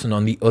person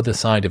on the other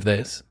side of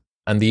this,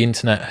 and the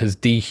internet has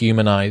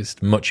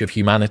dehumanized much of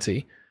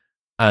humanity,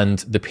 and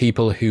the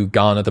people who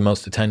garner the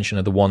most attention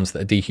are the ones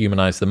that are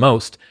dehumanized the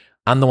most,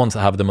 and the ones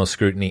that have the most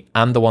scrutiny,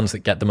 and the ones that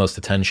get the most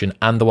attention,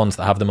 and the ones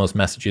that have the most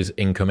messages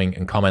incoming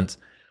and comments.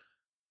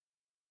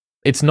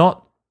 It's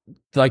not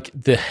like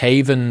the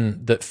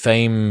haven that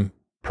fame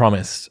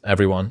promised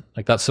everyone.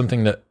 Like, that's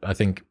something that I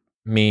think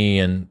me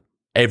and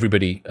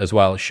everybody as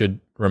well should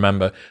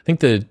remember. I think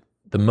the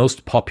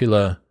most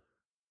popular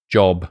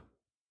job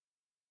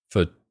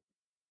for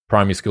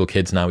primary school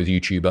kids now is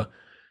YouTuber. And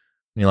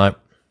you're like,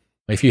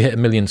 if you hit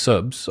 1 million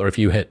subs, or if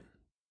you hit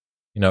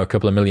a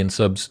couple of million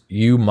subs,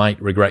 you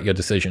might regret your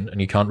decision, and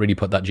you can't really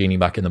put that genie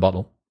back in the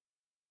bottle.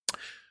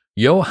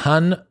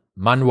 Johan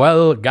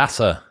Manuel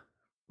Gasser,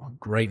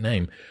 great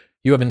name.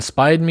 You have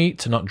inspired me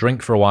to not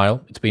drink for a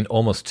while. It's been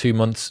almost 2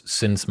 months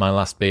since my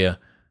last beer.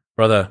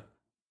 Brother,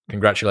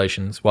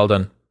 congratulations. Well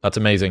done. That's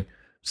amazing.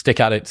 Stick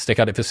at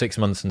it for 6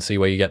 months and see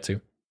where you get to.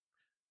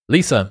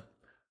 Lisa,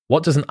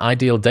 what does an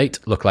ideal date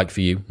look like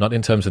for you? Not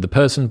in terms of the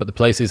person, but the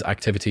places,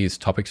 activities,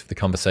 topics of the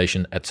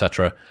conversation,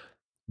 etc.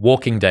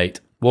 Walking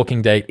date.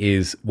 Walking date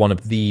is one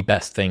of the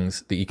best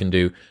things that you can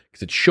do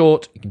because it's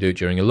short. You can do it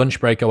during a lunch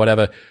break or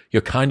whatever.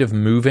 You're kind of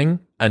moving,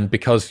 and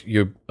because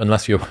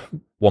unless you're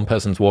one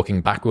person's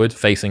walking backward,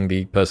 facing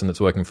the person that's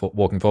walking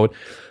forward,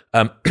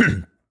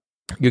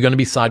 you're going to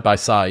be side by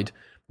side,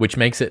 which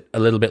makes it a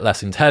little bit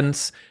less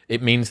intense.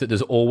 It means that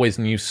there's always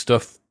new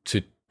stuff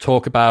to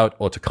talk about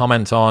or to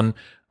comment on.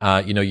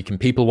 You can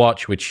people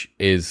watch, which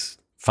is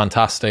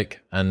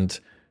fantastic, and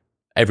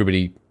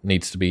everybody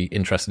needs to be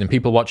interested in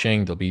people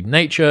watching. There'll be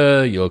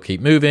nature, you'll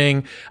keep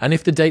moving. And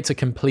if the date's a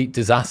complete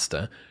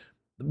disaster,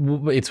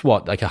 it's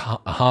like a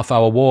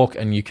half-hour walk,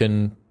 and you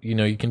can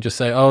just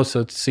say, oh,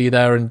 so see you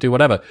there, and do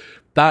whatever.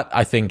 That,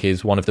 I think,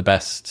 is one of the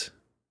best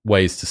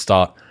ways to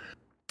start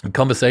a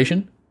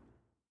conversation.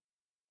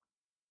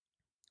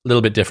 A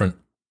little bit different.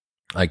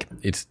 Like,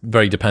 it's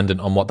very dependent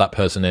on what that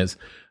person is.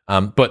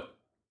 But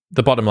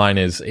the bottom line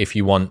is, if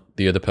you want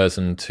the other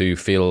person to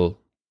feel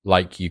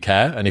like you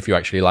care, and if you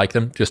actually like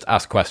them, just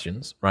ask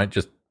questions, right?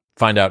 Just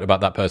find out about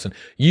that person.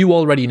 You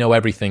already know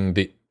everything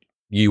that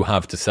you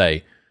have to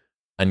say,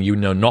 and you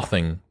know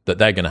nothing that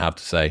they're going to have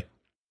to say.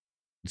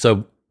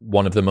 So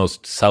one of the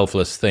most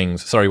selfish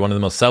things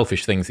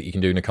that you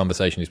can do in a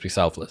conversation is be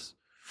selfless.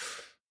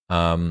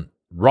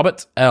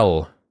 Robert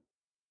L.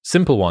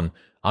 Simple one.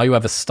 Are you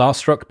ever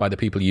starstruck by the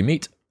people you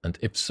meet? And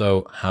if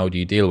so, how do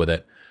you deal with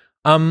it?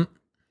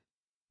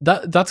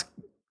 That's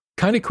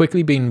kind of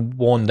quickly been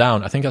worn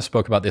down. I think I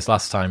spoke about this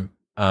last time.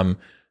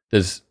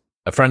 There's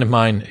a friend of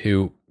mine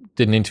who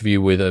did an interview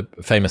with a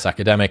famous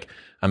academic,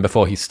 and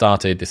before he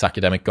started, this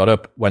academic got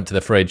up, went to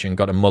the fridge, and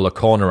got a Muller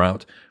corner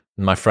out.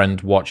 And my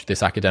friend watched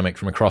this academic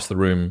from across the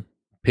room,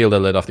 peel the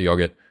lid off the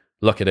yogurt,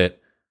 look at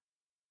it,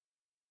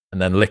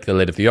 and then lick the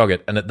lid of the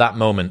yogurt. And at that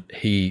moment,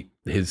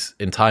 his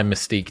entire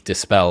mystique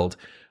dispelled.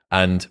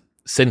 And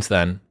since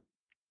then,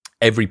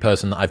 every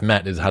person that I've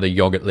met has had a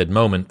yogurt lid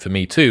moment for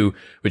me too,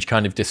 which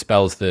kind of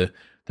dispels the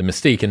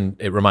mystique, and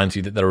it reminds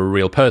you that they're a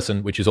real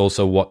person, which is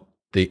also what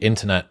the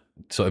internet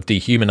sort of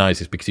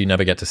dehumanizes, because you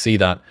never get to see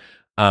that.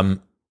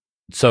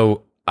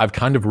 So I've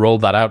kind of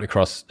rolled that out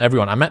across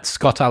everyone. I met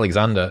Scott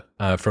Alexander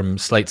from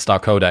Slate Star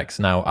Codex,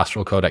 now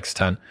Astral Codex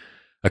 10,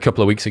 a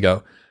couple of weeks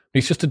ago.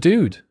 He's just a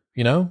dude,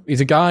 you know?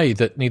 He's a guy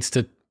that needs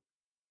to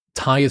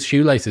tie his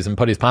shoelaces and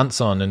put his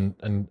pants on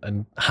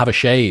and have a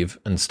shave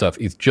and stuff.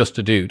 He's just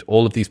a dude.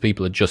 All of these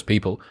people are just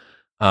people.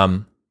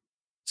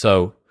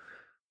 So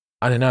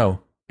I don't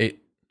know. It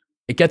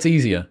gets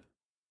easier.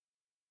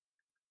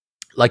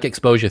 Like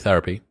exposure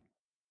therapy,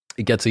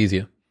 it gets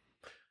easier.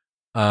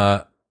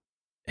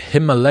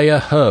 Himalaya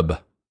Herb.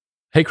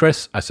 Hey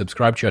Chris, I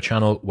subscribed to your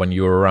channel when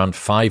you were around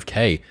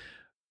 5k.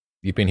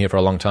 You've been here for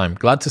a long time.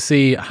 Glad to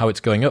see how it's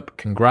going up.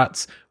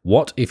 Congrats.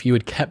 What if you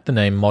had kept the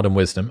name Modern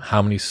Wisdom?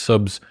 How many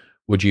subs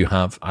would you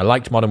have? I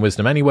liked Modern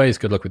Wisdom anyways.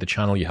 Good luck with the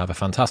channel. You have a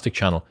fantastic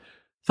channel.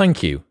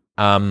 Thank you.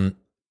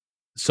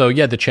 So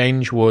yeah, the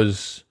change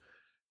was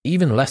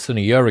even less than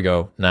a year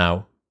ago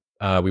now.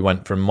 We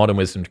went from Modern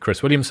Wisdom to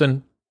Chris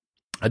Williamson.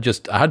 I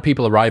had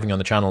people arriving on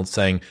the channel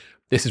saying,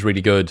 this is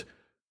really good.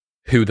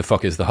 Who the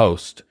fuck is the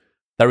host?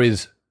 There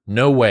is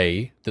no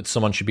way that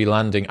someone should be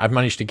landing. I've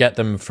managed to get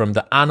them from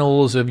the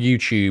annals of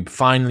YouTube,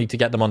 finally to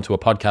get them onto a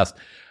podcast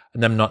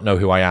and them not know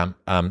who I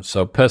am.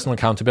 So personal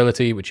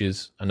accountability, which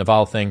is a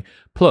Naval thing,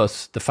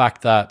 plus the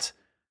fact that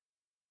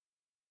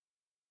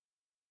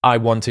I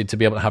wanted to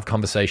be able to have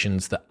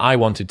conversations that I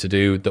wanted to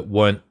do that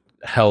weren't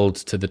held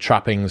to the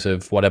trappings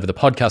of whatever the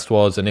podcast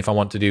was. And if I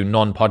want to do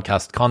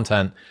non-podcast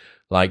content,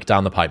 like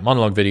down the pipe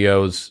monologue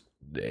videos,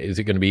 is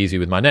it going to be easy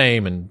with my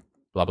name and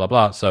blah, blah,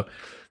 blah. So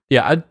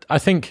yeah, I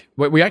think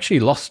we actually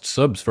lost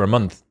subs for a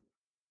month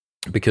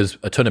because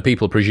a ton of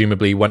people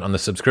presumably went on the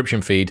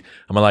subscription feed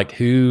and were like,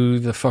 who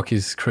the fuck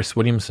is Chris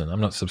Williamson?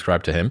 I'm not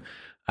subscribed to him.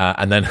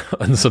 And then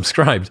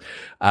unsubscribed,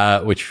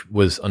 which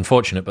was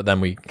unfortunate, but then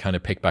we kind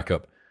of picked back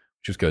up,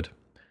 which was good.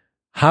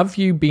 Have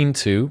you been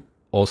to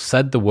or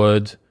said the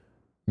word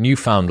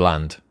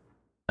Newfoundland?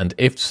 And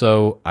if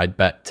so, I'd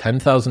bet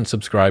 10,000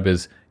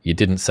 subscribers you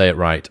didn't say it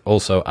right.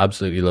 Also,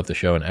 absolutely love the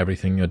show and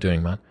everything you're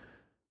doing, man.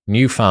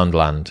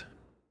 Newfoundland.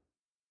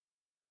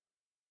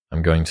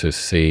 I'm going to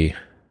see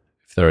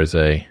if there is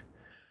a...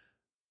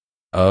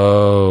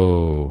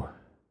 Oh,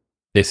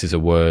 this is a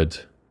word.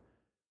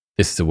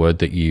 This is a word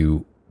that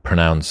you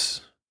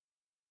pronounce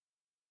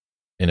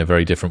in a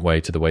very different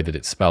way to the way that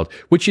it's spelled,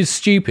 which is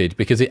stupid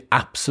because it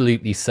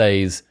absolutely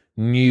says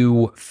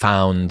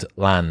Newfound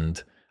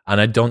Land. And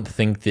I don't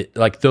think that,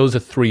 like, those are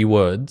three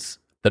words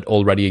that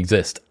already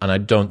exist. And I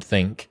don't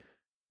think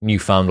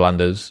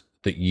Newfoundlanders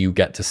that you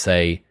get to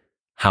say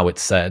how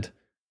it's said.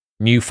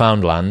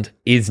 Newfoundland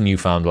is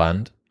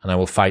Newfoundland, and I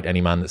will fight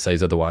any man that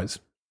says otherwise.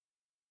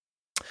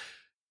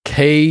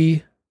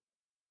 K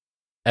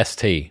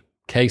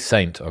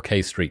Saint or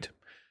K Street.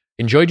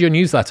 Enjoyed your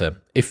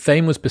newsletter. If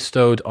fame was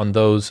bestowed on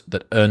those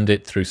that earned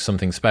it through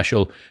something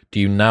special,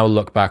 do you now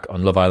look back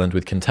on Love Island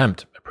with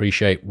contempt?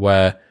 Appreciate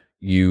where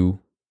you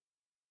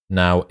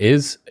now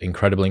is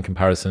incredible in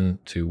comparison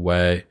to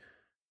where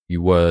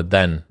you were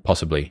then,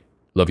 possibly.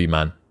 Love you,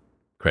 man.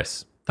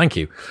 Chris. Thank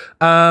you.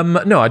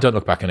 No, I don't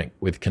look back on it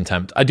with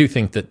contempt. I do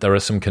think that there are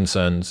some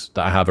concerns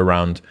that I have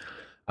around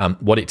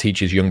what it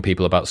teaches young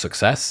people about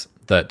success,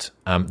 that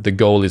the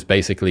goal is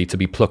basically to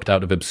be plucked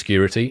out of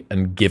obscurity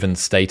and given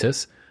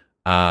status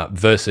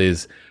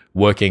versus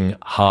working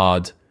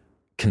hard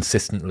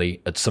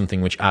consistently at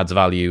something which adds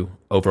value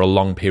over a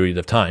long period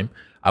of time.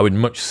 I would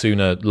much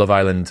sooner Love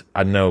Island,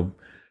 I know,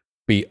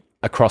 be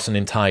across an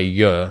entire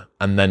year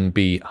and then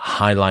be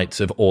highlights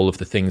of all of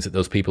the things that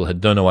those people had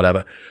done or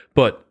whatever.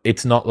 But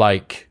it's not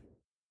like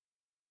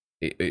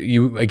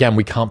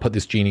we can't put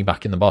this genie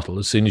back in the bottle.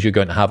 As soon as you're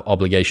going to have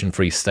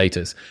obligation-free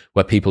status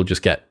where people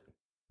just get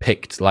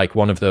picked like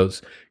one of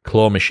those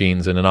claw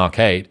machines in an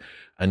arcade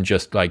and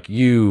just like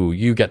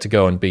you get to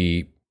go and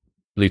be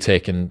blue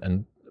tick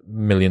and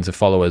millions of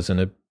followers and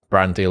a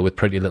brand deal with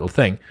Pretty Little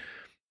Thing.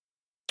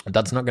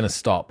 That's not going to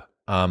stop.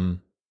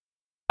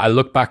 I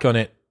look back on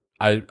it.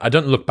 I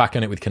don't look back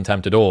on it with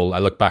contempt at all. I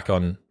look back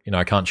on,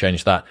 I can't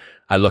change that.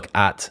 I look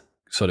at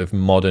sort of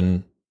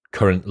modern,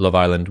 current Love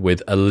Island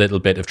with a little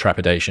bit of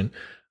trepidation.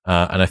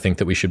 And I think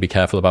that we should be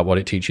careful about what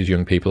it teaches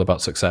young people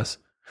about success.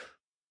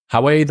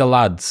 How are the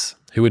lads?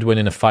 Who would win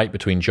in a fight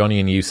between Johnny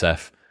and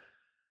Youssef?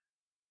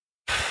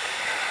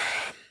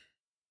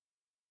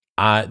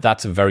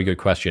 That's a very good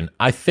question.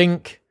 I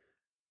think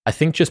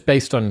just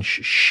based on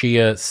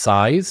sheer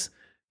size,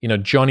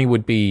 Johnny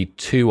would be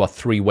 2 or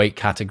 3 weight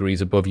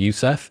categories above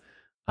Youssef.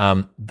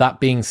 That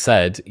being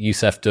said,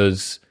 Youssef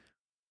does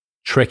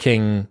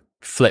tricking,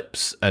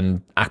 flips,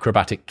 and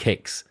acrobatic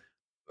kicks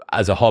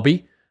as a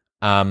hobby.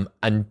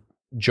 And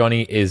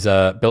Johnny is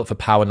built for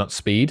power, not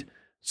speed.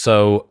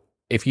 So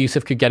if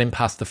Youssef could get him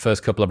past the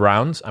first couple of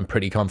rounds, I'm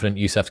pretty confident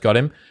Youssef's got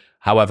him.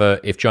 However,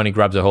 if Johnny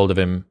grabs a hold of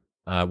him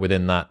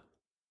within that,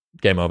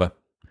 game over.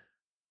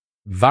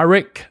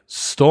 Varric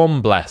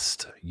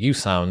Stormblessed. You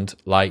sound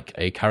like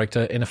a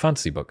character in a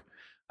fantasy book.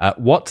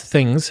 What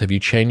things have you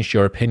changed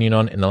your opinion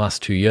on in the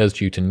last 2 years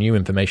due to new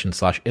information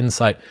 /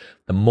 insight?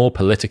 The more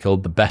political,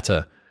 the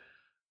better.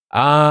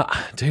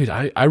 Dude,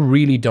 I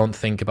really don't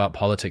think about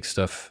politics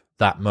stuff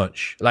that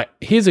much. Like,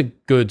 here's a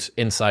good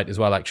insight as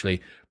well,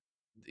 actually.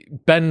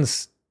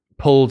 Ben's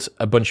pulled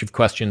a bunch of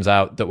questions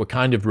out that were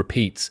kind of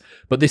repeats,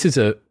 but this is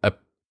a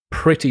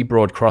pretty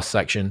broad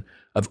cross-section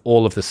of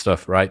all of the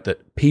stuff, right,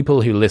 that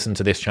people who listen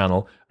to this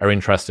channel are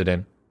interested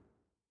in.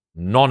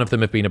 None of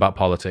them have been about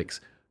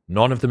politics.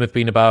 None of them have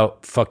been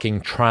about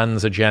fucking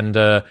trans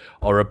agenda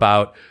or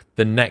about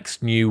the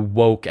next new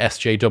woke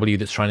SJW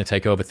that's trying to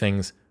take over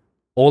things.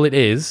 All it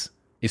is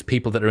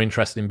people that are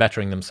interested in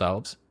bettering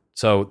themselves.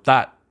 So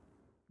that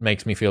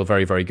makes me feel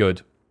very, very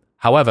good.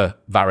 However,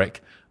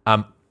 Varric,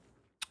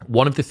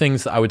 one of the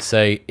things that I would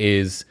say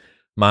is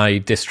my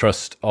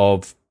distrust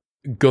of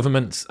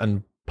governments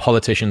and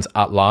politicians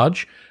at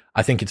large.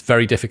 I think it's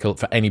very difficult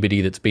for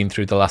anybody that's been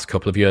through the last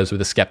couple of years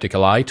with a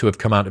skeptical eye to have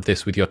come out of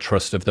this with your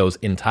trust of those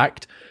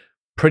intact.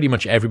 Pretty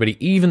much everybody,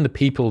 even the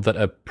people that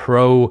are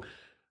pro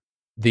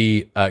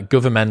the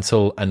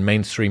governmental and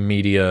mainstream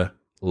media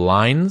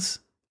lines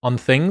on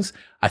things,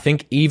 I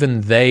think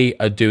even they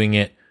are doing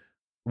it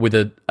with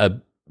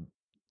a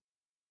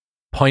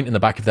point in the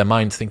back of their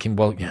minds thinking,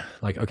 well, yeah,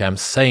 like, okay, I'm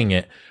saying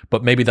it,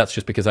 but maybe that's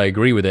just because I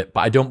agree with it, but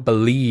I don't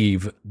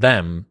believe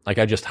them. Like,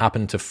 I just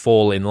happen to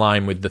fall in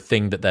line with the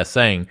thing that they're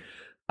saying.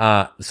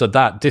 So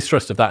that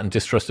distrust of that and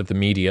distrust of the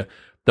media,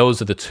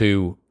 those are the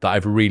two that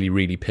I've really,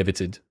 really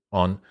pivoted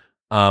on.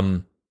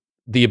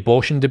 The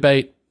abortion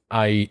debate,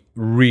 I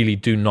really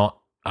do not,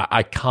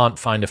 I can't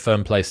find a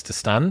firm place to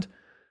stand.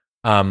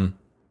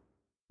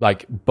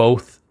 Like,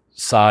 both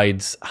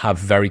sides have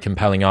very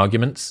compelling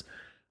arguments,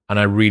 and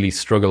I really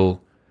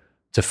struggle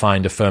to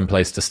find a firm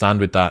place to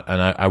stand with that.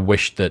 And I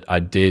wish that I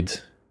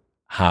did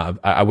have,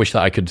 I wish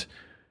that I could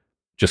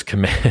just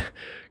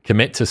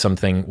commit to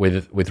something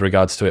with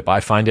regards to it. But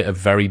I find it a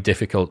very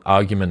difficult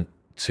argument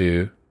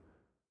to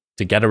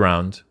get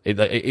around.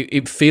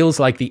 It feels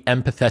like the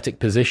empathetic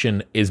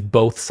position is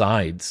both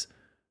sides.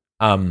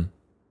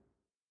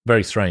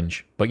 Very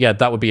strange. But yeah,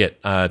 that would be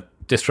it.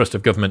 Distrust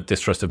of government,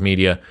 distrust of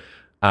media,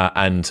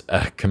 and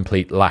a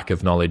complete lack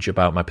of knowledge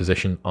about my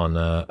position on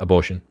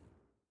abortion.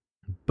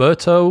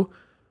 Berto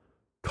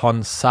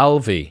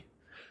Consalvi.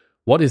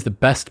 What is the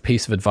best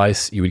piece of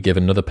advice you would give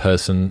another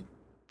person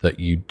that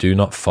you do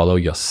not follow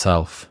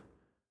yourself?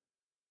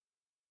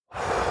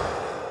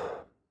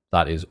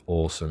 That is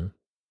awesome.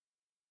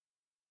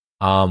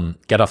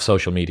 Get off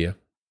social media,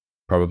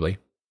 probably.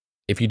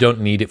 If you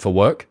don't need it for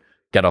work,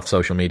 get off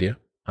social media.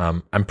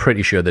 I'm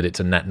pretty sure that it's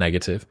a net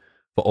negative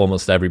for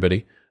almost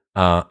everybody.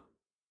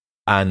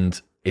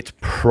 And it's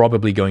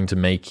probably going to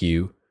make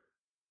you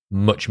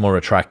much more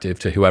attractive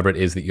to whoever it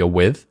is that you're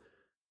with,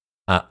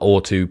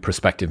 or to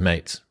prospective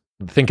mates.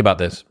 Think about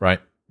this, right?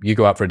 You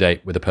go out for a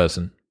date with a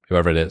person,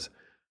 whoever it is,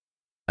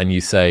 and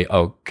you say,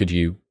 oh,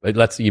 you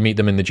meet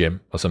them in the gym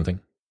or something.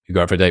 You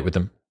go out for a date with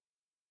them,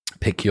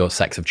 pick your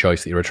sex of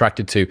choice that you're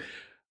attracted to,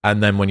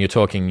 and then when you're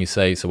talking, you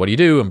say, so what do you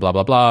do? And blah,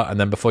 blah, blah. And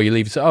then before you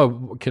leave, you say,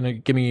 oh, can you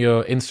give me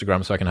your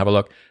Instagram so I can have a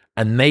look?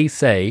 And they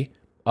say,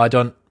 I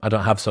don't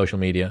have social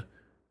media.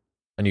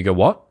 And you go,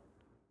 what?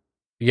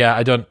 Yeah,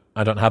 I don't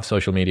have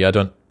social media. I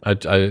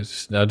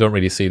don't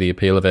really see the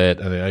appeal of it.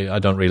 And I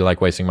don't really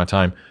like wasting my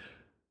time.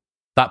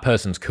 That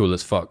person's cool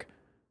as fuck.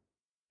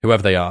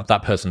 Whoever they are,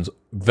 that person's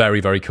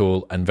very, very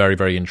cool and very,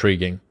 very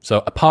intriguing.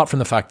 So apart from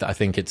the fact that I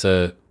think it's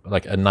a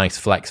nice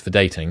flex for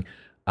dating,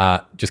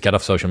 just get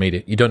off social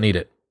media. You don't need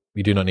it.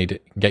 You do not need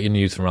it. You can get your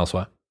news from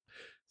elsewhere.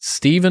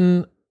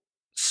 Stephen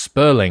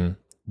Sperling,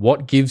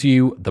 what gives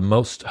you the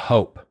most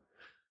hope?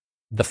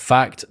 The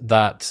fact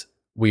that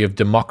we have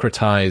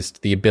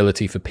democratized the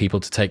ability for people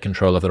to take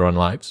control of their own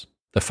lives.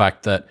 The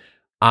fact that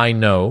I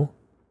know,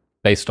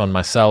 based on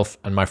myself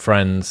and my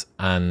friends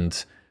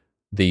and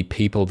the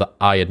people that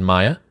I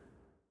admire,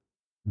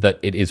 that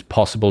it is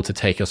possible to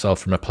take yourself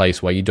from a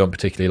place where you don't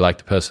particularly like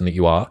the person that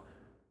you are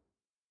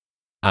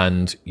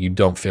and you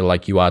don't feel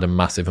like you add a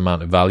massive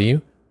amount of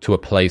value to a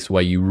place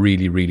where you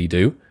really, really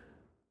do.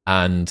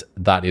 And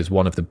that is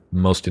one of the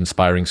most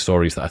inspiring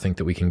stories that I think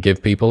that we can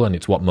give people. And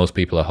it's what most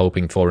people are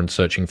hoping for and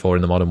searching for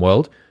in the modern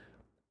world.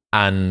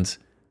 And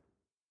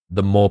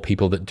the more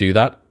people that do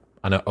that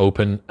and are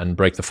open and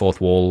break the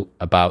fourth wall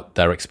about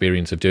their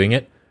experience of doing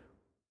it,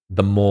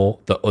 the more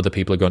that other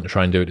people are going to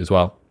try and do it as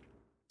well.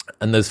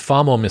 And there's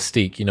far more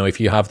mystique, if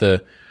you have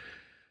the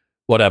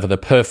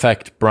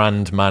perfect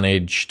brand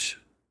managed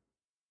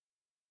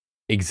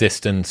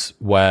existence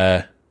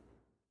where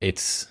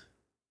it's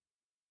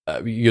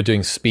you're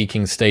doing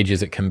speaking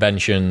stages at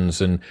conventions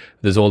and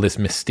there's all this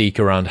mystique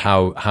around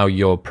how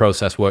your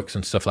process works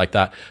and stuff like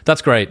that.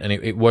 That's great, and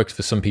it works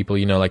for some people,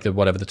 like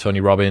the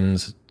Tony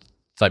Robbins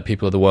type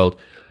people of the world.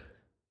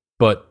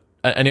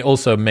 And it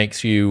also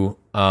makes you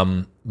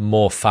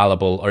more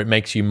fallible, or it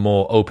makes you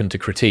more open to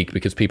critique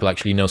because people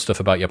actually know stuff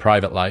about your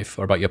private life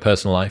or about your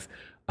personal life.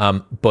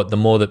 But the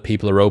more that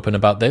people are open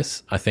about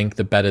this, I think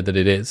the better that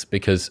it is,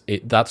 because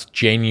that's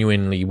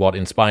genuinely what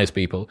inspires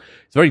people.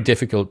 It's very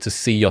difficult to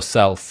see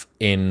yourself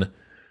in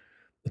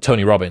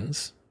Tony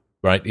Robbins,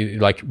 right?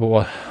 Like,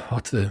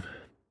 what's the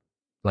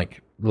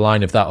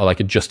line of that, or like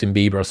a Justin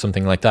Bieber or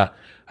something like that?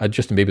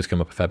 Justin Bieber's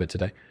come up a fair bit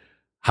today.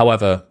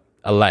 However,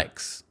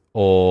 Alex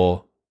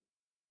or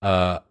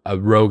a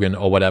Rogan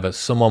or whatever,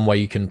 someone where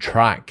you can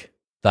track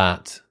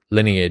that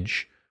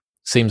lineage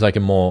seems like a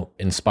more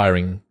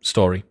inspiring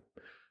story.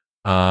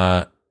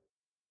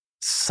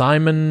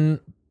 Simon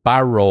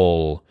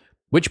Barrell,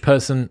 which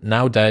person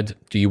now dead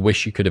do you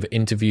wish you could have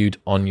interviewed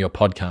on your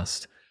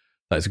podcast?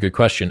 That's a good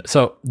question.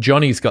 So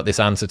Johnny's got this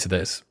answer to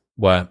this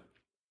where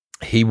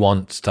he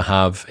wants to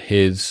have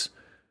his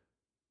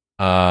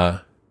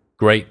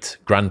great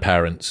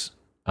grandparents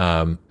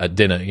at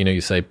dinner.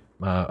 You say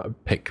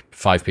pick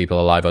 5 people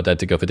alive or dead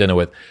to go for dinner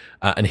with,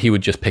 and he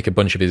would just pick a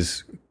bunch of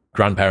his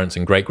grandparents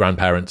and great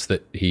grandparents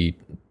that he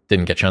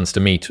didn't get a chance to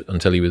meet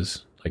until he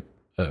was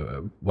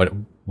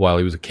while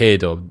he was a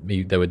kid, or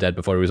they were dead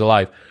before he was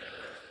alive.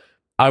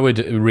 I would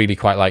really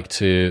quite like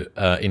to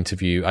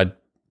interview.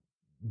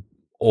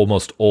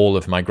 Almost all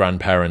of my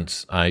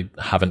grandparents I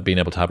haven't been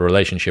able to have a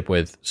relationship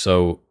with,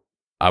 so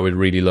I would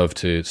really love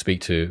to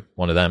speak to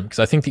one of them, because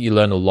I think that you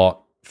learn a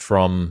lot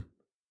from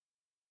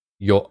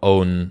your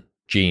own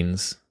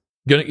genes.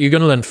 You're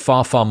going to learn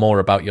far, far more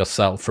about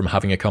yourself from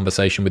having a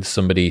conversation with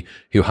somebody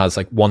who has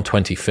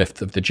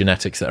 1/25 of the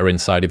genetics that are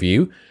inside of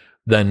you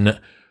than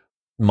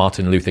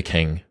Martin Luther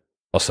King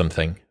or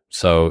something.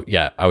 So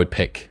yeah, I would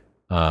pick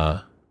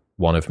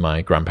one of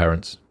my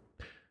grandparents.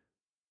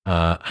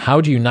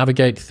 How do you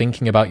navigate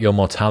thinking about your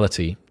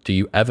mortality? Do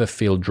you ever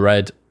feel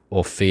dread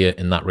or fear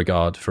in that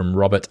regard? From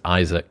Robert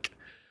Isaac.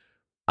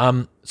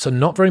 So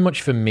not very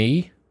much for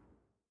me.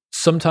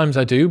 Sometimes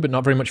I do, but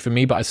not very much for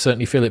me, but I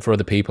certainly feel it for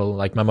other people,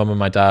 like my mum and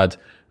my dad.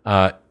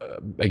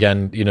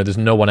 Again, there's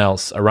no one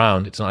else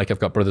around. It's not like I've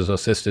got brothers or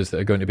sisters that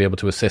are going to be able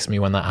to assist me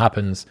when that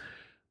happens.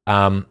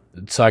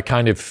 So I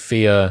kind of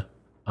fear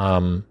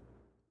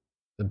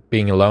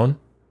being alone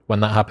when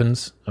that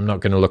happens. I'm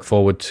not going to look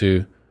forward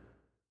to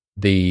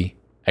the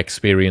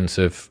experience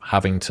of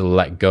having to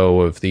let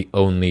go of the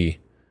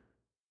only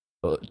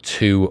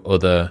 2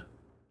 other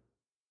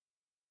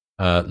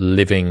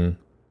living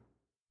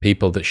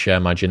people that share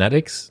my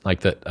genetics,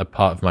 that are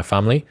part of my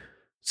family.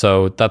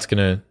 So that's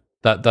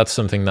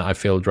something that I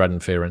feel dread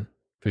and fear in,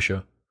 for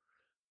sure.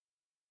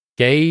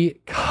 Gay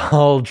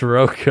Carl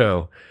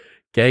Drogo.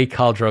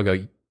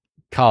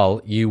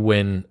 Carl, you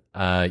win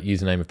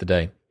username of the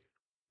day.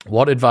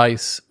 What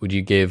advice would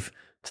you give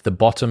to the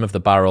bottom of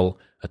the barrel,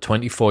 a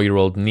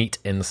 24-year-old neat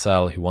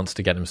incel who wants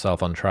to get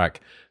himself on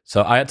track?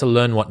 So I had to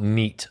learn what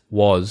neat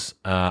was.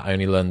 I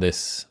only learned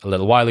this a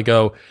little while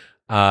ago.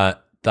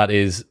 That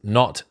is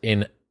not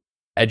in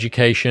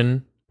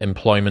education,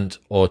 employment,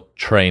 or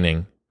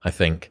training, I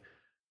think.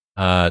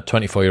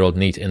 24-year-old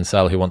neat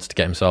incel who wants to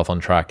get himself on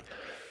track.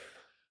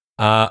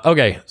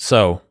 Okay,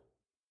 so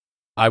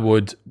I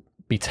would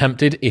be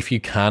tempted, if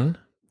you can,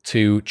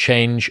 to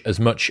change as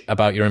much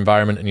about your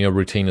environment and your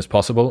routine as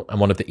possible. And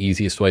one of the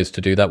easiest ways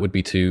to do that would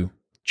be to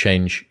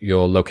change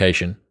your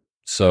location.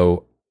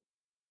 So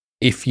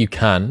if you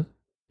can,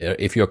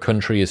 if your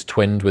country is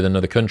twinned with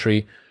another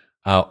country,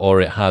 or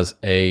it has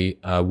a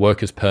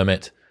worker's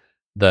permit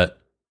that,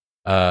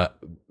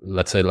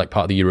 let's say, part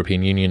of the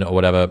European Union or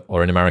whatever,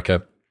 or in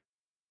America,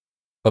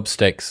 up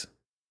sticks,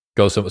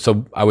 go.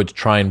 So I would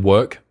try and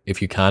work,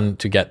 if you can,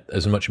 to get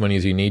as much money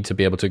as you need to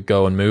be able to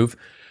go and move,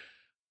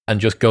 and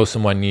just go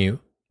somewhere new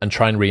and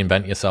try and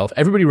reinvent yourself.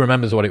 Everybody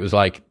remembers what it was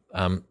like,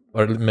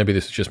 or maybe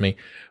this is just me,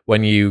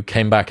 when you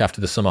came back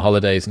after the summer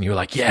holidays and you were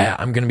like, yeah,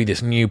 I'm going to be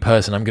this new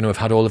person. I'm going to have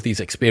had all of these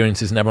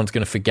experiences and everyone's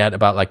going to forget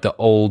about the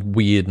old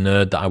weird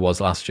nerd that I was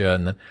last year.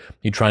 And then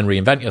you try and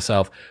reinvent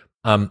yourself.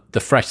 The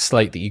fresh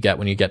slate that you get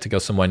when you get to go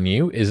somewhere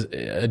new is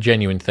a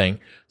genuine thing.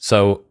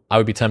 So I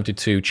would be tempted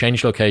to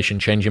change location,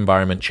 change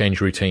environment, change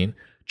routine,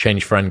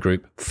 change friend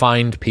group,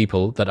 find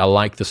people that are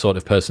like the sort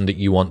of person that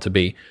you want to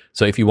be.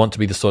 So if you want to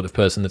be the sort of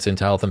person that's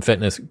into health and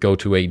fitness, go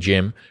to a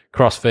gym.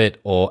 CrossFit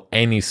or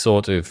any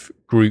sort of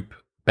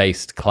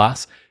group-based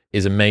class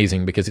is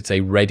amazing because it's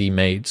a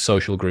ready-made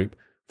social group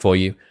for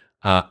you.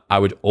 I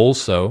would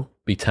also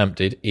be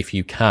tempted, if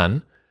you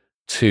can,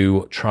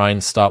 to try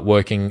and start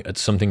working at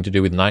something to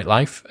do with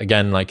nightlife.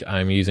 Again,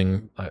 I'm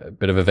using a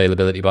bit of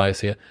availability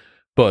bias here,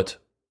 but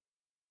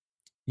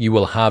you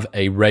will have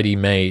a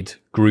ready-made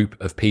group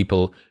of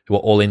people who are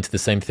all into the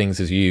same things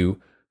as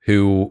you,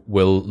 who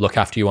will look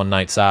after you on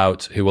nights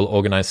out, who will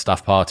organize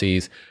staff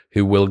parties,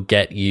 who will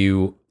get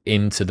you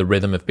into the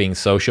rhythm of being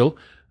social.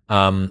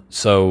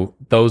 So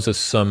those are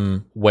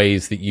some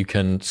ways that you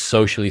can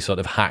socially sort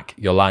of hack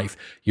your life.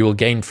 You will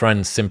gain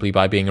friends simply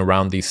by being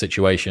around these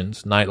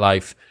situations.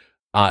 Nightlife,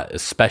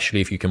 especially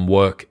if you can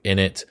work in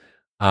it,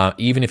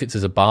 even if it's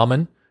as a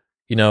barman,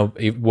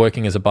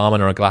 working as a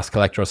barman or a glass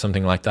collector or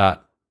something like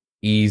that,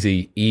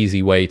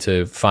 easy way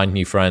to find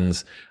new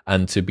friends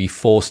and to be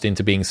forced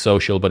into being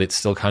social, but it's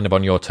still kind of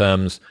on your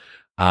terms.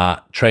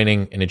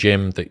 Training in a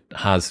gym that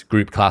has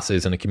group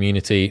classes and a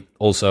community,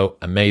 also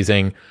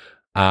amazing.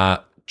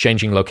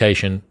 Changing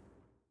location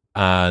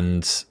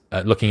and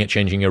looking at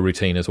changing your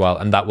routine as well.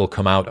 And that will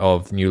come out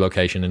of new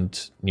location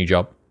and new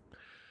job.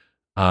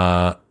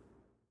 How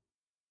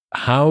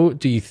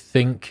do you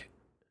think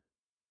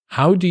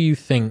how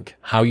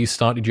you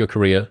started your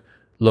career,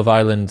 Love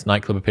Island,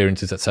 nightclub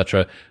appearances,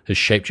 etc., has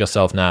shaped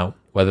yourself now,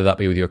 whether that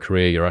be with your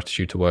career, your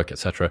attitude to work,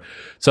 etc.?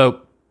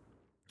 So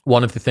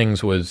one of the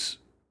things was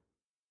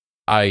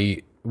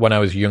when I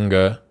was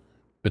younger,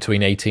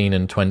 between 18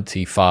 and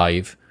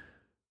 25,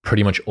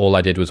 pretty much all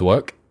I did was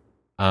work.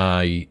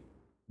 I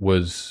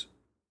was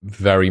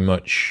very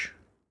much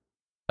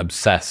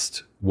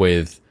obsessed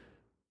with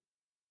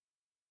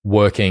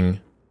working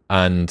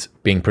and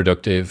being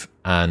productive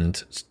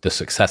and the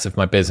success of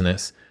my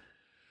business.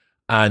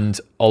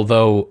 And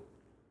although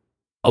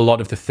a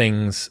lot of the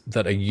things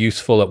that are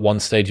useful at one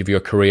stage of your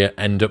career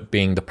end up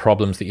being the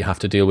problems that you have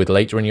to deal with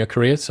later in your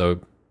career,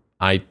 so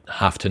I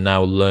have to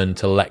now learn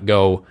to let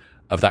go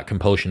of that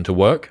compulsion to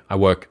work. I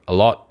work a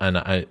lot and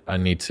I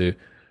need to,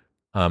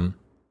 I'm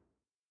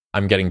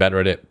getting better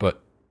at it,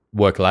 but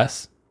work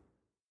less.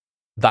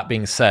 That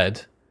being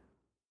said,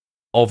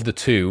 of the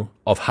two,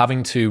 of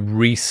having to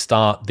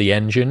restart the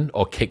engine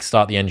or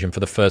kickstart the engine for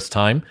the first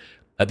time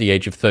at the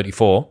age of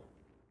 34,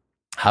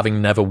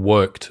 having never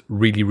worked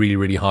really, really,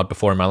 really hard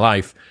before in my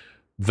life,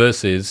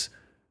 versus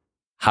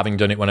having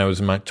done it when I was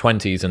in my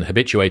 20s and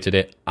habituated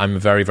it, I'm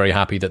very, very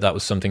happy that that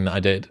was something that I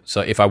did.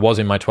 So if I was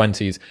in my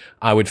 20s,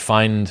 I would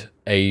find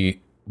a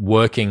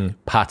working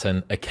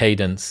pattern, a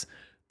cadence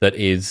that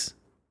is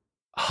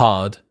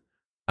hard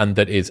and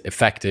that is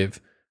effective,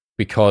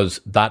 because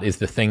that is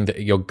the thing that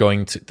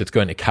that's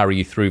going to carry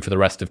you through for the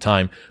rest of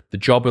time. The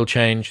job will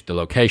change, the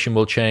location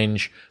will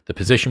change, the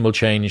position will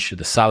change,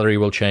 the salary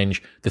will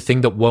change. The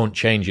thing that won't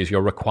change is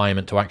your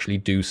requirement to actually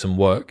do some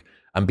work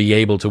and be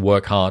able to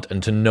work hard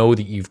and to know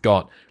that you've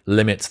got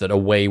limits that are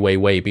way, way,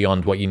 way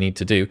beyond what you need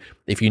to do.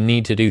 If you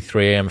need to do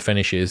 3 a.m.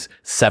 finishes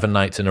 7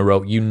 nights in a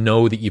row, you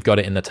know that you've got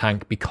it in the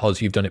tank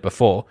because you've done it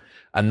before.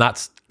 And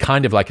that's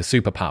kind of like a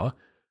superpower,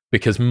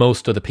 because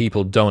most other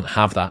people don't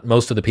have that.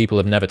 Most other people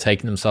have never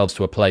taken themselves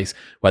to a place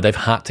where they've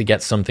had to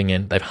get something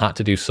in, they've had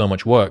to do so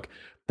much work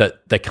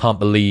that they can't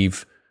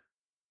believe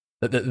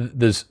that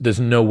there's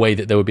no way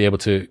that they would be able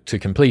to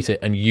complete it,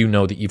 and you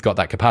know that you've got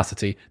that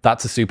capacity.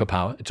 That's a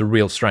superpower. It's a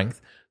real strength.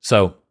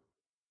 So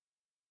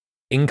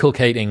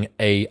inculcating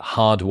a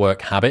hard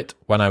work habit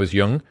when I was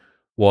young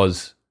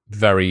was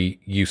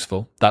very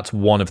useful. That's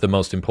one of the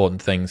most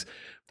important things.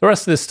 The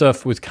rest of this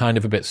stuff was kind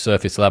of a bit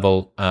surface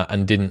level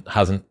and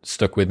hasn't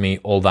stuck with me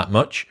all that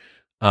much.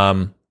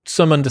 Some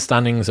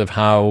understandings of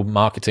how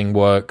marketing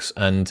works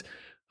and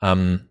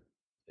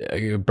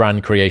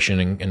brand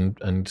creation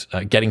and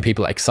getting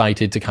people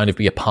excited to kind of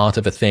be a part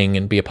of a thing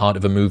and be a part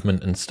of a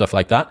movement and stuff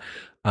like that.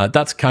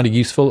 That's kind of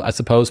useful, I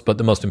suppose, but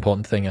the most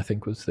important thing, I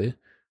think, was the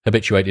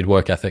habituated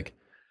work ethic.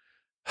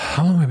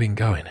 How long have we been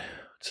going?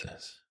 What's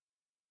this?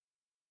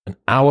 1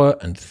 hour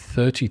and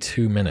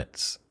 32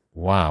 minutes.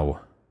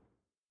 Wow.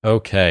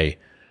 Okay.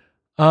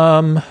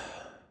 I'll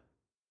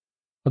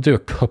do a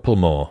couple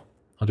more.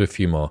 I'll do a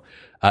few more.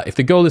 If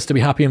the goal is to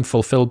be happy and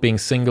fulfilled being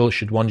single,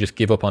 should one just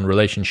give up on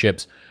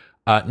relationships?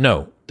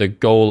 No, the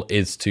goal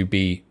is to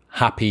be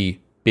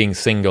happy being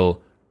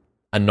single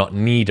and not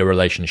need a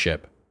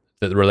relationship.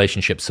 That the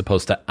relationship's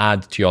supposed to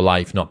add to your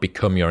life, not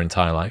become your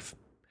entire life.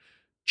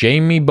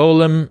 Jamie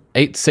Bolam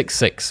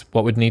 866.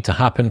 What would need to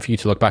happen for you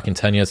to look back in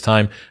 10 years'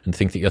 time and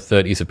think that your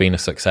 30s have been a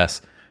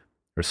success?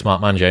 You're a smart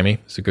man, Jamie.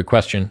 It's a good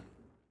question.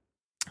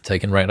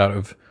 Taken right out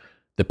of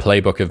the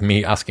playbook of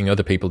me asking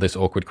other people this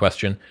awkward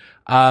question.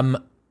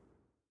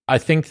 I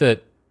think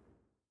that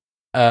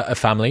a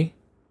family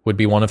would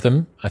be one of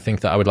them. I think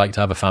that I would like to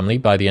have a family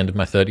by the end of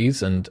my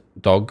 30s and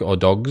dog or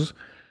dogs,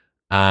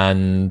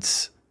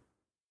 and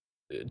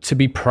to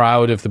be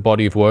proud of the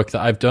body of work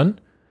that I've done,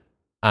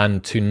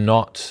 and to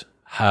not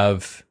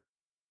have...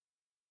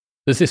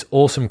 There's this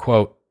awesome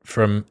quote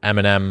from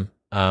Eminem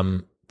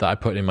that I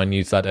put in my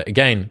newsletter.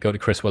 Again, go to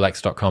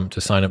chriswillx.com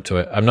to sign up to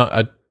it. I'm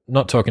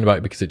not talking about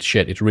it because it's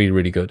shit. It's really,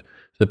 really good.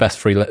 It's the best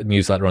free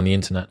newsletter on the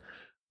internet.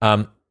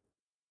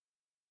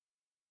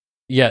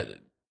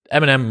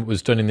 Eminem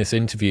was done in this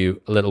interview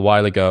a little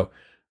while ago,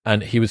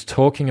 and he was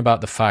talking about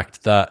the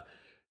fact that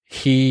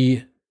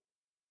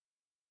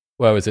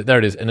where was it? There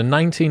it is. In a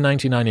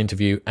 1999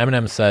 interview,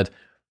 Eminem said,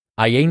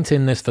 "I ain't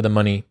in this for the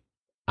money.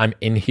 I'm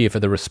in here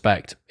for the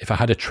respect. If I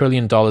had $1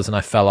 trillion and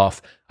I fell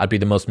off, I'd be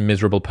the most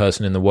miserable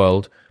person in the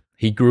world.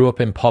 He grew up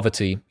in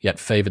poverty, yet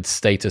favored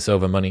status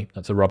over money.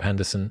 That's a Rob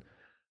Henderson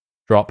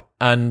drop.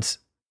 And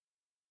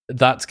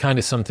that's kind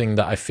of something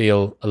that I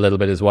feel a little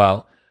bit as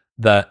well,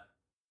 that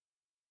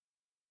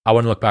I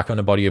want to look back on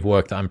a body of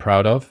work that I'm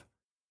proud of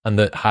and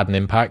that had an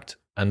impact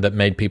and that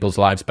made people's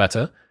lives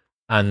better.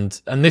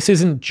 And this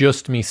isn't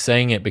just me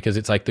saying it because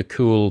it's like the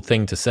cool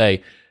thing to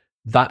say.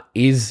 That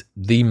is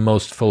the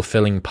most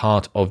fulfilling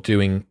part of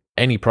doing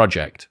any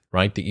project,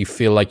 right? That you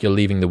feel like you're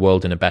leaving the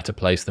world in a better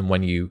place than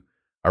when you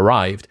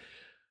arrived.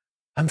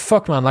 And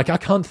fuck, man, like I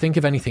can't think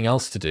of anything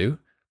else to do.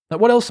 Like,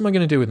 what else am I going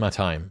to do with my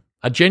time?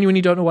 I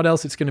genuinely don't know what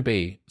else it's going to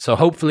be. So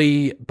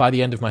hopefully by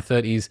the end of my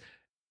 30s,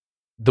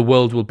 the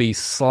world will be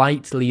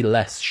slightly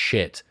less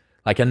shit,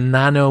 like a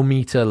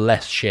nanometer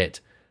less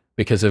shit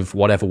because of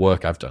whatever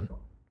work I've done.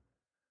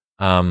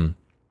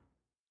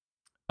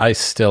 I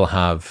still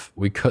have,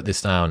 we cut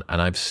this down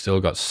and I've still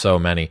got so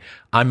many.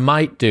 I'm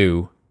going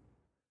to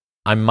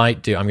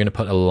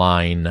put a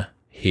line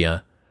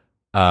here.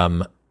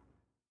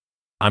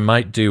 I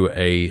might do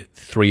a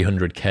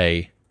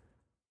 300k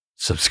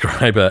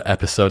subscriber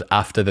episode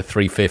after the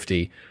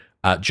 350,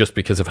 just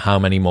because of how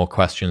many more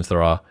questions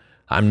there are.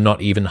 I'm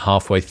not even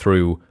halfway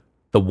through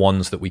the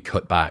ones that we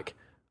cut back.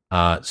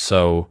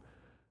 So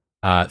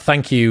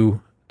thank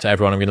you to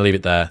everyone. I'm going to leave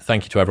it there.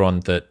 Thank you to everyone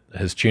that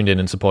has tuned in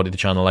and supported the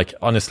channel. Like,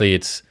 honestly,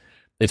 it's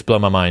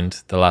blown my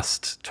mind the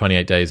last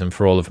 28 days, and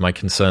for all of my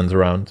concerns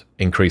around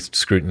increased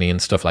scrutiny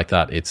and stuff like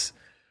that, it's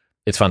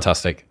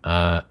fantastic.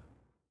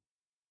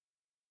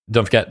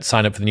 Don't forget,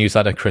 sign up for the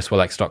newsletter,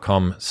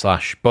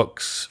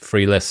 chriswillx.com/books,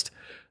 free list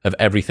of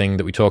everything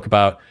that we talk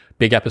about.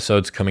 Big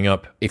episodes coming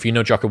up. If you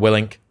know Jocko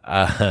Willink,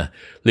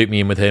 loop me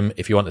in with him.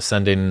 If you want to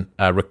send in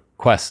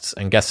requests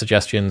and guest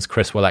suggestions,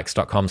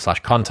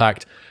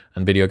 chriswillx.com/contact,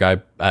 and video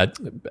guy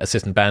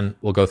assistant Ben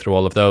will go through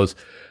all of those.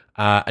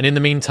 And in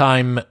the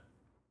meantime,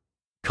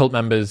 cult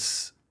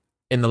members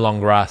in the long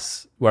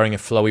grass, wearing a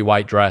flowy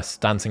white dress,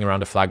 dancing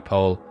around a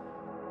flagpole.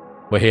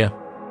 We're here.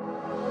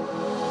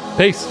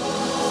 Peace.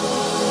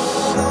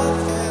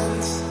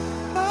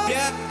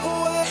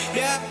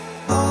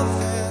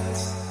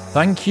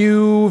 Thank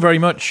you very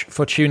much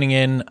for tuning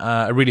in.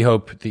 I really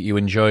hope that you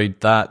enjoyed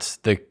that.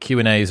 The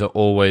Q&As are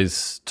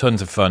always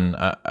tons of fun.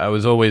 I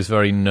was always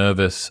very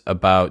nervous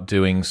about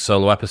doing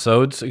solo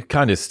episodes. I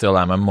kind of still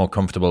am. I'm more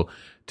comfortable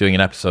doing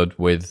an episode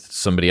with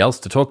somebody else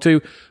to talk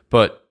to,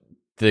 but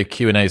the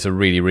Q&As are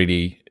really,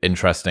 really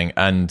interesting.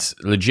 And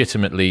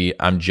legitimately,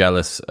 I'm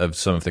jealous of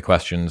some of the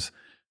questions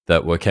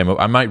that came up.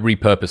 I might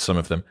repurpose some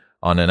of them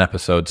on an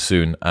episode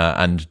soon,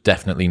 and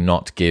definitely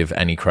not give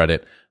any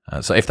credit.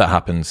 So if that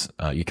happens,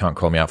 you can't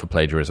call me out for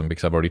plagiarism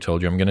because I've already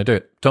told you I'm going to do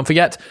it. Don't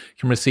forget, you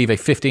can receive a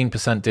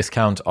 15%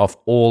 discount off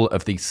all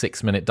of the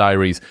 6-minute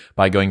diaries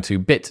by going to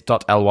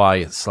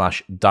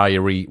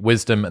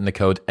bit.ly/diarywisdom and the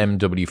code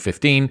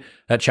MW15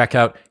 at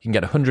checkout. You can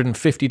get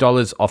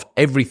 $150 off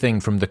everything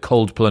from The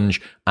Cold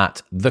Plunge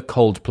at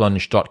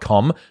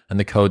thecoldplunge.com and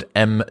the code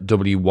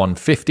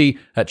MW150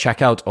 at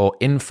checkout, or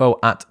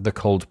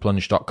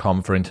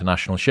info@thecoldplunge.com for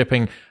international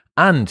shipping.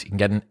 And you can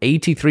get an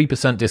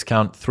 83%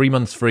 discount, 3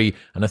 months free,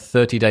 and a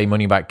 30-day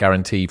money-back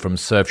guarantee from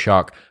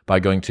Surfshark by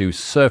going to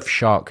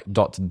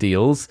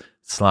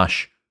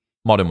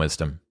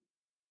surfshark.deals/modernwisdom.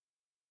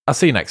 I'll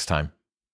see you next time.